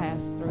comes to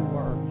pass through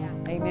words.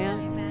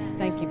 Amen?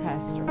 Thank you,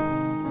 Pastor.